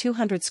more than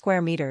 200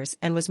 square meters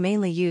and was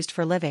mainly used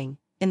for living.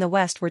 In the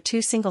west were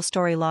two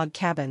single-story log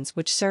cabins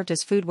which served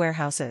as food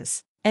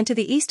warehouses. And to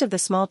the east of the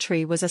small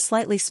tree was a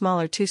slightly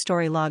smaller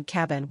two-story log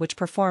cabin which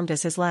performed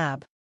as his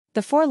lab.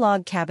 The 4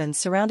 log cabins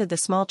surrounded the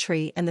small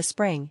tree and the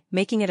spring,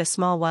 making it a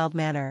small wild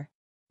manor.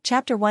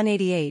 Chapter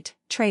 188,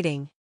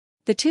 Trading.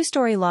 The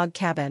two-story log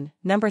cabin,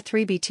 number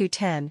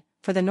 3B210,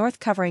 for the north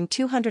covering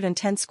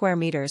 210 square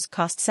meters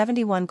cost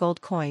 71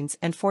 gold coins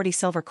and 40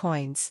 silver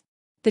coins.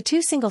 The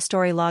 2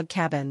 single-story log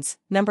cabins,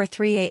 number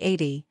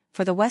 3A80,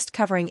 for the west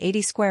covering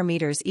 80 square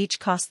meters each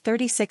cost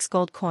 36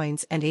 gold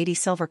coins and 80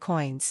 silver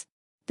coins.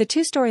 The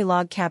 2-story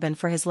log cabin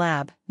for his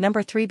lab,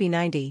 number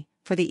 3B90,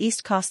 for the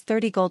east cost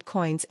 30 gold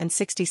coins and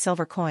 60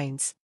 silver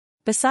coins.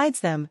 Besides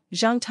them,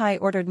 Zhang Tai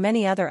ordered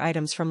many other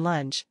items from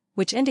Lunge,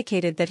 which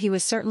indicated that he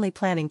was certainly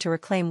planning to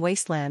reclaim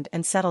wasteland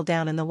and settle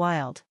down in the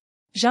wild.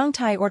 Zhang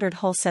Tai ordered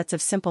whole sets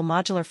of simple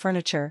modular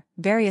furniture,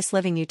 various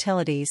living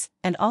utilities,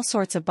 and all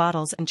sorts of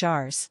bottles and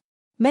jars.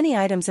 Many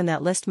items in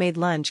that list made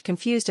Lunge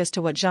confused as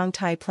to what Zhang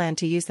Tai planned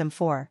to use them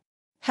for.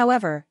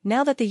 However,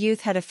 now that the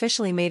youth had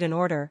officially made an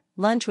order,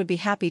 Lunge would be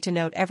happy to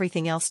note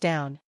everything else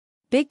down.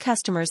 Big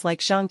customers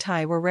like Zhang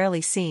Tai were rarely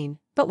seen,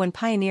 but when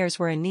pioneers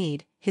were in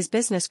need, his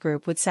business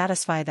group would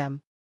satisfy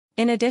them.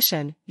 In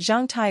addition,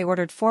 Zhang Tai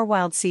ordered 4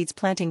 wild seeds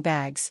planting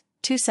bags,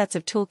 2 sets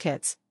of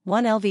toolkits,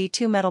 1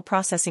 LV2 metal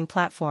processing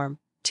platform,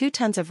 2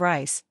 tons of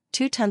rice,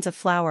 2 tons of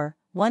flour,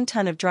 1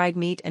 ton of dried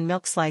meat and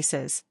milk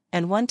slices,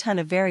 and 1 ton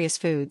of various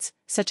foods,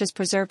 such as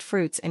preserved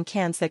fruits and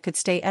cans that could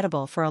stay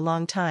edible for a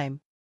long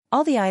time.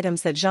 All the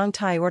items that Zhang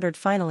Tai ordered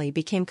finally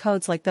became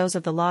codes like those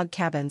of the log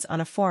cabins on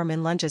a form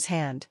in Lunge's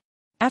hand.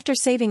 After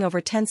saving over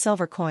 10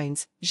 silver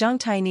coins, Zhang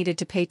Tai needed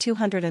to pay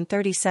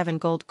 237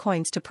 gold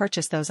coins to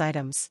purchase those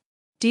items.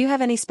 Do you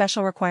have any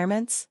special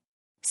requirements?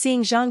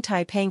 Seeing Zhang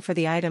Tai paying for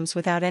the items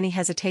without any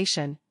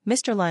hesitation,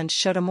 Mr. Lunge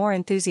showed a more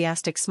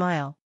enthusiastic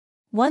smile.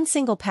 One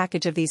single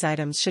package of these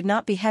items should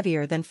not be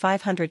heavier than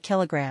 500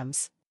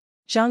 kilograms.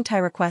 Zhang Tai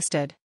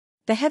requested.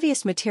 The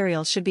heaviest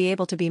materials should be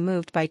able to be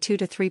moved by 2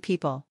 to 3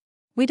 people.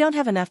 We don't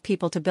have enough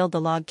people to build the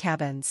log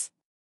cabins.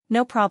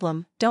 No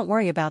problem, don't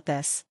worry about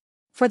this.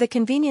 For the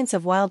convenience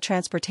of wild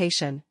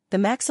transportation, the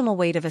maximal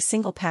weight of a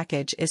single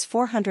package is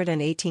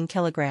 418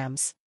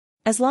 kilograms.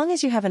 As long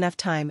as you have enough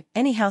time,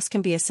 any house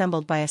can be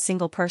assembled by a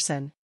single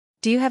person.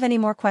 Do you have any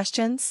more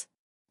questions?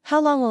 How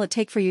long will it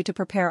take for you to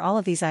prepare all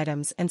of these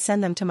items and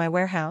send them to my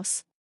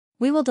warehouse?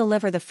 We will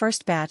deliver the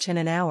first batch in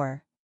an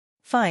hour.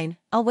 Fine,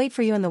 I'll wait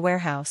for you in the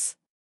warehouse.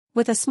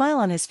 With a smile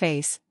on his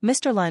face,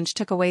 Mr. Lunge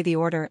took away the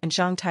order and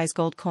Zhang Tai's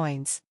gold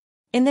coins.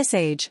 In this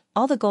age,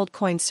 all the gold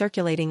coins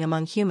circulating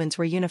among humans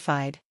were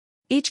unified.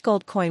 Each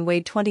gold coin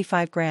weighed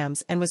 25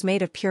 grams and was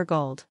made of pure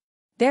gold.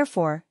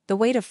 Therefore, the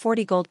weight of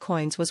 40 gold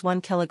coins was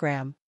 1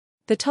 kilogram.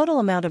 The total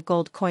amount of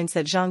gold coins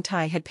that Zhang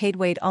Tai had paid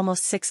weighed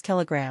almost 6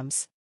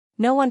 kilograms.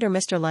 No wonder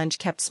Mr. Lunge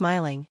kept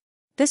smiling.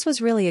 This was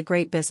really a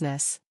great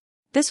business.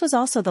 This was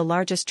also the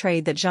largest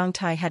trade that Zhang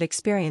Tai had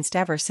experienced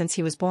ever since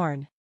he was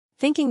born.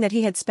 Thinking that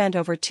he had spent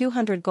over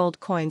 200 gold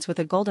coins with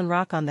a golden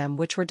rock on them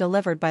which were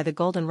delivered by the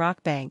Golden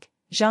Rock Bank,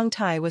 Zhang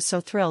Tai was so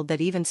thrilled that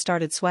even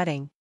started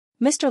sweating.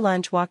 Mr.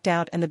 Lunge walked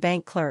out and the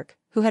bank clerk,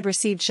 who had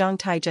received Zhang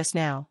Tai just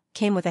now,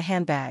 came with a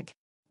handbag.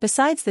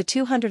 Besides the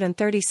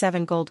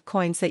 237 gold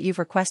coins that you've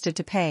requested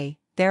to pay,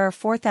 there are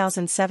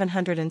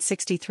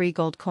 4,763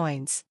 gold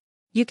coins.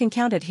 You can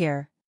count it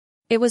here.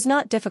 It was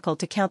not difficult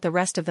to count the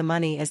rest of the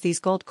money as these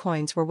gold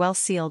coins were well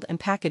sealed and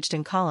packaged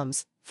in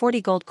columns,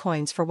 40 gold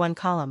coins for one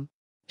column.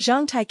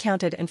 Zhang Tai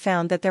counted and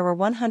found that there were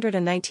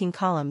 119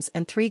 columns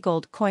and 3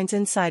 gold coins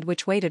inside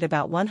which weighed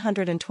about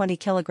 120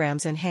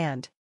 kilograms in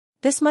hand.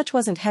 This much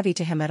wasn't heavy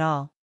to him at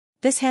all.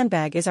 This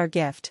handbag is our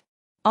gift.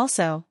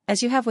 Also,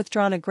 as you have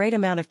withdrawn a great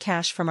amount of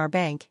cash from our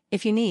bank,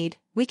 if you need,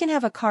 we can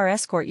have a car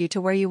escort you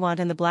to where you want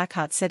in the Black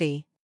Hot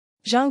City.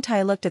 Zhang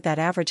Tai looked at that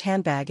average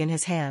handbag in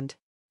his hand.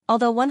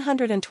 Although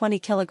 120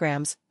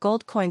 kilograms,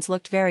 gold coins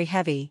looked very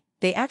heavy,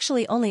 they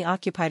actually only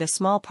occupied a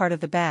small part of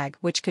the bag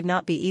which could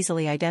not be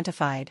easily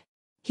identified.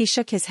 He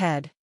shook his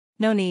head.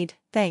 No need,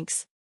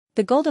 thanks.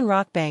 The Golden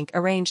Rock Bank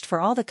arranged for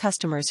all the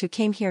customers who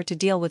came here to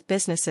deal with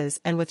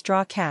businesses and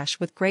withdraw cash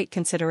with great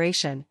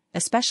consideration,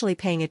 especially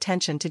paying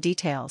attention to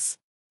details.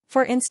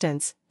 For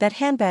instance, that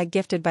handbag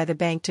gifted by the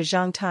bank to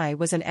Zhang Tai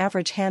was an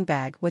average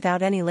handbag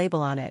without any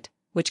label on it,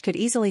 which could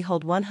easily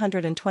hold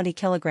 120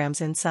 kilograms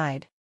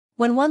inside.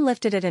 When one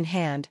lifted it in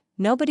hand,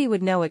 nobody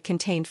would know it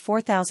contained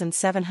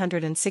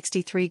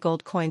 4,763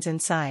 gold coins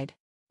inside.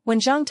 When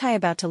Zhang Tai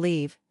about to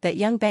leave, that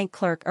young bank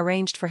clerk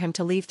arranged for him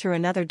to leave through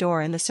another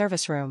door in the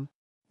service room.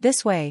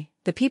 This way,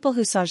 the people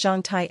who saw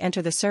Zhang Tai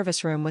enter the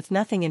service room with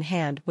nothing in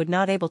hand would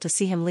not able to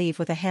see him leave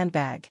with a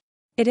handbag.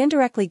 It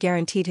indirectly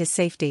guaranteed his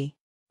safety.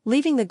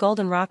 Leaving the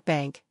Golden Rock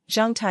Bank,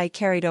 Zhang Tai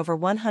carried over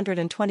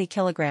 120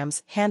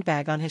 kilograms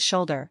handbag on his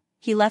shoulder.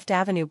 He left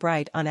Avenue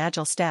Bright on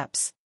agile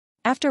steps.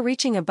 After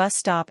reaching a bus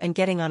stop and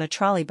getting on a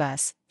trolley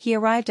bus, he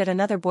arrived at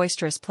another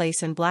boisterous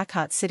place in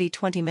Blackhawk City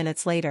 20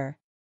 minutes later.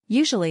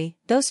 Usually,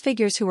 those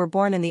figures who were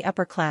born in the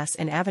upper class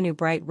in Avenue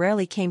Bright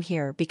rarely came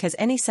here because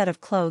any set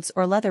of clothes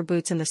or leather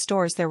boots in the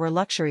stores there were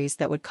luxuries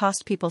that would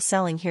cost people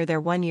selling here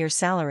their 1 year's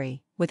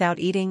salary, without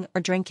eating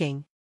or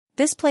drinking.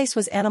 This place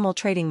was Animal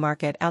Trading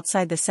Market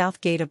outside the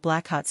south gate of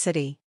Blackhawk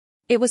City.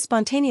 It was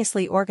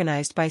spontaneously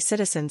organized by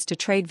citizens to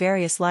trade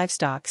various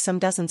livestock some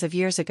dozens of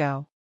years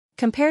ago.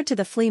 Compared to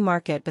the flea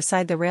market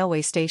beside the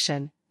railway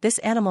station, this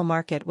animal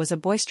market was a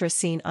boisterous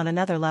scene on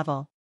another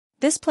level.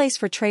 This place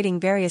for trading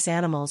various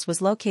animals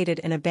was located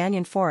in a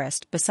banyan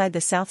forest beside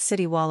the south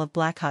city wall of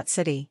Blackhawk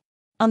City.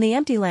 On the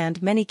empty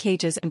land many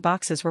cages and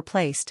boxes were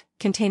placed,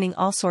 containing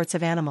all sorts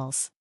of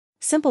animals.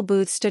 Simple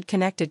booths stood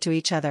connected to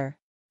each other.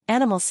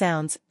 Animal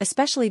sounds,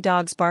 especially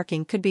dogs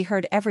barking, could be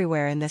heard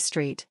everywhere in this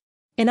street.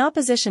 In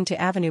opposition to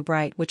Avenue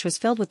Bright, which was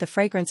filled with the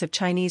fragrance of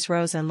Chinese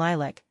rose and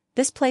lilac,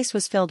 this place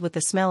was filled with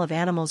the smell of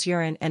animals'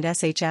 urine and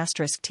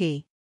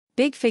sh*t.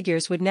 Big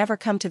figures would never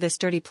come to this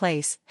dirty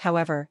place.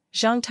 However,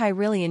 Zhang Tai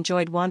really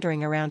enjoyed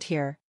wandering around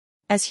here.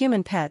 As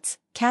human pets,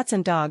 cats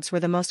and dogs were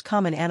the most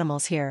common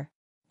animals here.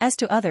 As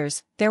to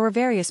others, there were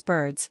various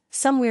birds,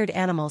 some weird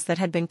animals that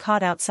had been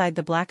caught outside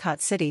the Blackhawk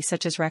City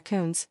such as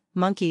raccoons,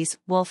 monkeys,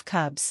 wolf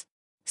cubs.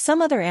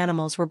 Some other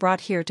animals were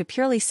brought here to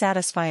purely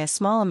satisfy a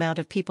small amount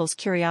of people's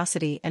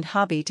curiosity and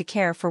hobby to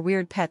care for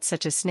weird pets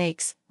such as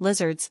snakes,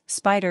 lizards,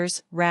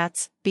 spiders,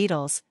 rats,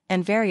 beetles,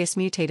 and various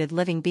mutated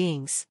living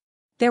beings.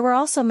 There were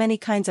also many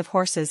kinds of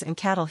horses and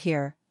cattle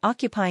here,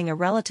 occupying a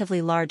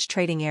relatively large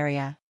trading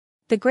area.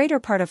 The greater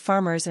part of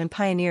farmers and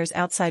pioneers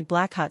outside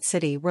Blackhawk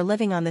City were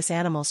living on this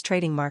animals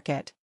trading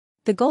market.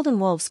 The golden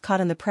wolves caught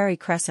in the Prairie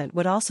Crescent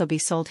would also be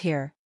sold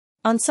here.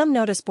 On some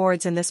notice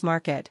boards in this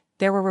market,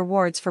 there were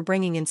rewards for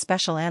bringing in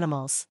special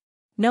animals.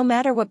 No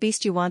matter what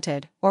beast you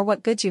wanted, or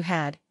what goods you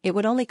had, it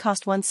would only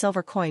cost 1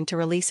 silver coin to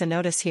release a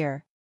notice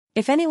here.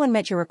 If anyone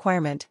met your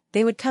requirement,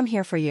 they would come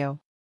here for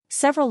you.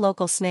 Several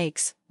local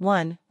snakes,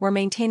 were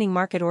maintaining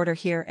market order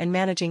here and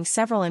managing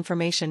several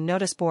information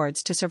notice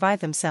boards to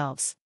survive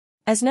themselves.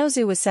 As no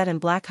zoo was set in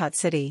Blackhawk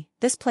City,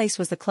 this place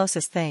was the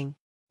closest thing.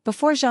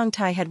 Before Zhang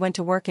Tai had went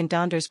to work in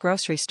Donder's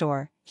grocery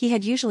store, he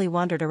had usually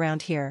wandered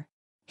around here.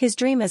 His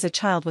dream as a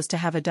child was to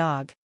have a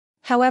dog.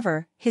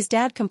 However, his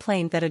dad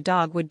complained that a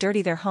dog would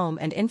dirty their home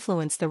and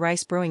influence the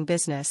rice brewing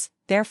business,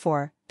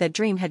 therefore, that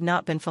dream had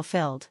not been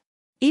fulfilled.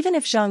 Even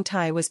if Zhang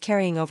Tai was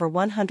carrying over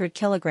 100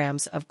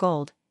 kilograms of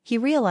gold, he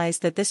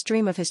realized that this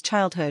dream of his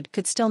childhood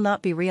could still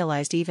not be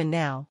realized even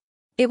now.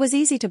 It was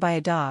easy to buy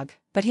a dog,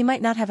 but he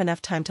might not have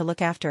enough time to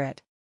look after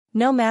it.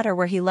 No matter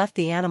where he left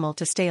the animal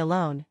to stay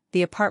alone,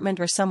 the apartment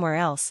or somewhere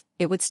else,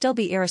 it would still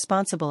be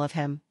irresponsible of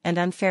him, and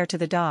unfair to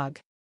the dog.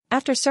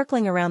 After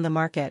circling around the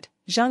market,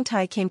 Zhang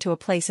Tai came to a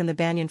place in the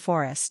banyan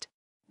forest.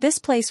 This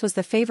place was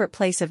the favorite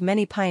place of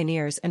many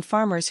pioneers and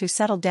farmers who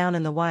settled down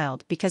in the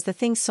wild because the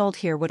things sold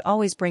here would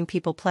always bring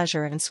people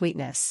pleasure and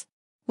sweetness.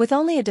 With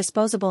only a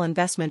disposable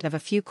investment of a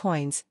few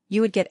coins,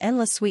 you would get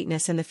endless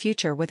sweetness in the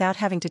future without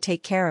having to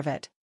take care of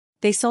it.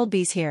 They sold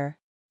bees here.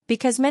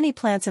 Because many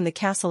plants in the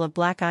castle of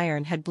Black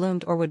Iron had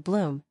bloomed or would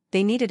bloom,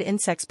 they needed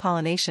insects'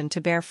 pollination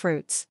to bear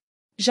fruits.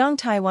 Zhang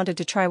Tai wanted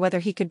to try whether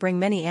he could bring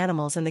many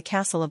animals in the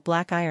castle of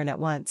Black Iron at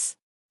once.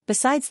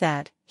 Besides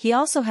that, he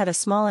also had a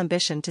small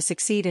ambition to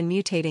succeed in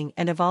mutating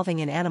and evolving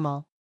an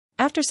animal.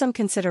 After some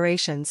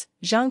considerations,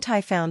 Zhang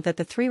Tai found that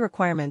the 3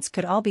 requirements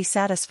could all be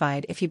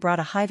satisfied if he brought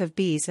a hive of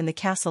bees in the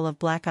castle of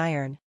Black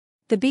Iron.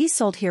 The bees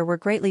sold here were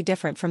greatly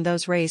different from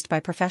those raised by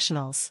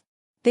professionals.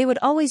 They would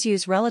always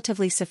use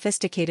relatively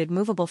sophisticated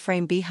movable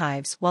frame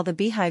beehives, while the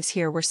beehives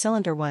here were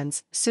cylinder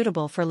ones,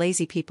 suitable for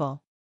lazy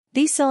people.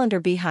 These cylinder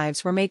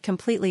beehives were made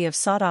completely of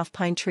sawed-off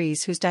pine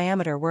trees whose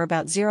diameter were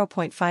about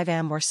 0.5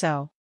 m or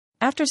so.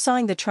 After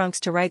sawing the trunks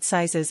to right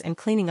sizes and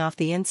cleaning off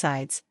the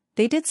insides,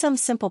 they did some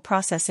simple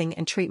processing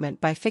and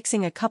treatment by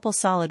fixing a couple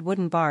solid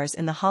wooden bars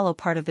in the hollow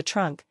part of the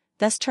trunk,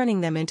 thus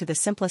turning them into the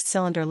simplest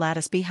cylinder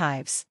lattice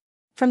beehives.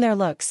 From their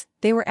looks,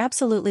 they were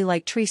absolutely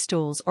like tree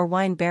stools or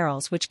wine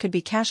barrels which could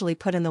be casually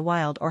put in the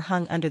wild or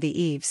hung under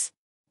the eaves.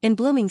 In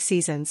blooming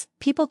seasons,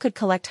 people could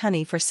collect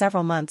honey for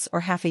several months or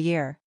half a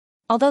year.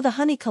 Although the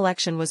honey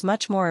collection was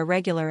much more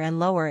irregular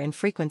and lower in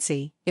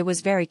frequency, it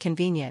was very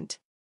convenient.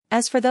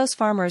 As for those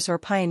farmers or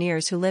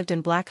pioneers who lived in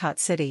Black Hot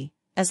City,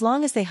 as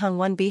long as they hung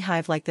one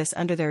beehive like this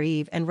under their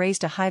eave and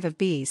raised a hive of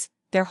bees,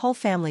 their whole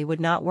family would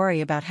not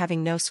worry about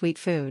having no sweet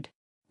food.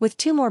 With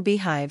 2 more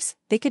beehives,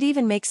 they could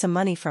even make some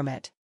money from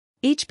it.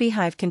 Each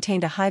beehive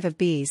contained a hive of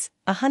bees,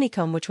 a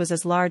honeycomb which was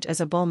as large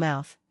as a bull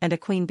mouth, and a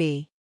queen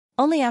bee.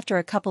 Only after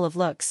a couple of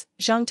looks,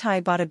 Zhang Tai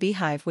bought a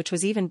beehive which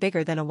was even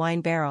bigger than a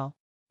wine barrel.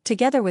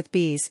 Together with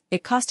bees,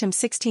 it cost him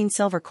 16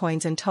 silver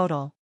coins in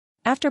total.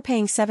 After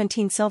paying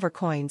 17 silver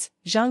coins,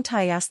 Zhang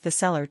Tai asked the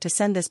seller to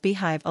send this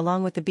beehive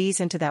along with the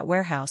bees into that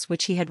warehouse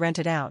which he had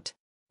rented out.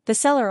 The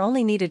seller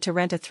only needed to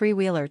rent a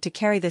 3-wheeler to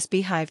carry this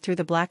beehive through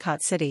the Black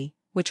Hot City,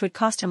 which would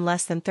cost him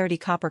less than 30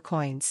 copper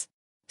coins.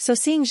 So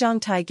seeing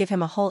Zhang Tai give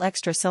him a whole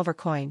extra silver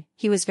coin,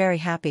 he was very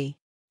happy.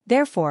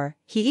 Therefore,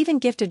 he even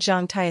gifted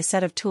Zhang Tai a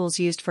set of tools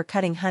used for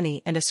cutting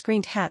honey and a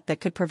screened hat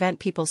that could prevent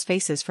people's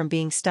faces from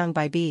being stung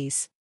by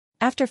bees.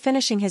 After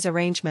finishing his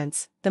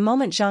arrangements, the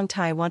moment Zhang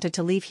Tai wanted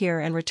to leave here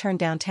and return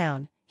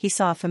downtown, he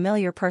saw a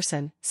familiar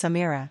person,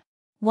 Samira.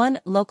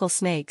 1. Local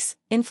snakes,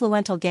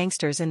 influential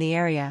gangsters in the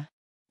area.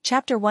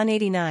 Chapter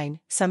 189,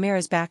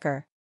 Samira's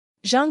Backer.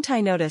 Zhang Tai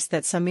noticed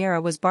that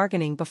Samira was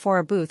bargaining before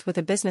a booth with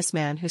a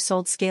businessman who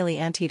sold scaly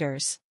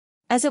anteaters.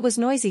 As it was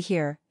noisy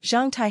here,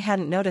 Zhang Tai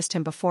hadn't noticed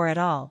him before at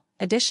all.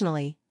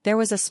 Additionally, there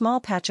was a small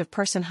patch of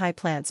person-high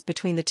plants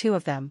between the two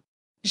of them.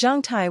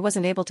 Zhang Tai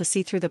wasn't able to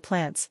see through the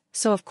plants,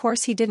 so of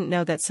course he didn't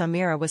know that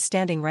Samira was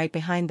standing right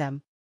behind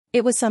them.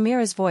 It was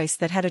Samira's voice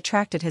that had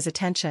attracted his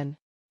attention.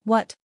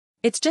 What?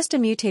 It's just a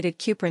mutated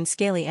Cuprin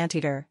scaly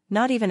anteater,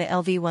 not even a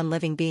LV1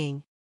 living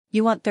being.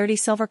 You want 30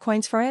 silver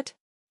coins for it?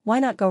 Why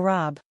not go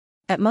rob?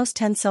 At most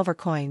 10 silver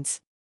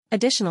coins.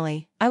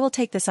 Additionally, I will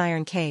take this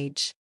iron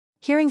cage.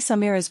 Hearing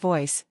Samira's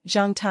voice,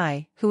 Zhang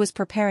Tai, who was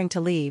preparing to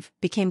leave,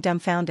 became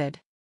dumbfounded.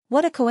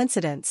 What a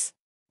coincidence.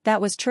 That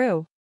was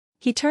true.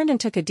 He turned and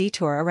took a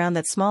detour around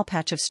that small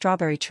patch of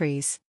strawberry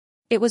trees.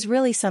 It was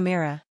really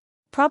Samira.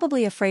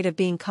 Probably afraid of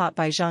being caught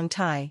by Zhang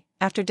Tai,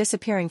 after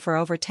disappearing for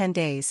over 10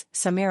 days,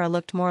 Samira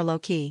looked more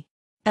low-key.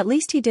 At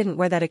least he didn't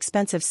wear that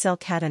expensive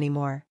silk hat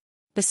anymore.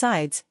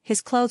 Besides, his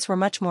clothes were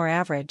much more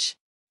average.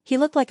 He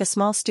looked like a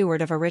small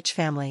steward of a rich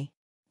family.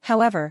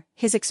 However,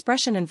 his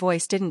expression and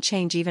voice didn't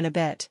change even a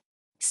bit.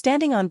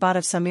 Standing on both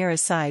of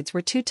Samira's sides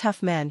were 2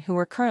 tough men who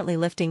were currently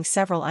lifting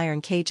several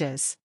iron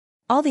cages.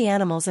 All the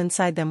animals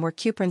inside them were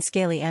Cuprin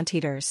scaly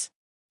anteaters.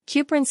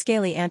 Cuprin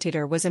scaly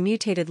anteater was a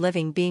mutated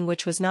living being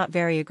which was not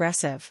very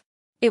aggressive.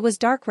 It was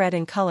dark red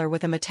in color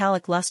with a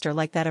metallic luster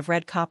like that of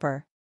red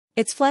copper.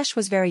 Its flesh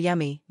was very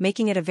yummy,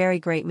 making it a very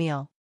great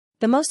meal.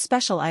 The most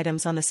special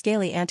items on the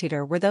scaly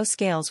anteater were those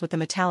scales with the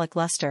metallic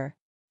luster.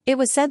 It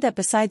was said that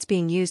besides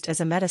being used as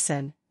a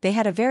medicine, they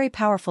had a very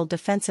powerful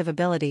defensive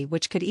ability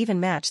which could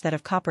even match that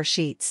of copper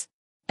sheets.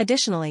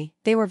 Additionally,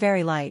 they were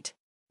very light.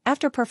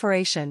 After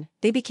perforation,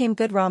 they became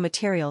good raw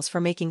materials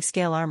for making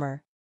scale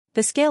armor.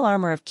 The scale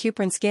armor of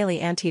Cuprin scaly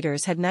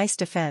anteaters had nice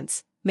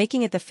defense,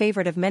 making it the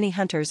favorite of many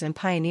hunters and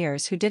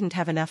pioneers who didn't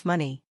have enough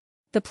money.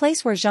 The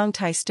place where Zhang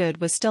Tai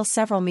stood was still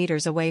several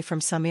meters away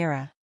from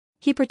Samira.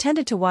 He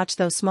pretended to watch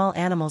those small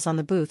animals on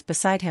the booth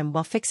beside him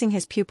while fixing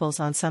his pupils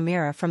on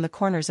Samira from the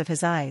corners of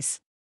his eyes.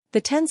 The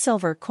 10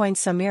 silver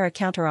coins Samira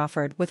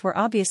counteroffered with were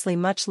obviously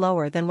much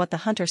lower than what the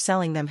hunter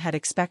selling them had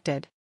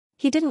expected.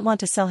 He didn't want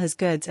to sell his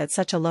goods at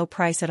such a low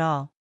price at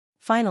all.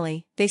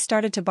 Finally, they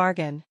started to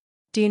bargain.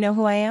 Do you know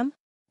who I am?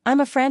 I'm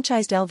a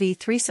franchised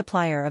LV3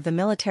 supplier of the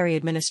military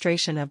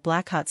administration of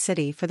Black Hot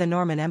City for the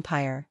Norman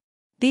Empire.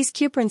 These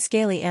Cuprin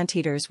scaly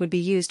anteaters would be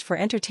used for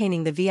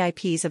entertaining the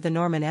VIPs of the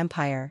Norman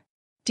Empire.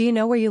 Do you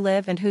know where you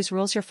live and whose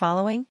rules you're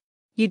following?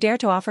 You dare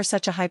to offer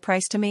such a high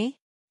price to me?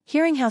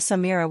 Hearing how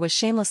Samira was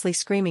shamelessly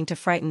screaming to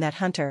frighten that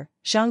hunter,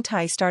 Zhang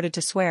Tai started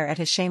to swear at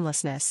his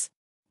shamelessness.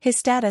 His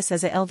status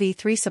as a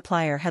LV3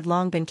 supplier had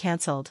long been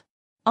cancelled.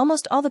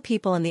 Almost all the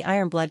people in the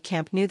Ironblood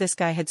camp knew this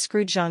guy had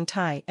screwed Zhang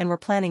Tai and were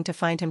planning to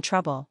find him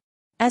trouble.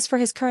 As for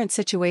his current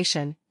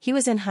situation, he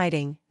was in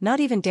hiding, not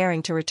even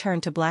daring to return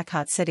to Black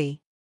Hot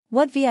City.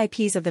 What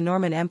VIPs of the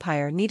Norman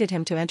Empire needed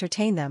him to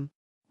entertain them?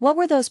 What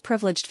were those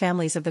privileged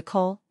families of the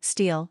Coal,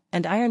 Steel,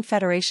 and Iron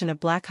Federation of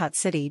Black Hot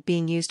City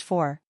being used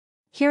for?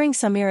 Hearing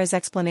Samira's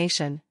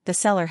explanation, the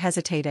seller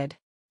hesitated.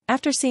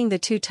 After seeing the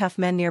 2 tough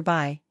men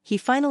nearby, he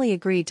finally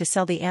agreed to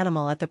sell the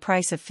animal at the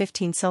price of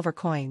 15 silver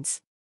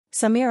coins.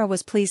 Samira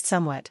was pleased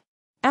somewhat.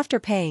 After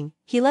paying,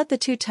 he let the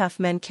 2 tough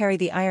men carry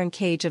the iron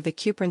cage of the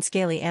Cuprin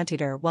scaly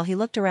anteater while he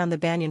looked around the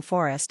banyan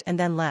forest and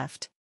then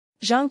left.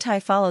 Zhang Tai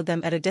followed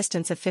them at a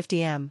distance of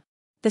 50 m.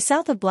 The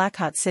south of Black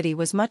Hot City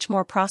was much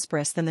more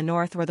prosperous than the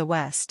north or the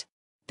west.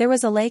 There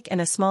was a lake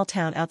and a small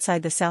town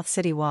outside the south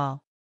city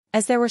wall.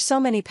 As there were so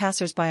many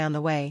passers-by on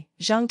the way,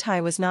 Zhang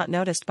Tai was not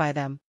noticed by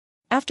them.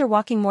 After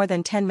walking more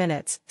than 10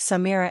 minutes,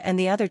 Samira and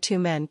the other 2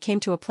 men came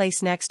to a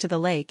place next to the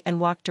lake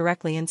and walked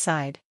directly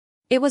inside.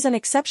 It was an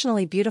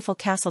exceptionally beautiful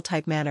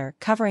castle-type manor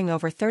covering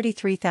over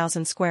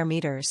 33,000 square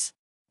meters.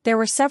 There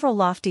were several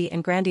lofty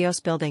and grandiose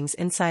buildings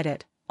inside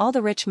it. All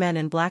the rich men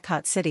in Black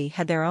Hot City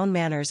had their own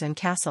manors and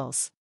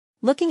castles.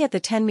 Looking at the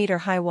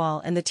 10-meter-high wall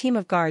and the team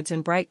of guards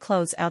in bright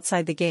clothes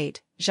outside the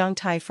gate, Zhang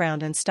Tai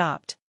frowned and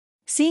stopped.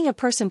 Seeing a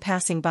person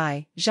passing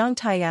by, Zhang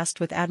Tai asked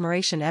with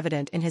admiration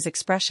evident in his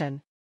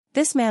expression.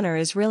 "This manor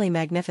is really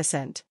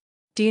magnificent.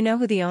 Do you know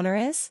who the owner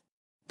is?"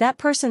 That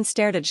person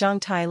stared at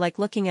Zhang Tai like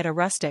looking at a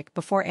rustic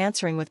before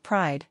answering with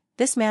pride.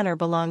 "This manor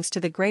belongs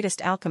to the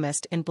greatest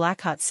alchemist in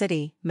Black Hot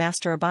City,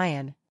 Master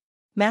Abayan."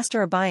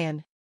 Master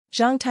Abayan.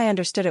 Zhang Tai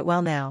understood it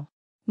well now.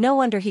 No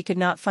wonder he could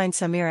not find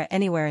Samira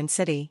anywhere in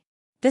city.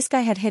 This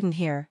guy had hidden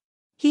here.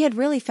 He had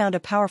really found a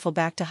powerful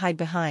back to hide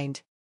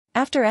behind.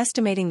 After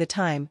estimating the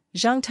time,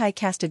 Zhang Tai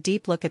cast a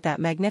deep look at that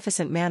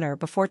magnificent manor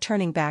before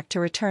turning back to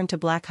return to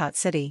Black Hot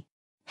City.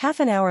 Half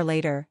an hour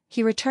later,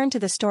 he returned to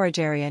the storage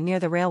area near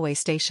the railway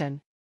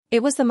station.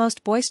 It was the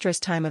most boisterous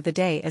time of the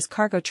day as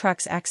cargo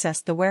trucks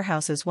accessed the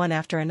warehouses one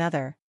after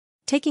another.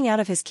 Taking out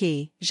of his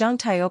key, Zhang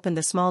Tai opened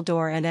the small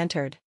door and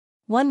entered.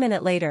 1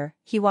 minute later,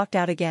 he walked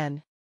out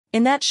again.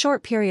 In that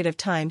short period of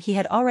time he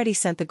had already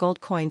sent the gold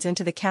coins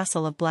into the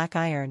castle of Black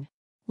Iron.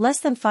 Less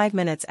than 5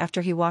 minutes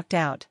after he walked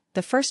out,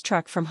 the first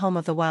truck from Home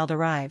of the Wild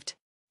arrived.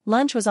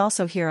 Lunch was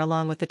also here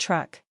along with the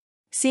truck.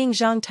 Seeing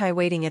Zhang Tai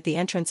waiting at the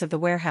entrance of the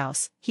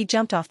warehouse, he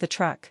jumped off the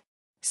truck.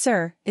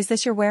 "Sir, is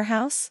this your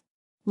warehouse?"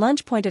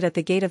 Lunch pointed at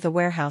the gate of the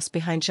warehouse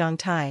behind Zhang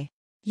Tai.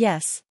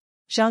 "Yes."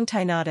 Zhang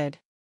Tai nodded.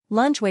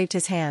 Lunch waved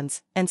his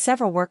hands, and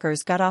several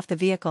workers got off the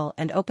vehicle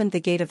and opened the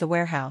gate of the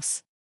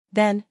warehouse.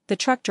 Then, the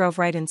truck drove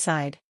right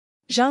inside.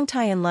 Zhang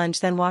Tai and Lunch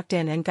then walked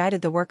in and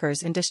guided the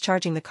workers in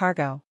discharging the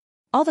cargo.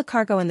 All the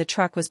cargo in the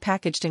truck was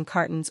packaged in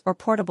cartons or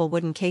portable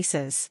wooden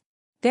cases.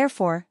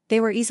 Therefore, they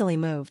were easily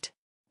moved.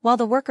 While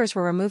the workers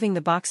were removing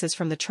the boxes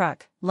from the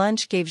truck,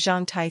 Lunch gave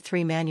Zhang Tai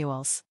 3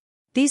 manuals.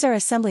 These are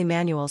assembly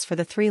manuals for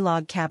the 3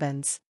 log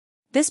cabins.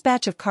 This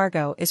batch of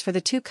cargo is for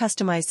the 2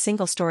 customized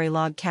single-story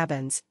log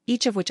cabins,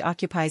 each of which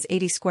occupies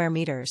 80 square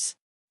meters.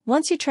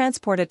 Once you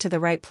transport it to the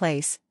right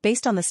place,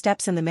 based on the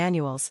steps in the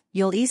manuals,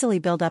 you'll easily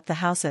build up the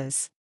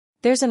houses.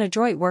 There's an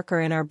adroit worker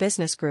in our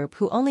business group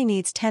who only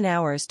needs 10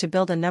 hours to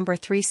build a number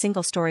 3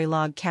 single-story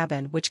log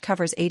cabin which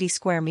covers 80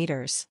 square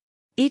meters.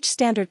 Each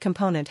standard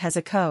component has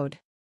a code.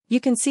 You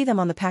can see them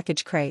on the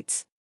package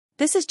crates.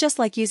 This is just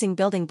like using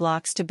building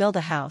blocks to build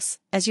a house.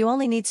 As you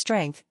only need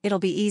strength, it'll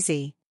be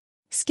easy.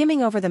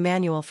 Skimming over the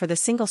manual for the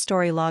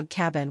single-story log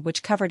cabin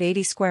which covered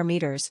 80 square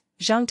meters,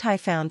 Zhang Tai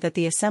found that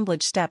the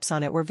assemblage steps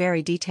on it were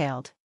very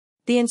detailed.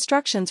 The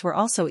instructions were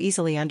also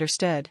easily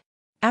understood.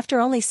 After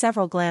only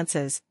several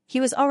glances, he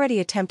was already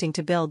attempting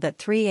to build that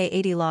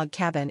 3A80 log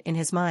cabin in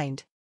his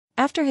mind.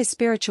 After his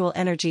spiritual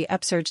energy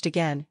upsurged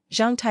again,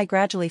 Zhang Tai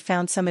gradually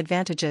found some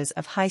advantages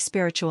of high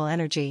spiritual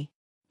energy.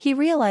 He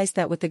realized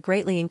that with the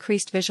greatly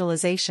increased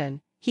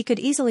visualization, he could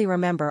easily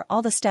remember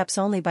all the steps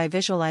only by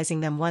visualizing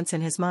them once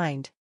in his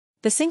mind.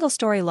 The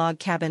single-story log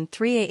cabin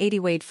 3A80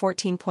 weighed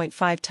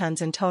 14.5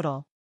 tons in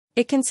total.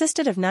 It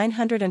consisted of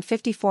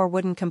 954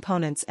 wooden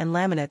components and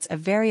laminates of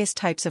various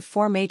types of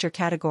 4 major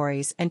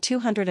categories and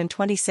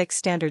 226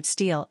 standard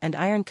steel and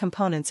iron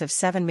components of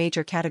 7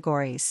 major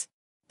categories.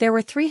 There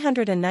were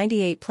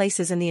 398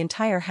 places in the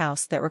entire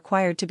house that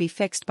required to be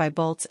fixed by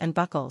bolts and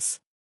buckles.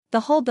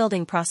 The whole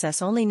building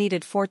process only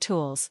needed 4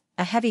 tools,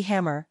 a heavy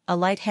hammer, a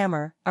light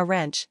hammer, a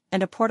wrench,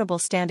 and a portable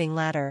standing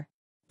ladder.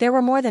 There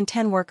were more than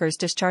 10 workers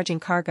discharging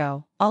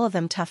cargo, all of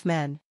them tough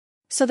men.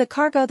 So the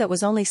cargo that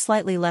was only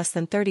slightly less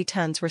than 30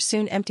 tons were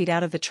soon emptied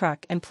out of the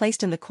truck and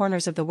placed in the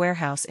corners of the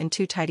warehouse in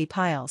 2 tidy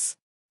piles.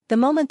 The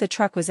moment the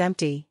truck was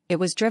empty, it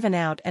was driven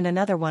out and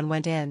another one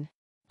went in.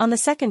 On the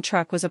second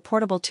truck was a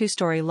portable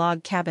 2-story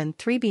log cabin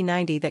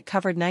 3B90 that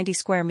covered 90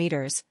 square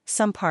meters,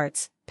 some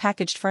parts,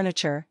 packaged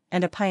furniture,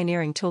 and a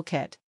pioneering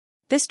toolkit.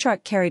 This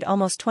truck carried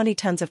almost 20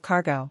 tons of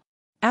cargo.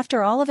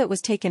 After all of it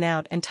was taken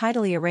out and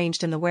tidily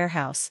arranged in the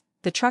warehouse,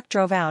 the truck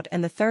drove out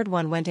and the third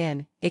one went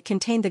in. It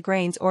contained the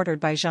grains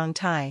ordered by Zhang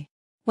Tai.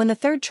 When the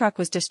third truck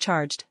was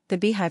discharged, the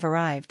beehive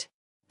arrived.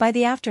 By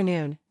the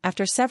afternoon,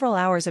 after several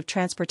hours of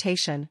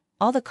transportation,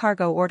 all the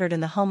cargo ordered in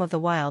the Home of the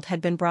Wild had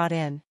been brought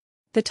in.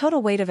 The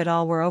total weight of it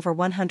all were over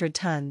 100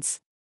 tons.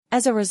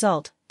 As a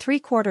result,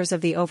 3/4 of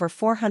the over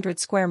 400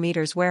 square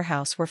meters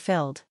warehouse were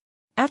filled.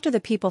 After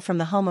the people from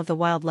the Home of the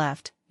Wild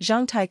left,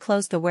 Zhang Tai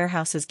closed the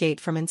warehouse's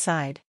gate from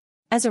inside.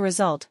 As a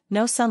result,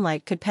 no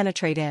sunlight could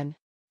penetrate in.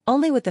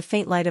 Only with the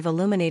faint light of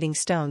illuminating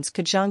stones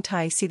could Zhang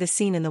Tai see the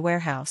scene in the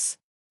warehouse.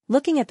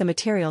 Looking at the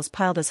materials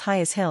piled as high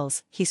as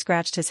hills, he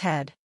scratched his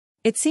head.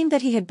 It seemed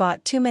that he had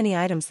bought too many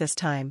items this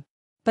time.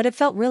 But it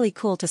felt really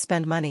cool to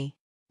spend money.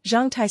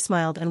 Zhang Tai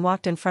smiled and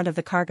walked in front of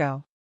the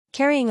cargo.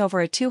 Carrying over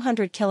a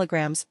 200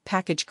 kilograms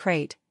package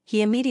crate,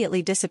 he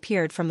immediately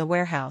disappeared from the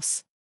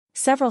warehouse.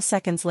 Several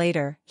seconds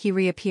later, he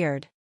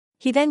reappeared.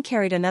 He then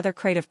carried another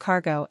crate of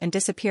cargo and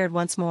disappeared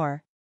once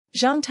more.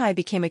 Zhang Tai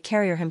became a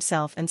carrier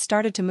himself and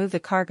started to move the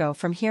cargo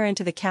from here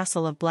into the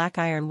castle of Black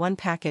Iron, one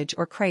package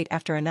or crate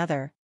after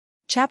another.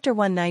 Chapter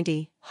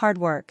 190, Hard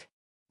Work.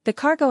 The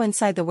cargo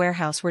inside the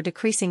warehouse were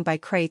decreasing by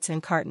crates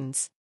and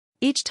cartons.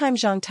 Each time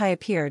Zhang Tai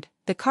appeared,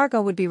 the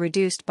cargo would be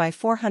reduced by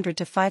 400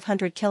 to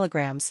 500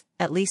 kilograms,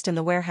 at least in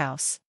the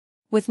warehouse.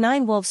 With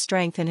 9 wolves'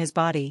 strength in his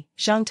body,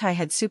 Zhang Tai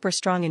had super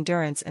strong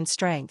endurance and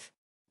strength.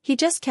 He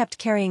just kept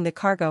carrying the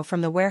cargo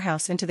from the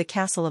warehouse into the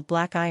castle of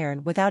black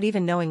iron without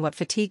even knowing what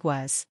fatigue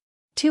was.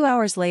 2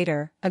 hours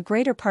later, a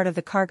greater part of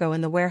the cargo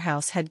in the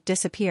warehouse had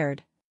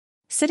disappeared.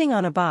 Sitting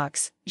on a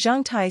box,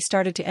 Zhang Tai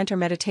started to enter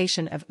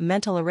meditation of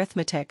mental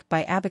arithmetic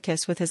by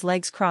abacus with his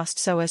legs crossed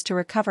so as to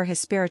recover his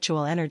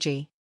spiritual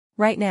energy.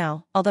 Right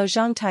now, although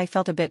Zhang Tai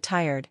felt a bit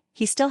tired,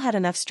 he still had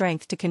enough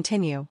strength to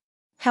continue.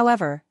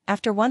 However,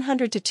 after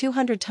 100 to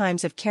 200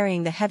 times of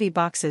carrying the heavy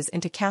boxes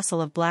into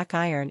Castle of Black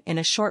Iron in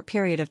a short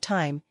period of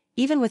time,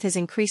 even with his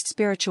increased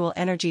spiritual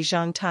energy,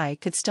 Zhang Tai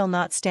could still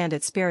not stand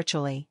it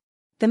spiritually.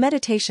 The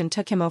meditation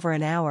took him over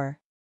an hour.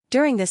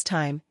 During this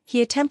time,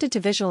 he attempted to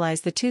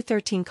visualize the 2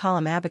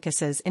 13-column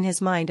abacuses in his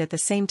mind at the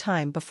same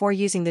time before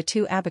using the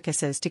 2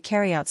 abacuses to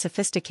carry out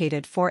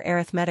sophisticated 4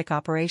 arithmetic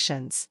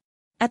operations.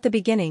 At the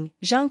beginning,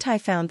 Zhang Tai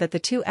found that the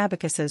 2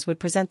 abacuses would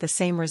present the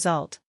same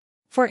result.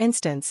 For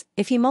instance,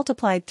 if he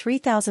multiplied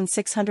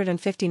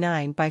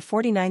 3,659 by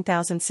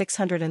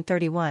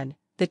 49,631,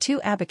 the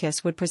 2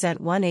 abacus would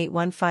present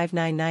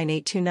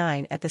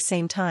 181599829 at the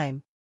same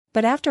time.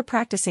 But after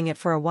practicing it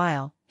for a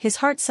while, his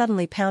heart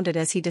suddenly pounded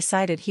as he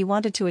decided he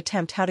wanted to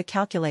attempt how to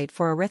calculate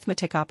 4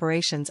 arithmetic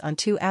operations on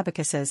 2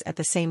 abacuses at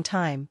the same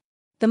time.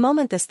 The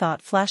moment this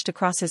thought flashed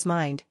across his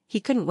mind, he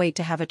couldn't wait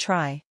to have a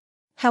try.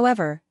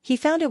 However, he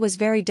found it was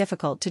very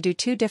difficult to do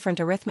 2 different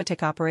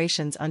arithmetic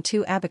operations on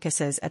 2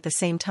 abacuses at the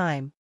same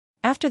time.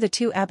 After the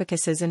 2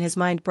 abacuses in his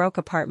mind broke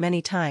apart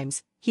many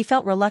times, he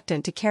felt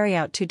reluctant to carry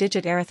out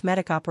 2-digit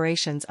arithmetic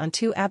operations on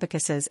 2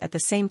 abacuses at the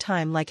same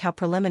time like how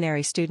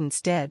preliminary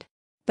students did.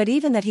 But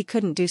even that he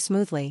couldn't do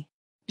smoothly.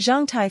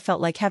 Zhang Tai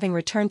felt like having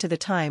returned to the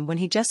time when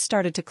he just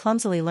started to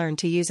clumsily learn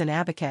to use an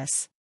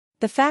abacus.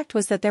 The fact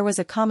was that there was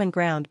a common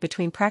ground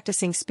between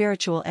practicing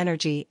spiritual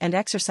energy and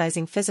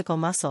exercising physical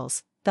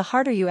muscles. The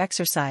harder you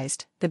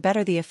exercised, the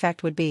better the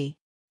effect would be.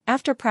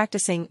 After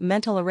practicing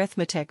mental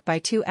arithmetic by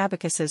 2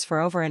 abacuses for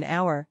over an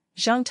hour,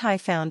 Zhang Tai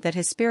found that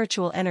his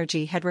spiritual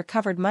energy had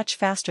recovered much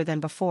faster than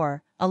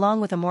before,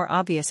 along with a more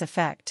obvious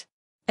effect.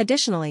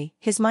 Additionally,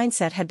 his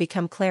mindset had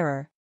become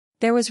clearer.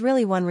 There was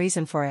really one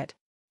reason for it.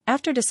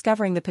 After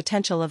discovering the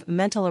potential of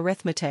mental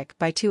arithmetic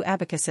by 2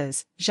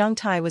 abacuses, Zhang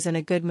Tai was in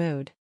a good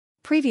mood.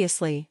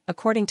 Previously,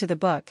 according to the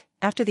book,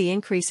 after the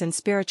increase in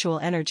spiritual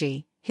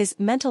energy, his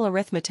mental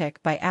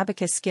arithmetic by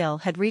abacus skill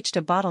had reached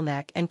a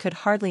bottleneck and could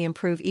hardly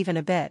improve even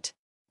a bit.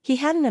 He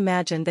hadn't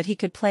imagined that he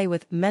could play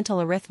with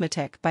mental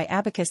arithmetic by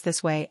abacus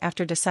this way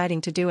after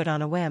deciding to do it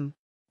on a whim.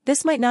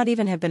 This might not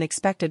even have been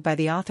expected by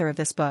the author of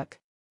this book.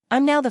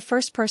 I'm now the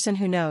first person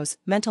who knows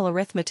mental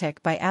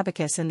arithmetic by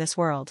abacus in this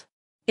world.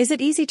 Is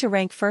it easy to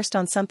rank first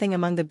on something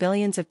among the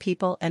billions of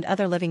people and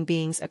other living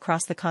beings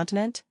across the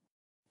continent?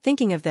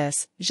 Thinking of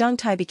this, Zhang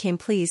Tai became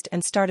pleased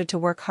and started to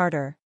work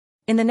harder.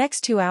 In the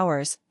next 2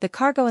 hours, the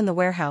cargo in the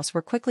warehouse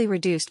were quickly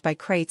reduced by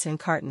crates and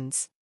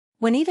cartons.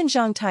 When even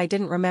Zhang Tai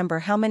didn't remember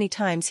how many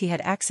times he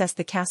had accessed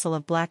the Castle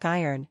of Black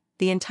Iron,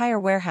 the entire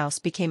warehouse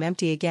became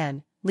empty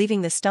again,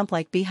 leaving the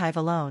stump-like beehive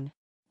alone.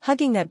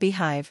 Hugging that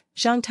beehive,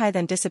 Zhang Tai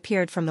then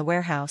disappeared from the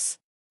warehouse.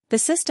 The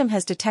system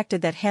has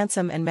detected that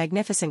handsome and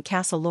magnificent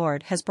Castle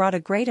Lord has brought a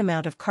great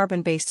amount of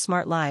carbon-based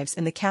smart lives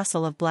in the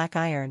Castle of Black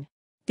Iron.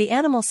 The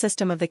animal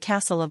system of the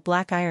Castle of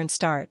Black Iron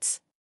starts.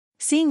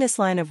 Seeing this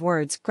line of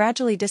words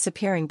gradually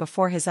disappearing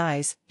before his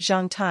eyes,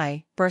 Zhang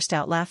Tai burst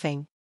out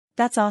laughing.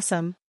 That's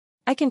awesome.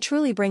 I can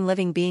truly bring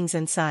living beings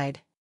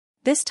inside.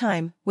 This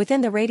time,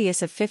 within the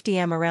radius of 50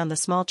 m around the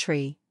small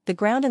tree, the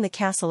ground in the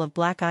Castle of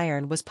Black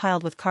Iron was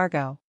piled with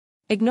cargo.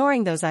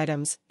 Ignoring those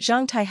items,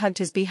 Zhang Tai hugged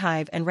his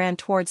beehive and ran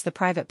towards the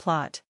private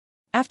plot.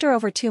 After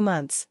over 2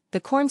 months,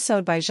 the corn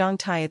sowed by Zhang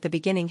Tai at the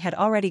beginning had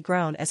already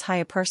grown as high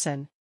a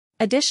person.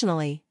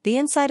 Additionally, the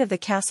inside of the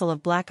Castle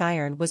of Black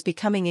Iron was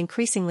becoming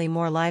increasingly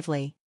more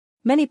lively.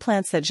 Many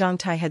plants that Zhang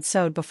Tai had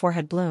sowed before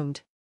had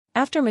bloomed.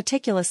 After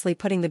meticulously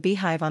putting the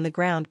beehive on the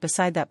ground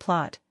beside that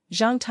plot,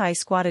 Zhang Tai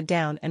squatted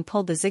down and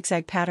pulled the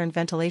zigzag-patterned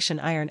ventilation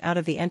iron out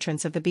of the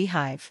entrance of the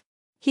beehive.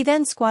 He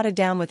then squatted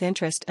down with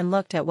interest and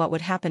looked at what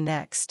would happen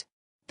next.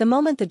 The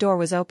moment the door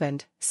was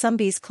opened, some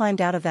bees climbed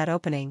out of that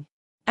opening.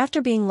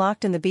 After being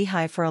locked in the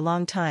beehive for a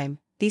long time,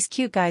 these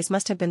cute guys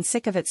must have been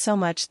sick of it so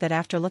much that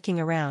after looking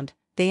around,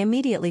 they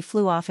immediately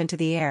flew off into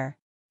the air.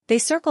 They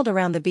circled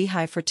around the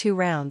beehive for 2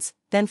 rounds,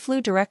 then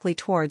flew directly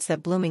towards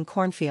that blooming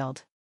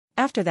cornfield.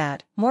 After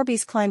that, more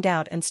bees climbed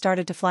out and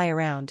started to fly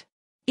around.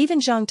 Even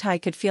Zhang Tai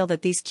could feel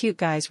that these cute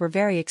guys were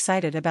very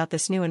excited about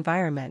this new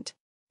environment.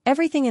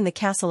 Everything in the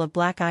Castle of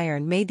Black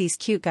Iron made these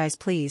cute guys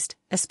pleased,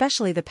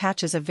 especially the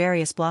patches of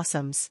various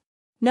blossoms.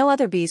 No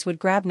other bees would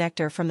grab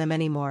nectar from them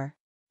anymore.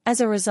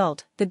 As a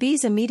result, the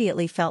bees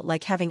immediately felt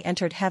like having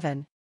entered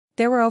heaven.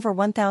 There were over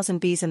 1,000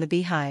 bees in the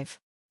beehive.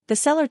 The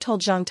seller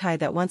told Zhang Tai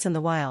that once in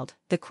the wild,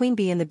 the queen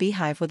bee in the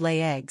beehive would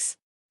lay eggs.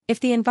 If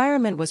the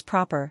environment was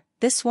proper,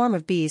 this swarm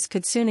of bees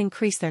could soon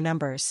increase their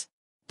numbers.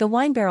 The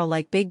wine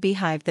barrel-like big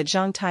beehive that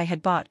Zhang Tai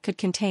had bought could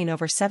contain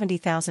over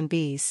 70,000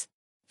 bees.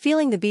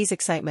 Feeling the bees'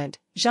 excitement,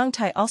 Zhang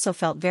Tai also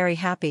felt very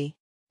happy.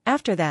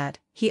 After that,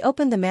 he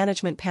opened the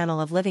management panel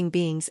of living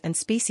beings and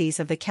species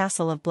of the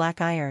Castle of Black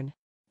Iron.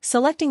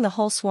 Selecting the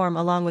whole swarm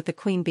along with the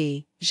queen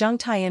bee, Zhang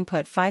Tai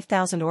input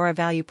 5,000 aura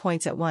value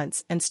points at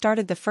once and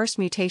started the first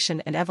mutation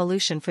and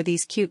evolution for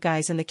these cute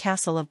guys in the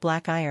Castle of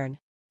Black Iron.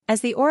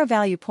 As the aura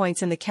value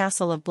points in the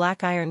Castle of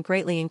Black Iron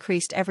greatly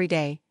increased every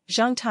day,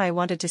 Zhang Tai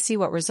wanted to see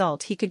what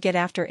result he could get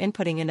after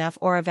inputting enough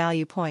aura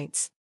value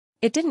points.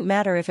 It didn't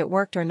matter if it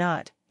worked or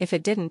not. If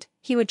it didn't,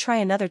 he would try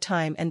another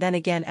time and then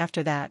again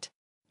after that.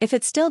 If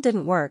it still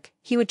didn't work,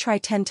 he would try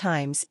 10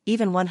 times,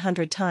 even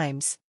 100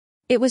 times.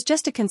 It was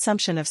just a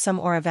consumption of some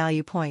aura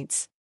value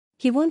points.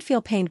 He wouldn't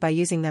feel pained by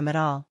using them at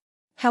all.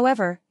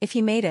 However, if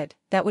he made it,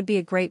 that would be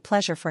a great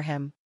pleasure for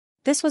him.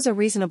 This was a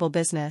reasonable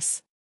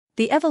business.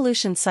 The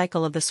evolution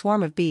cycle of the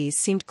swarm of bees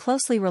seemed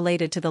closely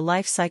related to the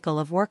life cycle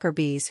of worker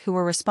bees who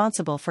were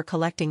responsible for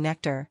collecting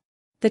nectar.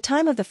 The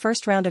time of the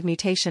first round of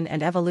mutation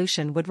and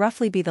evolution would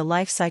roughly be the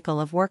life cycle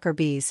of worker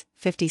bees,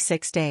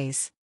 56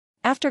 days.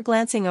 After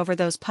glancing over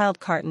those piled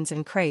cartons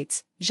and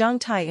crates, Zhang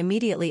Tai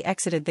immediately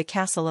exited the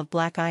Castle of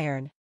Black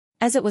Iron.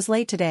 As it was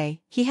late today,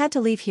 he had to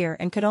leave here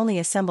and could only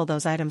assemble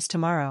those items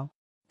tomorrow.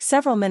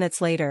 Several minutes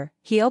later,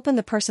 he opened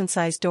the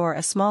person-sized door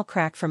a small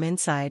crack from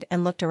inside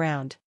and looked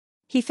around.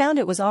 He found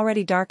it was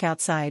already dark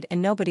outside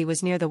and nobody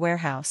was near the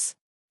warehouse.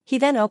 He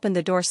then opened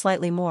the door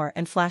slightly more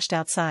and flashed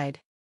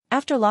outside.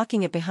 After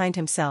locking it behind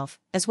himself,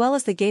 as well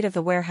as the gate of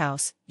the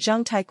warehouse,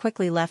 Zhang Tai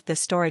quickly left this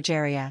storage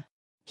area.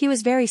 He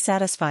was very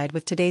satisfied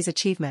with today's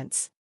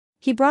achievements.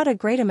 He brought a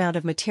great amount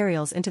of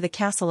materials into the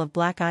Castle of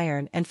Black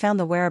Iron and found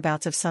the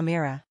whereabouts of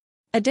Samira.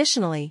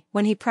 Additionally,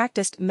 when he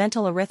practiced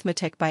mental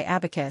arithmetic by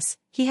abacus,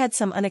 he had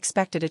some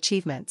unexpected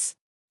achievements.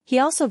 He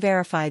also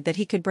verified that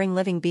he could bring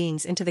living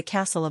beings into the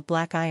Castle of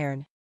Black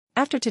Iron.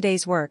 After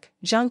today's work,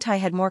 Zhang Tai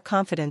had more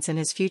confidence in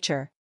his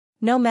future.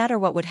 No matter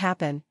what would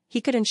happen,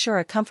 he could ensure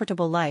a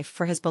comfortable life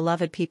for his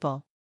beloved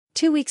people.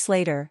 2 weeks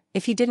later,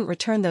 if he didn't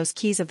return those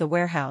keys of the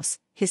warehouse,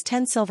 his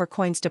 10 silver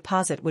coins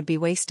deposit would be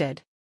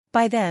wasted.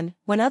 By then,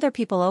 when other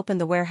people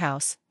opened the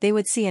warehouse, they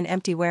would see an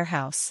empty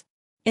warehouse.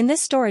 In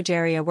this storage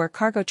area where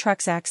cargo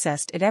trucks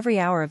accessed it every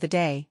hour of the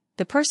day,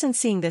 the person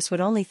seeing this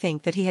would only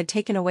think that he had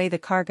taken away the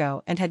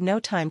cargo and had no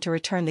time to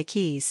return the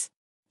keys.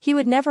 He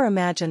would never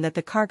imagine that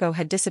the cargo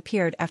had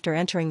disappeared after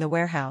entering the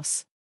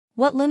warehouse.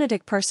 What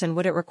lunatic person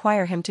would it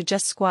require him to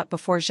just squat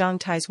before Zhang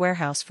Tai's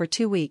warehouse for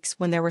 2 weeks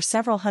when there were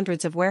several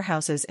hundreds of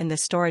warehouses in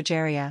this storage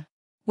area?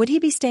 Would he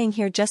be staying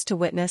here just to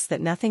witness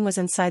that nothing was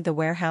inside the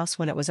warehouse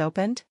when it was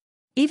opened?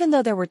 Even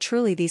though there were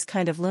truly these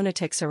kind of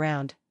lunatics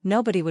around,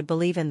 nobody would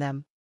believe in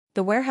them.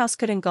 The warehouse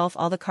could engulf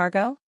all the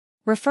cargo?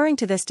 Referring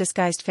to this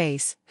disguised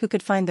face, who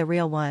could find the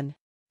real one?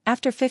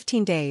 After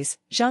 15 days,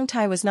 Zhang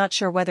Tai was not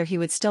sure whether he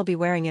would still be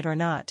wearing it or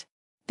not.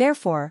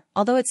 Therefore,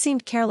 although it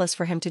seemed careless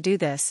for him to do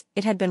this,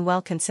 it had been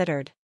well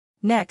considered.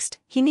 Next,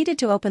 he needed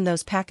to open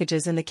those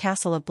packages in the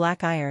Castle of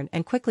Black Iron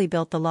and quickly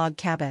built the log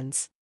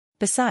cabins.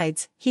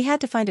 Besides, he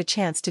had to find a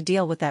chance to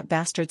deal with that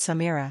bastard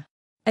Samira.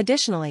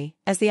 Additionally,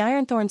 as the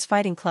Ironthorns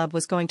Fighting Club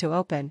was going to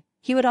open,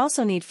 he would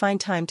also need find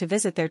time to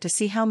visit there to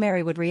see how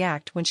Mary would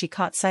react when she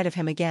caught sight of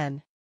him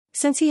again.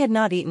 Since he had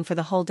not eaten for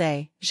the whole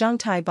day, Zhang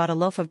Tai bought a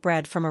loaf of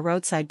bread from a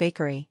roadside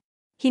bakery.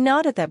 He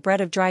gnawed at that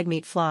bread of dried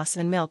meat floss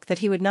and milk that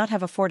he would not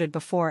have afforded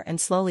before and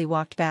slowly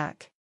walked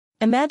back.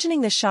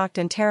 Imagining the shocked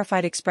and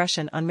terrified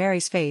expression on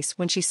Mary's face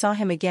when she saw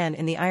him again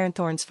in the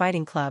Ironthorns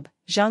Fighting Club,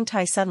 Zhang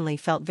Tai suddenly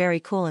felt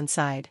very cool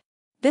inside.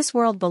 This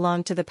world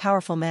belonged to the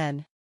powerful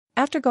men.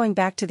 After going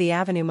back to the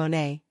Avenue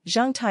Monet,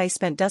 Zhang Tai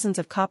spent dozens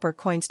of copper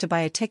coins to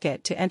buy a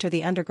ticket to enter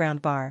the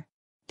underground bar.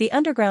 The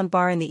underground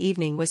bar in the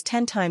evening was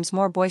 10 times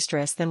more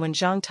boisterous than when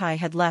Zhang Tai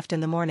had left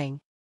in the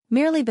morning.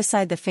 Merely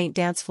beside the faint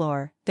dance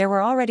floor, there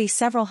were already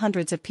several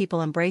hundreds of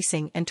people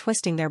embracing and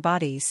twisting their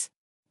bodies.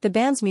 The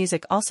band's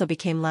music also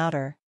became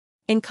louder.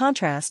 In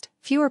contrast,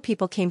 fewer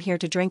people came here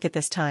to drink at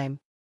this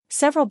time.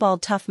 Several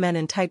bald tough men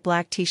in tight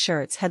black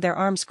t-shirts had their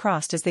arms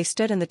crossed as they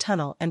stood in the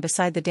tunnel and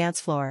beside the dance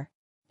floor.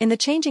 In the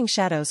changing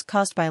shadows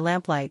caused by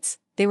lamplights,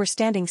 they were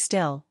standing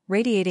still,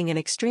 radiating an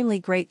extremely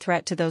great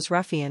threat to those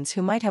ruffians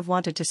who might have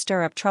wanted to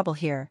stir up trouble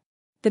here.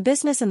 The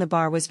business in the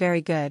bar was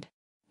very good.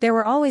 There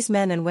were always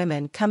men and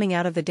women coming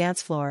out of the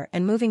dance floor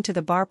and moving to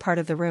the bar part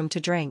of the room to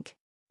drink.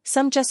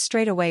 Some just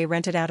straight away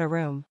rented out a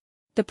room.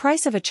 The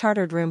price of a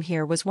chartered room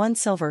here was 1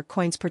 silver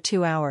coins per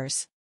 2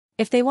 hours.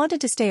 If they wanted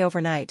to stay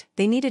overnight,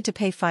 they needed to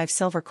pay 5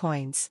 silver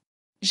coins.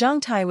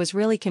 Zhang Tai was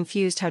really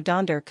confused how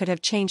Donder could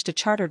have changed a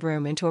chartered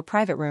room into a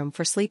private room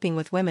for sleeping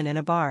with women in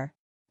a bar.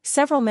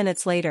 Several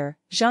minutes later,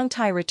 Zhang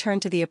Tai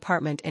returned to the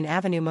apartment in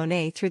Avenue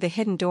Monet through the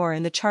hidden door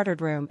in the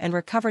chartered room and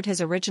recovered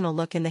his original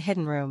look in the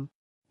hidden room.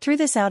 Through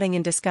this outing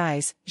in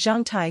disguise,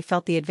 Zhang Tai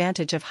felt the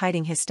advantage of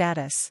hiding his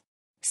status.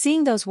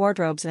 Seeing those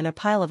wardrobes and a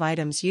pile of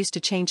items used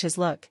to change his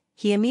look,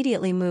 he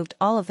immediately moved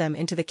all of them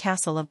into the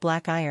Castle of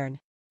Black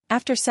Iron.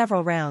 After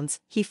several rounds,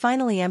 he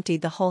finally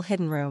emptied the whole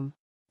hidden room.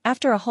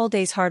 After a whole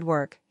day's hard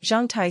work,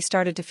 Zhang Tai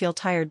started to feel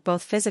tired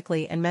both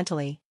physically and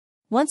mentally.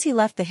 Once he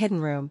left the hidden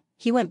room,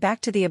 he went back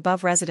to the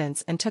above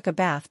residence and took a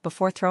bath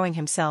before throwing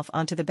himself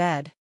onto the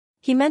bed.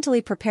 He mentally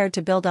prepared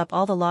to build up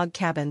all the log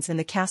cabins in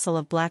the castle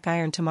of Black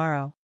Iron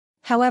tomorrow.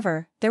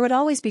 However, there would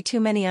always be too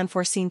many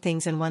unforeseen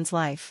things in one's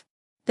life.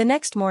 The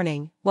next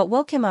morning, what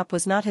woke him up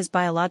was not his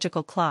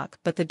biological clock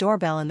but the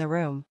doorbell in the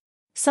room.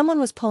 Someone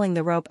was pulling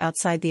the rope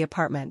outside the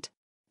apartment.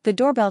 The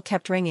doorbell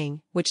kept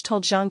ringing, which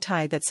told Zhang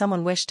Tai that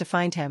someone wished to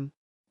find him.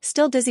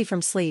 Still dizzy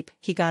from sleep,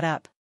 he got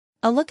up.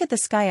 A look at the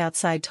sky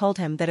outside told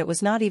him that it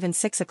was not even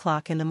 6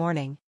 o'clock in the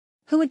morning.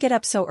 Who would get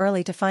up so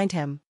early to find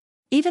him?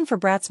 Even for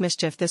Brat's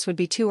mischief this would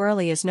be too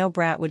early, as no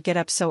brat would get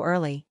up so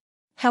early.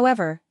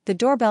 However, the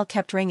doorbell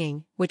kept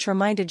ringing, which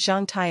reminded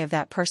Zhang Tai of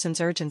that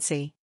person's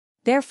urgency.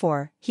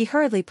 Therefore, he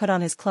hurriedly put on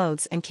his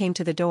clothes and came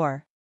to the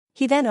door.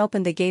 He then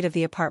opened the gate of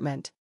the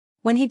apartment.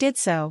 When he did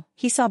so,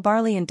 he saw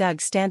Barley and Doug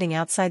standing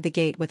outside the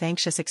gate with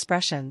anxious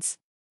expressions.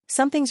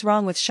 Something's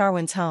wrong with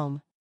Sharwin's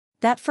home.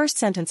 That first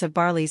sentence of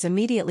Barley's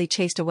immediately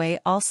chased away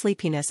all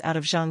sleepiness out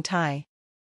of Zhang Tai.